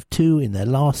one of 2 in their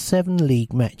last 7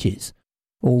 league matches,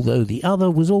 although the other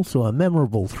was also a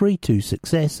memorable 3-2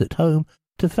 success at home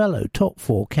to fellow top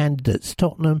 4 candidates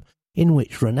Tottenham, in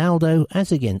which Ronaldo,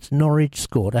 as against Norwich,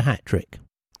 scored a hat-trick.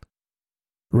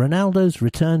 Ronaldo's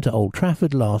return to Old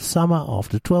Trafford last summer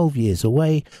after 12 years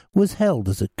away was hailed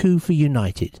as a coup for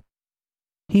United.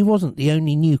 He wasn't the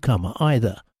only newcomer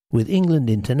either, with England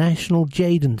international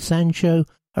Jadon Sancho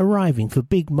arriving for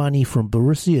big money from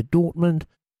Borussia Dortmund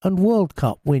and World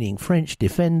Cup winning French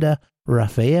defender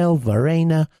Raphael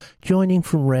Varane joining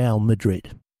from Real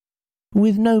Madrid.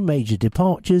 With no major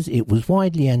departures, it was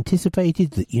widely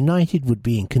anticipated that United would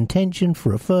be in contention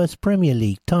for a first Premier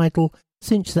League title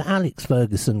since Sir Alex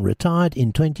Ferguson retired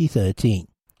in 2013.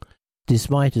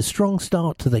 Despite a strong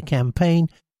start to the campaign,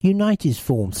 United's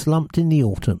form slumped in the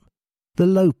autumn. The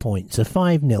low points, a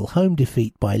 5-0 home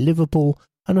defeat by Liverpool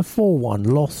and a 4-1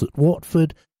 loss at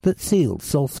Watford that sealed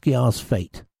Solskjaer's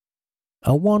fate.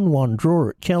 A 1-1 draw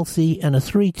at Chelsea and a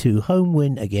 3-2 home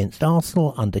win against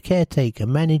Arsenal under caretaker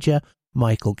manager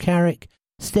Michael Carrick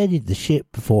steadied the ship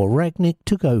before Rangnick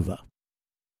took over.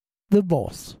 The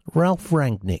boss, Ralf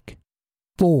Rangnick.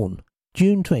 Born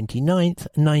June 29,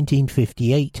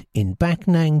 1958 in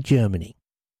Backnang, Germany.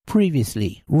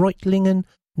 Previously Reutlingen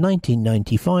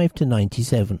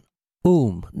 1995-97,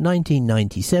 Ulm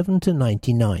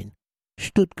 1997-99,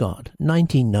 Stuttgart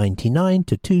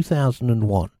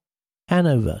 1999-2001,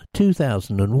 Hanover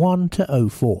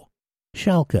 2001-04,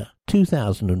 Schalke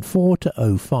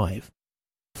 2004-05,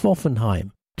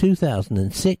 Pfoffenheim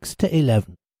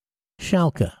 2006-11,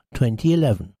 Schalke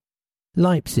 2011,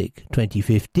 Leipzig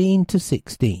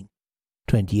 2015-16,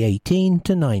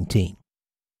 2018-19.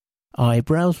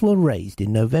 Eyebrows were raised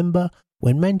in November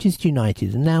when Manchester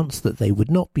United announced that they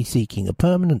would not be seeking a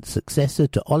permanent successor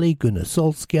to Ole Gunnar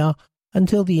Solskjaer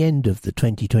until the end of the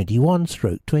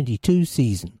 2021-22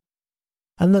 season,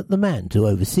 and that the man to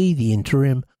oversee the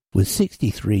interim was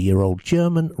 63-year-old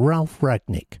German Ralf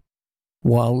Rangnick.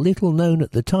 While little known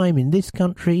at the time in this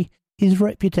country, his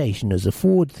reputation as a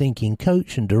forward-thinking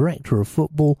coach and director of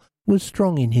football was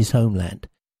strong in his homeland,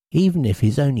 even if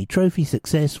his only trophy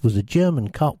success was a German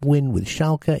Cup win with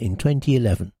Schalke in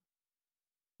 2011.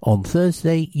 On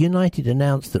Thursday, United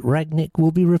announced that Rangnick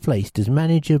will be replaced as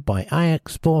manager by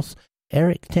Ajax boss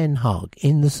Erik ten Hag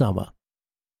in the summer.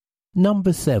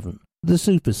 Number 7. The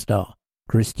superstar,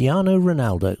 Cristiano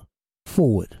Ronaldo.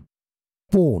 Forward.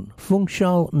 Born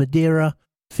Funchal, Madeira,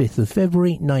 5th of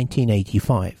February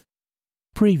 1985.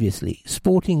 Previously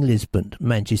Sporting Lisbon,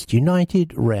 Manchester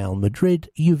United, Real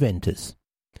Madrid, Juventus.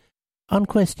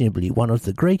 Unquestionably one of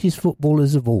the greatest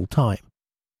footballers of all time.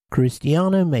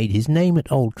 Cristiano made his name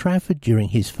at Old Trafford during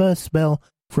his first spell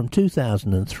from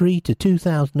 2003 to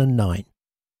 2009,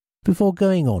 before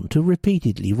going on to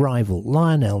repeatedly rival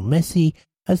Lionel Messi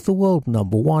as the world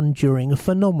number 1 during a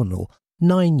phenomenal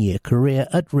 9-year career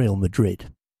at Real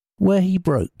Madrid, where he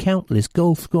broke countless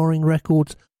goal-scoring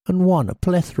records and won a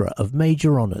plethora of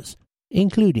major honours,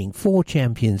 including 4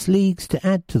 Champions Leagues to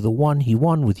add to the one he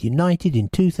won with United in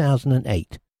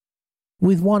 2008,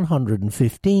 With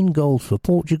 115 goals for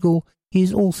Portugal, he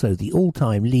is also the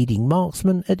all-time leading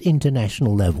marksman at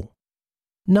international level.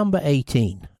 Number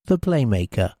 18, the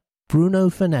playmaker, Bruno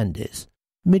Fernandes,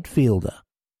 midfielder,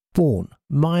 born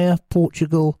Maia,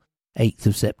 Portugal, 8th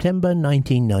of September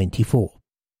 1994.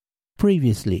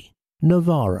 Previously,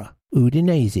 Novara,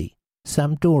 Udinese,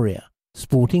 Sampdoria,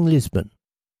 Sporting Lisbon.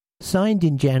 Signed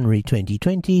in January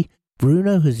 2020,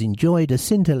 Bruno has enjoyed a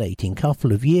scintillating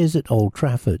couple of years at Old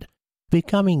Trafford,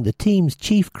 becoming the team's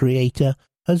chief creator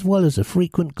as well as a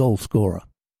frequent goalscorer.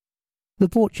 The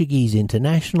Portuguese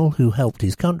international, who helped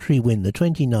his country win the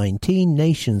 2019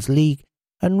 Nations League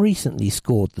and recently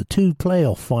scored the 2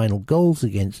 playoff final goals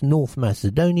against North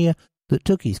Macedonia that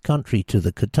took his country to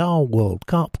the Qatar World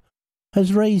Cup,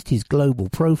 has raised his global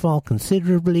profile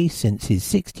considerably since his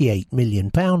 £68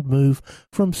 million move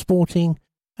from Sporting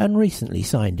and recently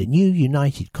signed a new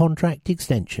United contract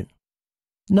extension.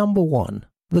 Number 1,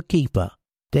 the keeper,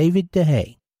 David De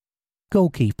Gea.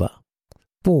 Goalkeeper,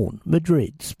 born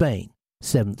Madrid, Spain,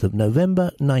 7th of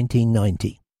November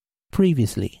 1990.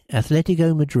 Previously,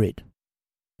 Atletico Madrid.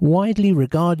 Widely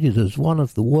regarded as one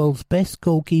of the world's best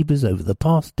goalkeepers over the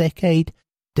past decade,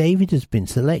 David has been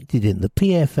selected in the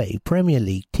PFA Premier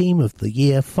League Team of the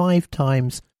Year 5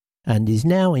 times and is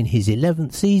now in his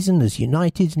 11th season as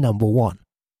United's number 1,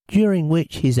 during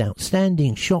which his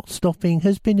outstanding shot-stopping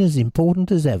has been as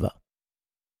important as ever.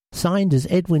 Signed as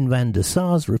Edwin van der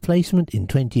Sar's replacement in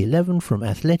 2011 from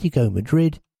Atletico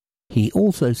Madrid, he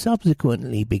also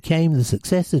subsequently became the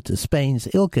successor to Spain's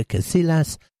Iker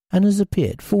Casillas and has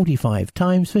appeared 45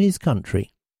 times for his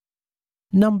country.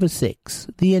 Number 6,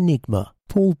 the enigma,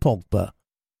 Paul Pogba,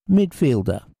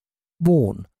 midfielder,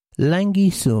 born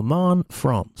Langui-sur-Marne,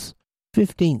 France,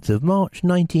 15th of March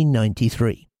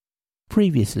 1993.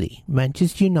 Previously,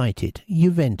 Manchester United,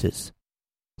 Juventus.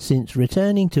 Since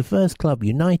returning to First Club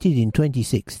United in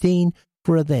 2016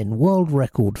 for a then world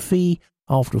record fee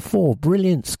after 4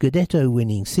 brilliant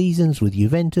Scudetto-winning seasons with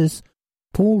Juventus,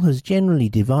 Paul has generally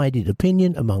divided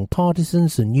opinion among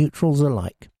partisans and neutrals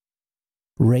alike.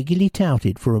 Regularly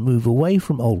touted for a move away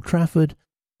from Old Trafford,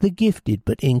 the gifted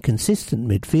but inconsistent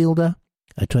midfielder,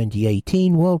 a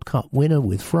 2018 World Cup winner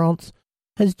with France,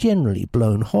 has generally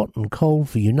blown hot and cold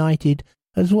for United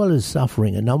as well as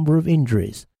suffering a number of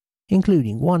injuries,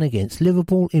 including one against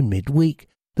Liverpool in midweek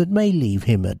that may leave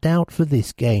him a doubt for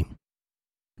this game.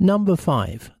 Number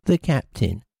 5, the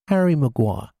captain, Harry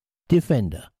Maguire,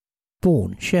 defender,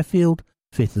 born Sheffield,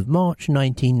 5th of March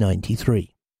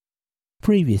 1993.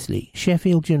 Previously,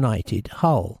 Sheffield United,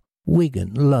 Hull,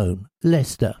 Wigan, loan,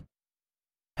 Leicester.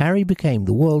 Harry became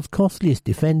the world's costliest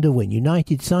defender when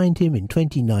United signed him in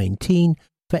 2019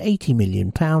 for £80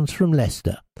 million from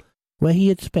Leicester, where he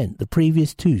had spent the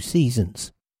previous 2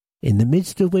 seasons, in the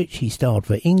midst of which he starred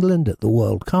for England at the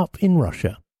World Cup in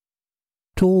Russia.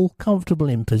 Tall, comfortable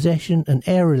in possession and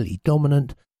aerially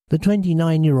dominant, the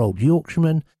 29-year-old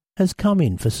Yorkshireman has come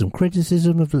in for some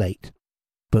criticism of late,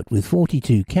 but with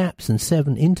 42 caps and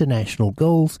 7 international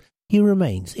goals, he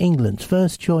remains England's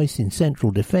first choice in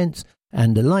central defence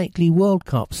and a likely World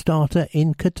Cup starter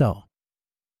in Qatar.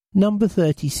 Number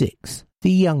 36,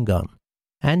 the young gun,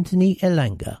 Anthony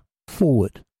Elanga,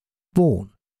 forward, born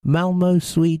Malmö,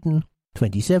 Sweden,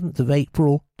 27th of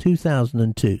April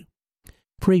 2002.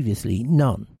 Previously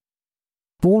none.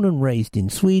 Born and raised in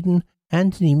Sweden,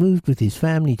 Anthony moved with his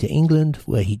family to England,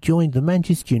 where he joined the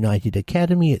Manchester United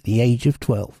Academy at the age of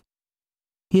 12.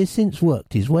 He has since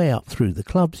worked his way up through the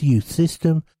club's youth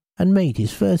system and made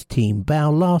his first team bow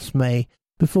last May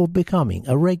before becoming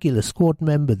a regular squad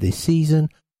member this season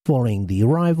following the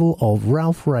arrival of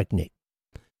Ralf Rangnick.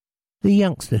 The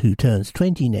youngster, who turns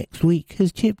 20 next week,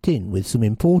 has chipped in with some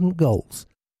important goals,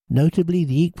 notably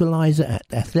the equaliser at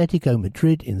Atletico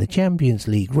Madrid in the Champions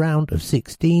League round of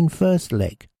 16 first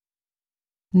leg.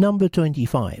 Number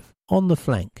 25, on the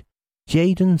flank,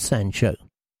 Jadon Sancho,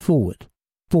 forward,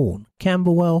 born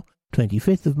Camberwell,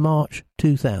 25th of March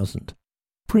 2000.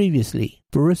 Previously,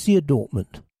 Borussia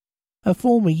Dortmund. A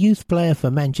former youth player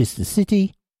for Manchester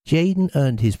City, Jadon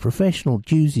earned his professional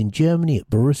dues in Germany at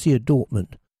Borussia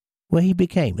Dortmund, where he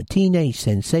became a teenage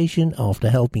sensation after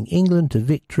helping England to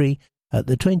victory at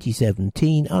the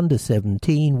 2017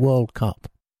 Under-17 World Cup.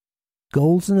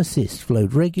 Goals and assists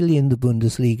flowed regularly in the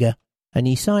Bundesliga, and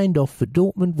he signed off for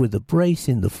Dortmund with a brace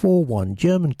in the 4-1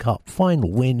 German Cup final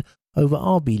win over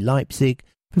RB Leipzig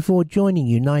before joining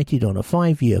United on a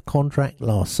 5-year contract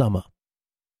last summer.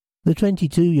 The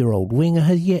 22-year-old winger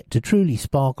has yet to truly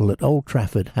sparkle at Old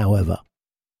Trafford, however.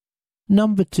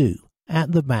 Number 2,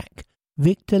 at the back,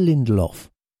 Victor Lindelof,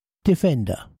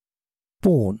 defender,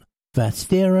 born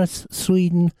Västerås,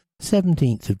 Sweden,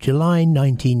 17th of July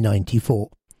 1994.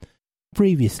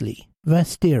 Previously,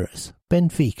 Västerås,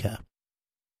 Benfica.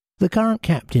 The current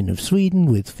captain of Sweden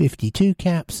with 52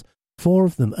 caps, 4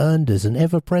 of them earned as an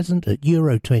ever-present at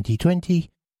Euro 2020,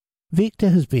 Victor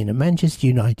has been a Manchester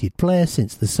United player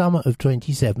since the summer of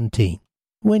 2017,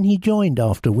 when he joined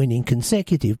after winning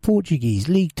consecutive Portuguese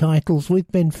league titles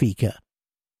with Benfica.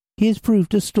 He has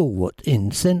proved a stalwart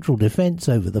in central defence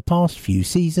over the past few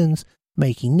seasons,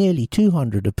 making nearly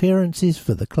 200 appearances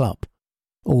for the club,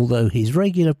 although his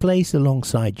regular place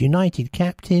alongside United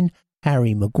captain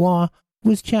Harry Maguire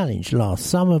was challenged last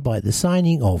summer by the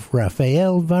signing of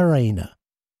Rafael Varane.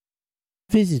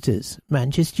 Visitors,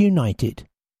 Manchester United.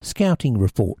 Scouting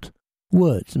report.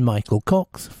 Words, Michael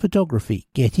Cox. Photography,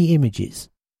 Getty Images.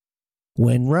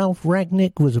 When Ralf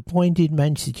Rangnick was appointed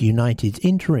Manchester United's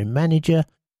interim manager,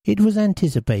 it was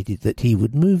anticipated that he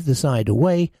would move the side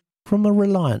away from a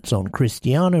reliance on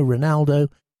Cristiano Ronaldo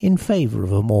in favour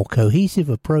of a more cohesive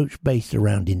approach based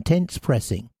around intense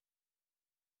pressing.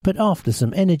 But after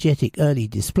some energetic early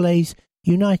displays,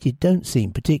 United don't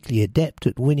seem particularly adept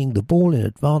at winning the ball in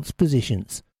advanced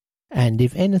positions, and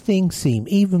if anything seem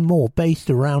even more based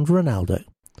around Ronaldo.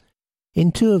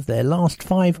 In 2 of their last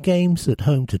 5 games at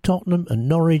home to Tottenham and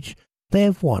Norwich, they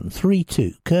have won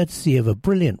 3-2 courtesy of a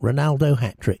brilliant Ronaldo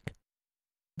hat-trick.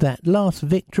 That last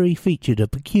victory featured a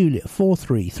peculiar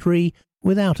 4-3-3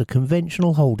 without a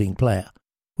conventional holding player,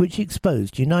 which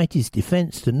exposed United's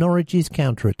defence to Norwich's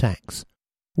counter-attacks,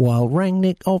 while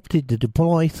Rangnick opted to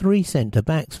deploy 3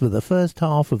 centre-backs for the first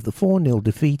half of the 4-0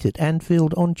 defeat at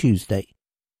Anfield on Tuesday.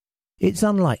 It's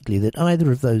unlikely that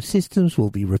either of those systems will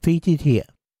be repeated here.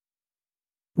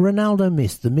 Ronaldo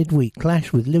missed the midweek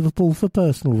clash with Liverpool for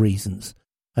personal reasons,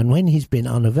 and when he's been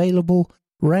unavailable,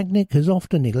 Rangnick has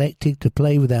often elected to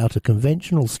play without a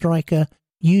conventional striker,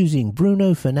 using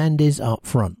Bruno Fernandes up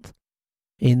front.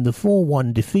 In the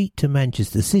 4-1 defeat to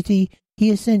Manchester City,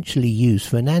 he essentially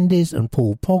used Fernandes and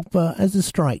Paul Pogba as a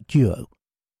strike duo,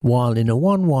 while in a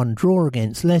 1-1 draw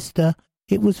against Leicester,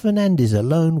 it was Fernandes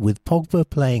alone with Pogba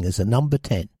playing as a number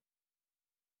 10.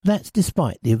 That's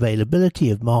despite the availability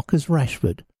of Marcus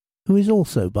Rashford, who is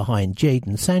also behind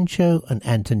Jadon Sancho and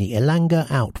Anthony Elanga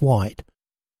out wide.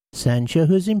 Sancho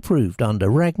has improved under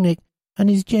Rangnick and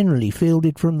is generally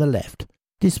fielded from the left,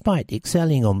 despite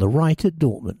excelling on the right at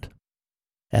Dortmund.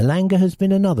 Elanga has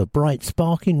been another bright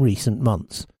spark in recent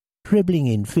months, dribbling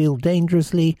in field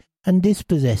dangerously and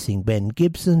dispossessing Ben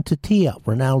Gibson to tee up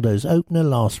Ronaldo's opener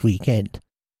last weekend.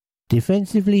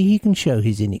 Defensively, he can show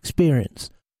his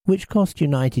inexperience, which cost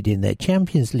United in their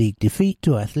Champions League defeat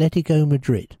to Atletico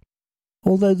Madrid,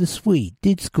 although the Swede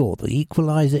did score the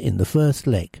equaliser in the first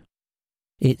leg.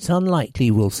 It's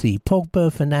unlikely we'll see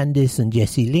Pogba, Fernandes and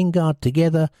Jesse Lingard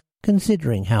together,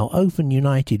 considering how open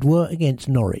United were against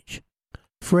Norwich.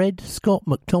 Fred, Scott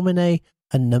McTominay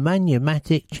and Nemanja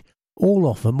Matic all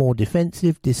offer more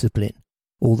defensive discipline,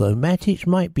 although Matic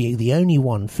might be the only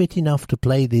one fit enough to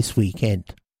play this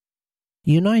weekend.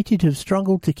 United have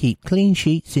struggled to keep clean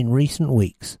sheets in recent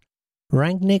weeks.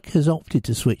 Rangnick has opted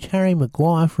to switch Harry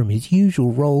Maguire from his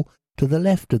usual role to the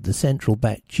left of the central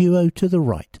back duo to the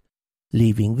right,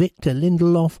 leaving Victor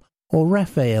Lindelof or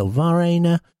Rafael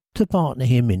Varane to partner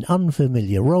him in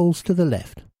unfamiliar roles to the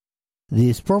left.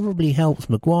 This probably helps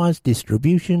Maguire's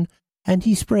distribution, and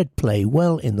he spread play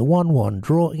well in the 1-1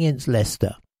 draw against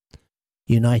Leicester.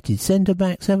 United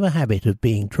centre-backs have a habit of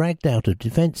being dragged out of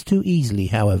defence too easily,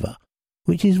 however,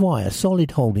 which is why a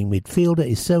solid holding midfielder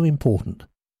is so important.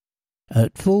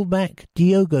 At full-back,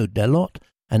 Diogo Dalot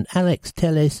and Alex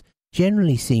Telles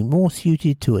generally seem more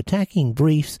suited to attacking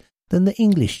briefs than the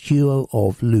English duo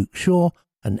of Luke Shaw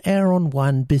and Aaron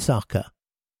Wan-Bissaka,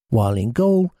 while in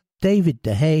goal, David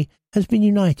De Gea has been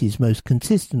United's most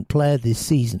consistent player this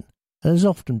season and has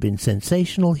often been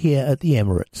sensational here at the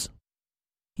Emirates.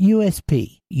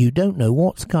 USP, you don't know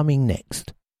what's coming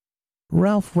next.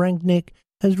 Ralf Rangnick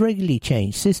has regularly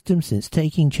changed systems since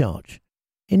taking charge,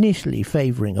 initially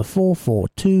favouring a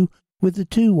 4-4-2 with the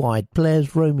 2 wide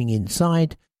players roaming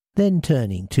inside, then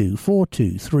turning to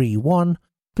 4-2-3-1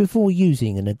 before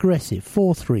using an aggressive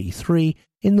 4-3-3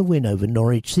 in the win over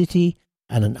Norwich City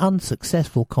and an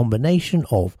unsuccessful combination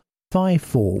of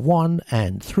 5-4-1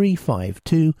 and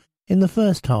 3-5-2 in the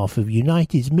first half of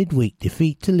United's midweek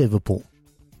defeat to Liverpool.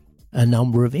 A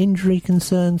number of injury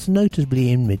concerns,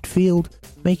 notably in midfield,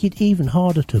 make it even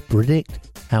harder to predict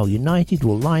how United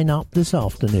will line up this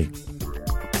afternoon.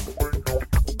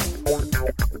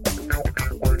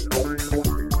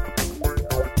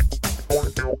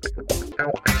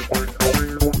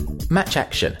 Match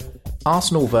action.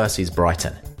 Arsenal vs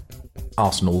Brighton.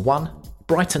 Arsenal 1,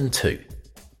 Brighton 2.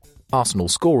 Arsenal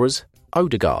scorers,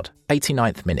 Odegaard,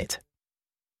 89th minute.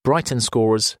 Brighton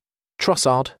scorers,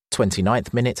 Trossard,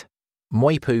 29th minute.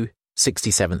 Mwepu,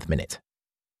 67th minute.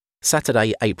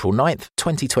 Saturday, April 9th,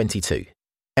 2022.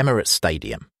 Emirates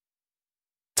Stadium.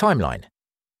 Timeline.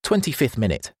 25th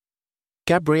minute.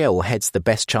 Gabriel heads the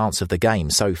best chance of the game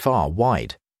so far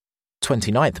wide.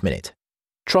 29th minute.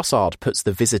 Trossard puts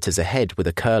the visitors ahead with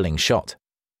a curling shot.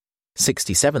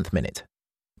 67th minute.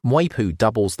 Mwepu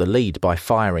doubles the lead by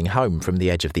firing home from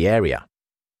the edge of the area.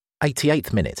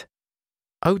 88th minute.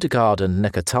 Odegaard and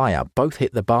Nketiah both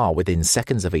hit the bar within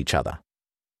seconds of each other.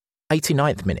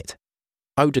 89th minute.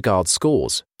 Odegaard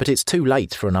scores, but it's too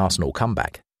late for an Arsenal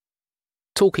comeback.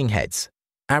 Talking heads.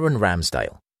 Aaron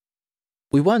Ramsdale.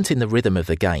 We weren't in the rhythm of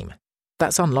the game.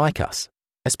 That's unlike us,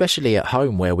 especially at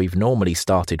home where we've normally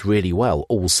started really well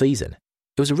all season.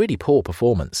 It was a really poor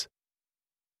performance.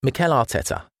 Mikel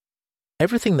Arteta.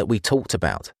 Everything that we talked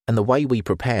about and the way we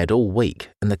prepared all week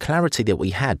and the clarity that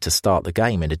we had to start the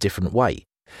game in a different way,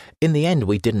 in the end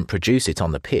we didn't produce it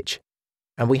on the pitch.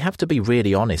 And we have to be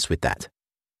really honest with that.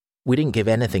 We didn't give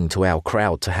anything to our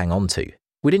crowd to hang on to.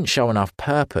 We didn't show enough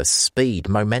purpose, speed,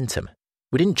 momentum.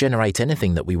 We didn't generate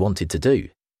anything that we wanted to do.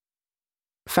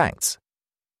 Facts.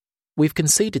 We've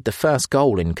conceded the first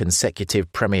goal in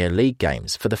consecutive Premier League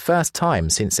games for the first time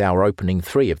since our opening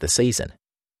 3 of the season.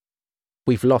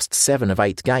 We've lost 7 of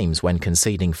 8 games when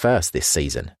conceding first this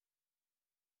season.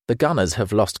 The Gunners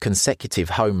have lost consecutive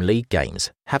home league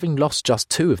games, having lost just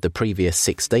 2 of the previous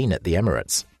 16 at the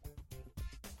Emirates.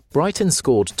 Brighton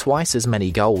scored twice as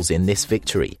many goals in this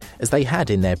victory as they had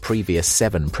in their previous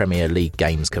 7 Premier League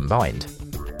games combined.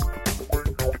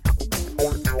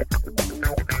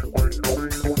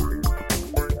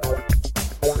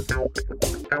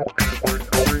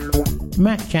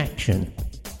 Match action.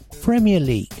 Premier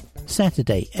League,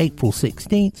 Saturday, April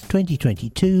 16th,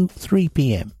 2022, 3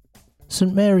 p.m.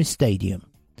 St Mary's Stadium.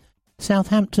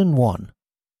 Southampton 1,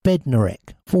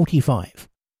 Bednarek 45,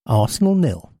 Arsenal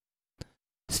 0.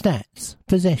 Stats: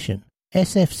 possession,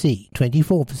 SFC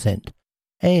 24%,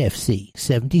 AFC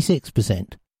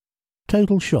 76%.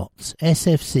 Total shots,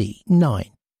 SFC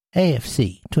 9,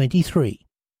 AFC 23.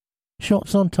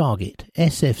 Shots on target,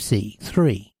 SFC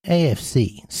 3,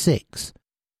 AFC 6.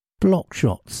 Block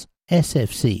shots,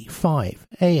 SFC 5,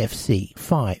 AFC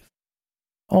 5.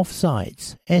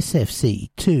 Offsides, SFC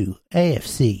 2,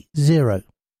 AFC 0.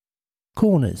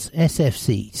 Corners,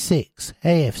 SFC 6,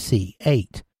 AFC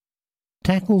 8.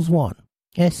 Tackles 1,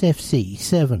 SFC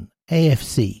 7,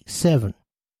 AFC 7.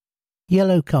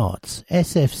 Yellow cards,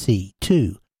 SFC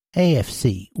 2,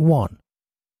 AFC 1.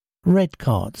 Red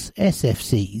cards,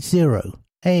 SFC 0,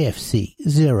 AFC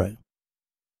 0.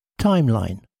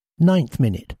 Timeline, 9th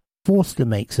minute. Forster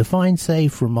makes a fine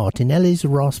save from Martinelli's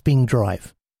rasping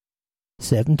drive.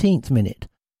 17th minute.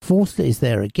 Forster is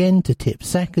there again to tip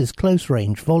Saka's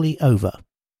close-range volley over.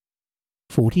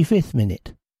 45th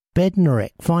minute.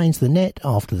 Bednarek finds the net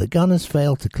after the Gunners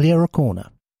fail to clear a corner.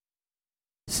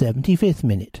 75th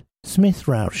minute. Smith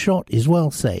Rowe's shot is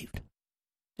well saved.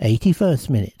 81st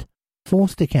minute.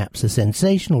 Forster caps a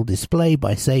sensational display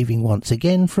by saving once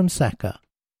again from Saka.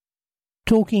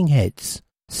 Talking heads.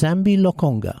 Sambi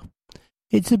Lokonga.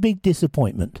 It's a big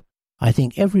disappointment. I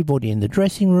think everybody in the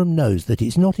dressing room knows that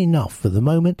it's not enough for the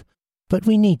moment, but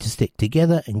we need to stick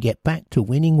together and get back to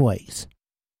winning ways.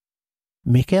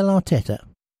 Mikel Arteta.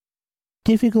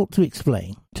 Difficult to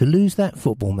explain, to lose that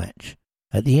football match.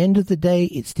 At the end of the day,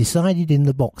 it's decided in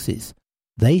the boxes.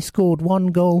 They scored 1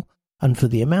 goal, and for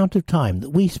the amount of time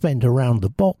that we spent around the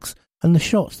box and the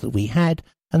shots that we had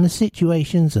and the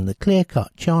situations and the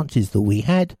clear-cut chances that we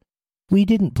had, we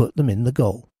didn't put them in the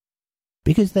goal.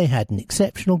 Because they had an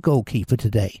exceptional goalkeeper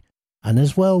today, and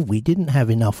as well we didn't have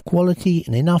enough quality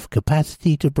and enough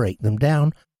capacity to break them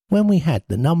down when we had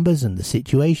the numbers and the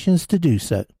situations to do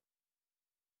so.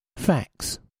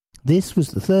 Facts. This was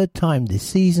the 3rd time this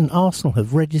season Arsenal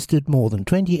have registered more than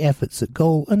 20 efforts at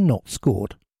goal and not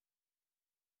scored.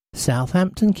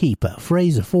 Southampton keeper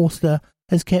Fraser Forster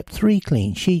has kept 3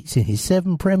 clean sheets in his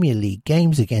 7 Premier League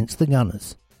games against the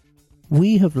Gunners.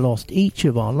 We have lost each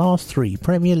of our last 3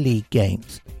 Premier League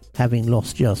games, having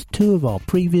lost just 2 of our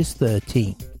previous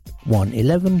 13, won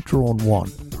 11, drawn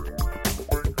 1.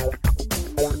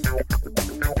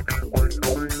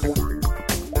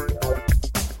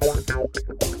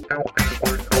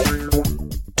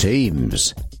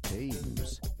 Teams.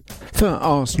 For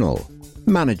Arsenal,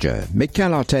 manager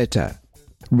Mikel Arteta.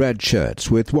 Red shirts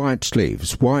with white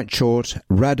sleeves, white shorts,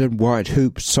 red and white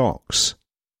hoop socks.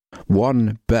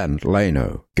 1. Bernd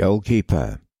Leno,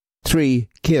 goalkeeper. 3.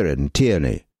 Kieran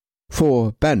Tierney.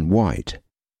 4. Ben White.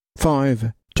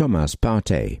 5. Thomas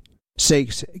Partey.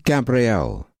 6.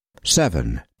 Gabriel.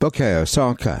 7. Bukayo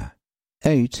Saka.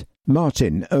 8.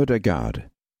 Martin Odegaard.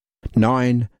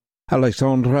 9.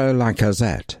 Alexandre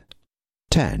Lacazette.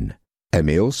 10.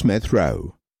 Emile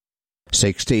Smith-Rowe.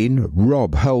 16.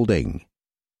 Rob Holding.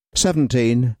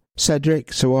 17.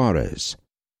 Cedric Soares.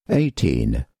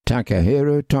 18.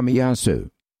 Takahiro Tomiyasu.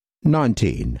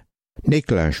 19.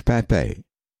 Nicolas Pepe.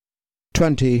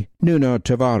 20. Nuno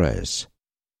Tavares.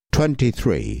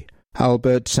 23.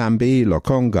 Albert Sambi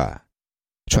Lokonga.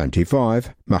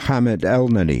 25. Mohamed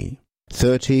Elneny.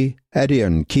 30.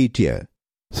 Edion Ketia.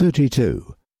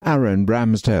 32. Aaron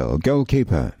Ramsdale,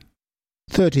 goalkeeper.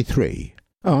 33.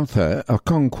 Arthur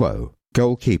Okonkwo,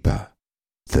 goalkeeper.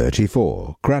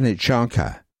 34. Granit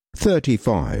Xhaka.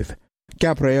 35.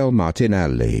 Gabriel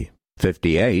Martinelli.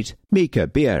 58. Mika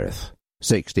Bierth.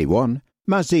 61.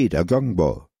 Mazid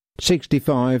Agongbo.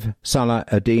 65. Salah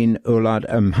Adin Ulad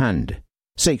Mhand.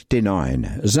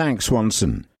 69. Zach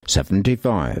Swanson.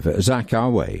 75. Zach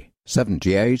Awe.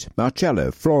 78.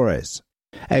 Marcelo Flores.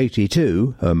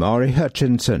 82. Omari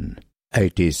Hutchinson.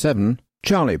 87.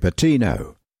 Charlie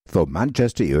Patino. For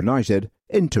Manchester United,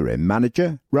 interim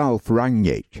manager Ralph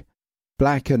Rangnick.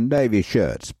 Black and navy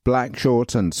shirts, black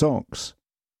shorts and socks.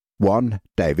 1.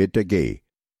 David De Gea,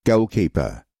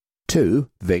 goalkeeper. 2.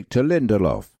 Victor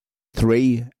Lindelof.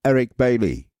 3. Eric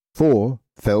Bailly. 4.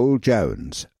 Phil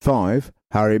Jones. 5.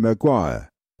 Harry Maguire.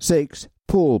 6.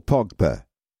 Paul Pogba.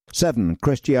 7.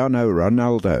 Cristiano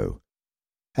Ronaldo.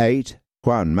 8.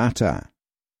 Juan Mata.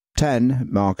 10.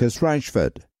 Marcus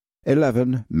Rashford.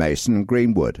 11. Mason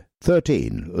Greenwood.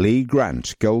 13. Lee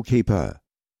Grant, goalkeeper.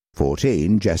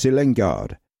 14. Jesse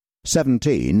Lingard.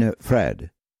 17. Fred.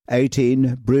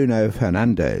 18. Bruno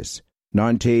Fernandes.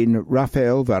 19.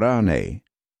 Rafael Varane.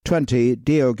 20.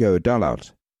 Diogo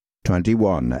Dalot.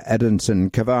 21.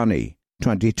 Edinson Cavani.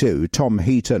 22. Tom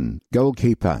Heaton,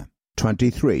 goalkeeper.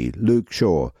 23. Luke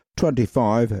Shaw.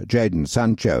 25. Jadon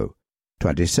Sancho.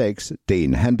 26.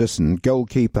 Dean Henderson,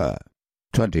 goalkeeper.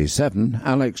 27.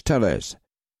 Alex Telles.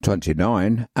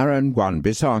 29. Aaron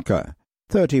Wan-Bissaka.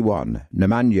 31.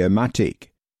 Nemanja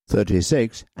Matic.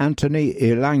 36. Anthony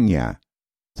Elanga.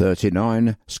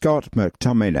 39. Scott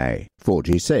McTominay.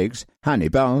 46.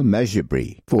 Hannibal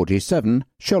Mejbri. 47.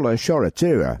 Shola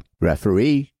Shoretira.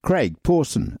 Referee Craig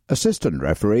Pawson. Assistant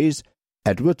referees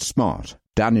Edward Smart,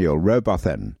 Daniel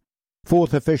Robothen.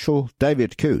 Fourth official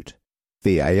David Coote.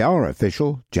 VAR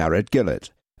official Jared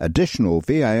Gillett. Additional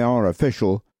VAR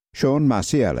official Sean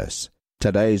Macielis.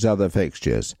 Today's other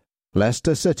fixtures: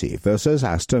 Leicester City versus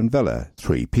Aston Villa,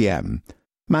 3 p.m.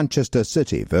 Manchester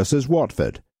City versus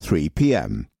Watford, 3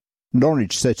 p.m.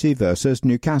 Norwich City versus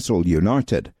Newcastle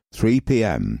United, 3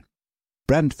 p.m.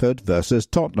 Brentford versus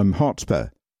Tottenham Hotspur,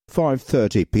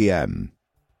 5:30 p.m.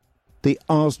 The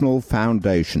Arsenal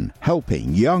Foundation,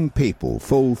 helping young people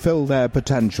fulfill their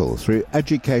potential through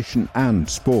education and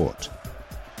sport.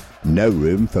 No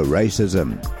room for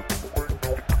racism.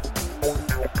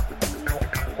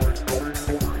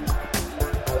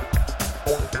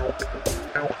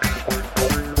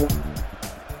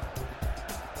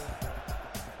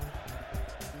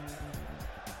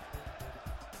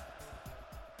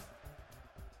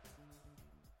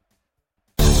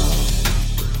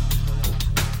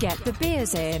 Get the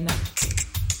beers in.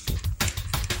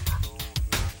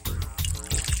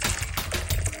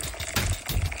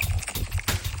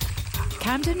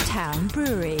 Camden Town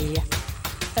Brewery,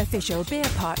 official beer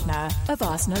partner of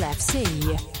Arsenal FC.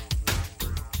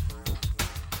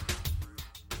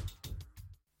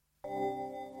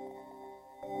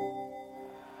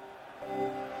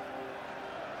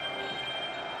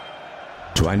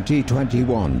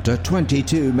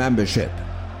 (2021-22) membership,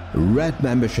 Red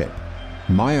membership,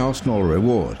 My Arsenal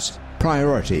Rewards,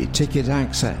 Priority Ticket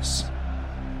Access.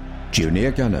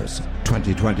 Junior Gunners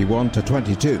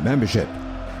 2021-22 membership,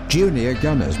 Junior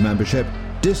Gunners membership,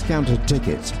 discounted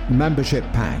tickets, membership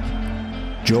pack.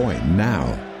 Join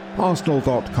now.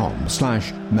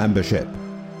 Arsenal.com/membership.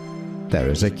 There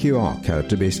is a QR code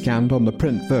to be scanned on the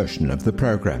print version of the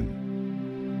programme.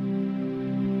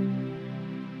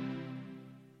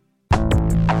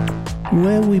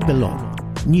 Where We Belong.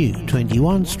 New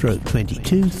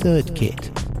 21/22 third kit.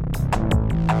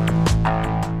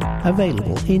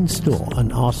 Available in-store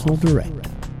and Arsenal Direct.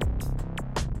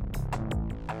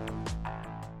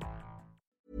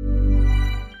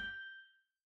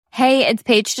 Hey, it's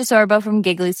Paige DeSorbo from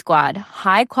Giggly Squad.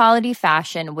 High quality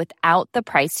fashion without the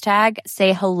price tag.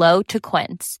 Say hello to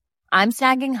Quince. I'm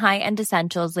snagging high-end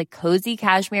essentials like cozy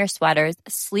cashmere sweaters,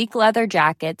 sleek leather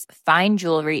jackets, fine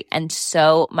jewelry, and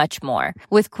so much more.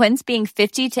 With Quince being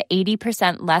 50 to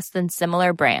 80% less than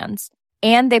similar brands.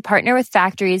 And they partner with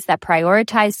factories that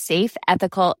prioritize safe,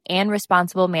 ethical, and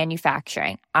responsible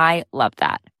manufacturing. I love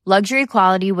that. Luxury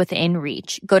quality within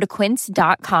reach. Go to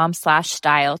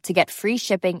quince.com/style to get free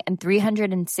shipping and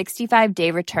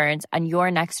 365-day returns on your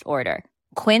next order.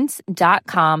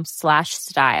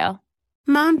 Quince.com/style.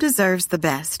 Mom deserves the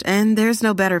best, and there's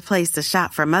no better place to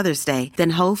shop for Mother's Day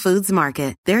than Whole Foods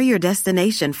Market. They're your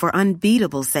destination for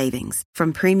unbeatable savings,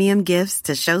 from premium gifts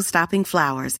to show-stopping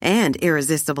flowers and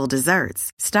irresistible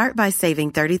desserts. Start by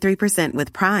saving 33%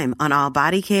 with Prime on all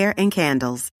body care and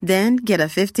candles. Then get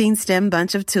a 15-stem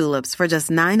bunch of tulips for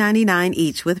just $9.99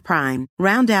 each with Prime.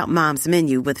 Round out Mom's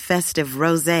menu with festive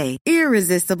rosé,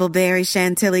 irresistible berry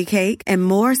chantilly cake, and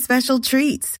more special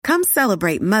treats. Come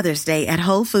celebrate Mother's Day at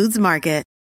Whole Foods Market.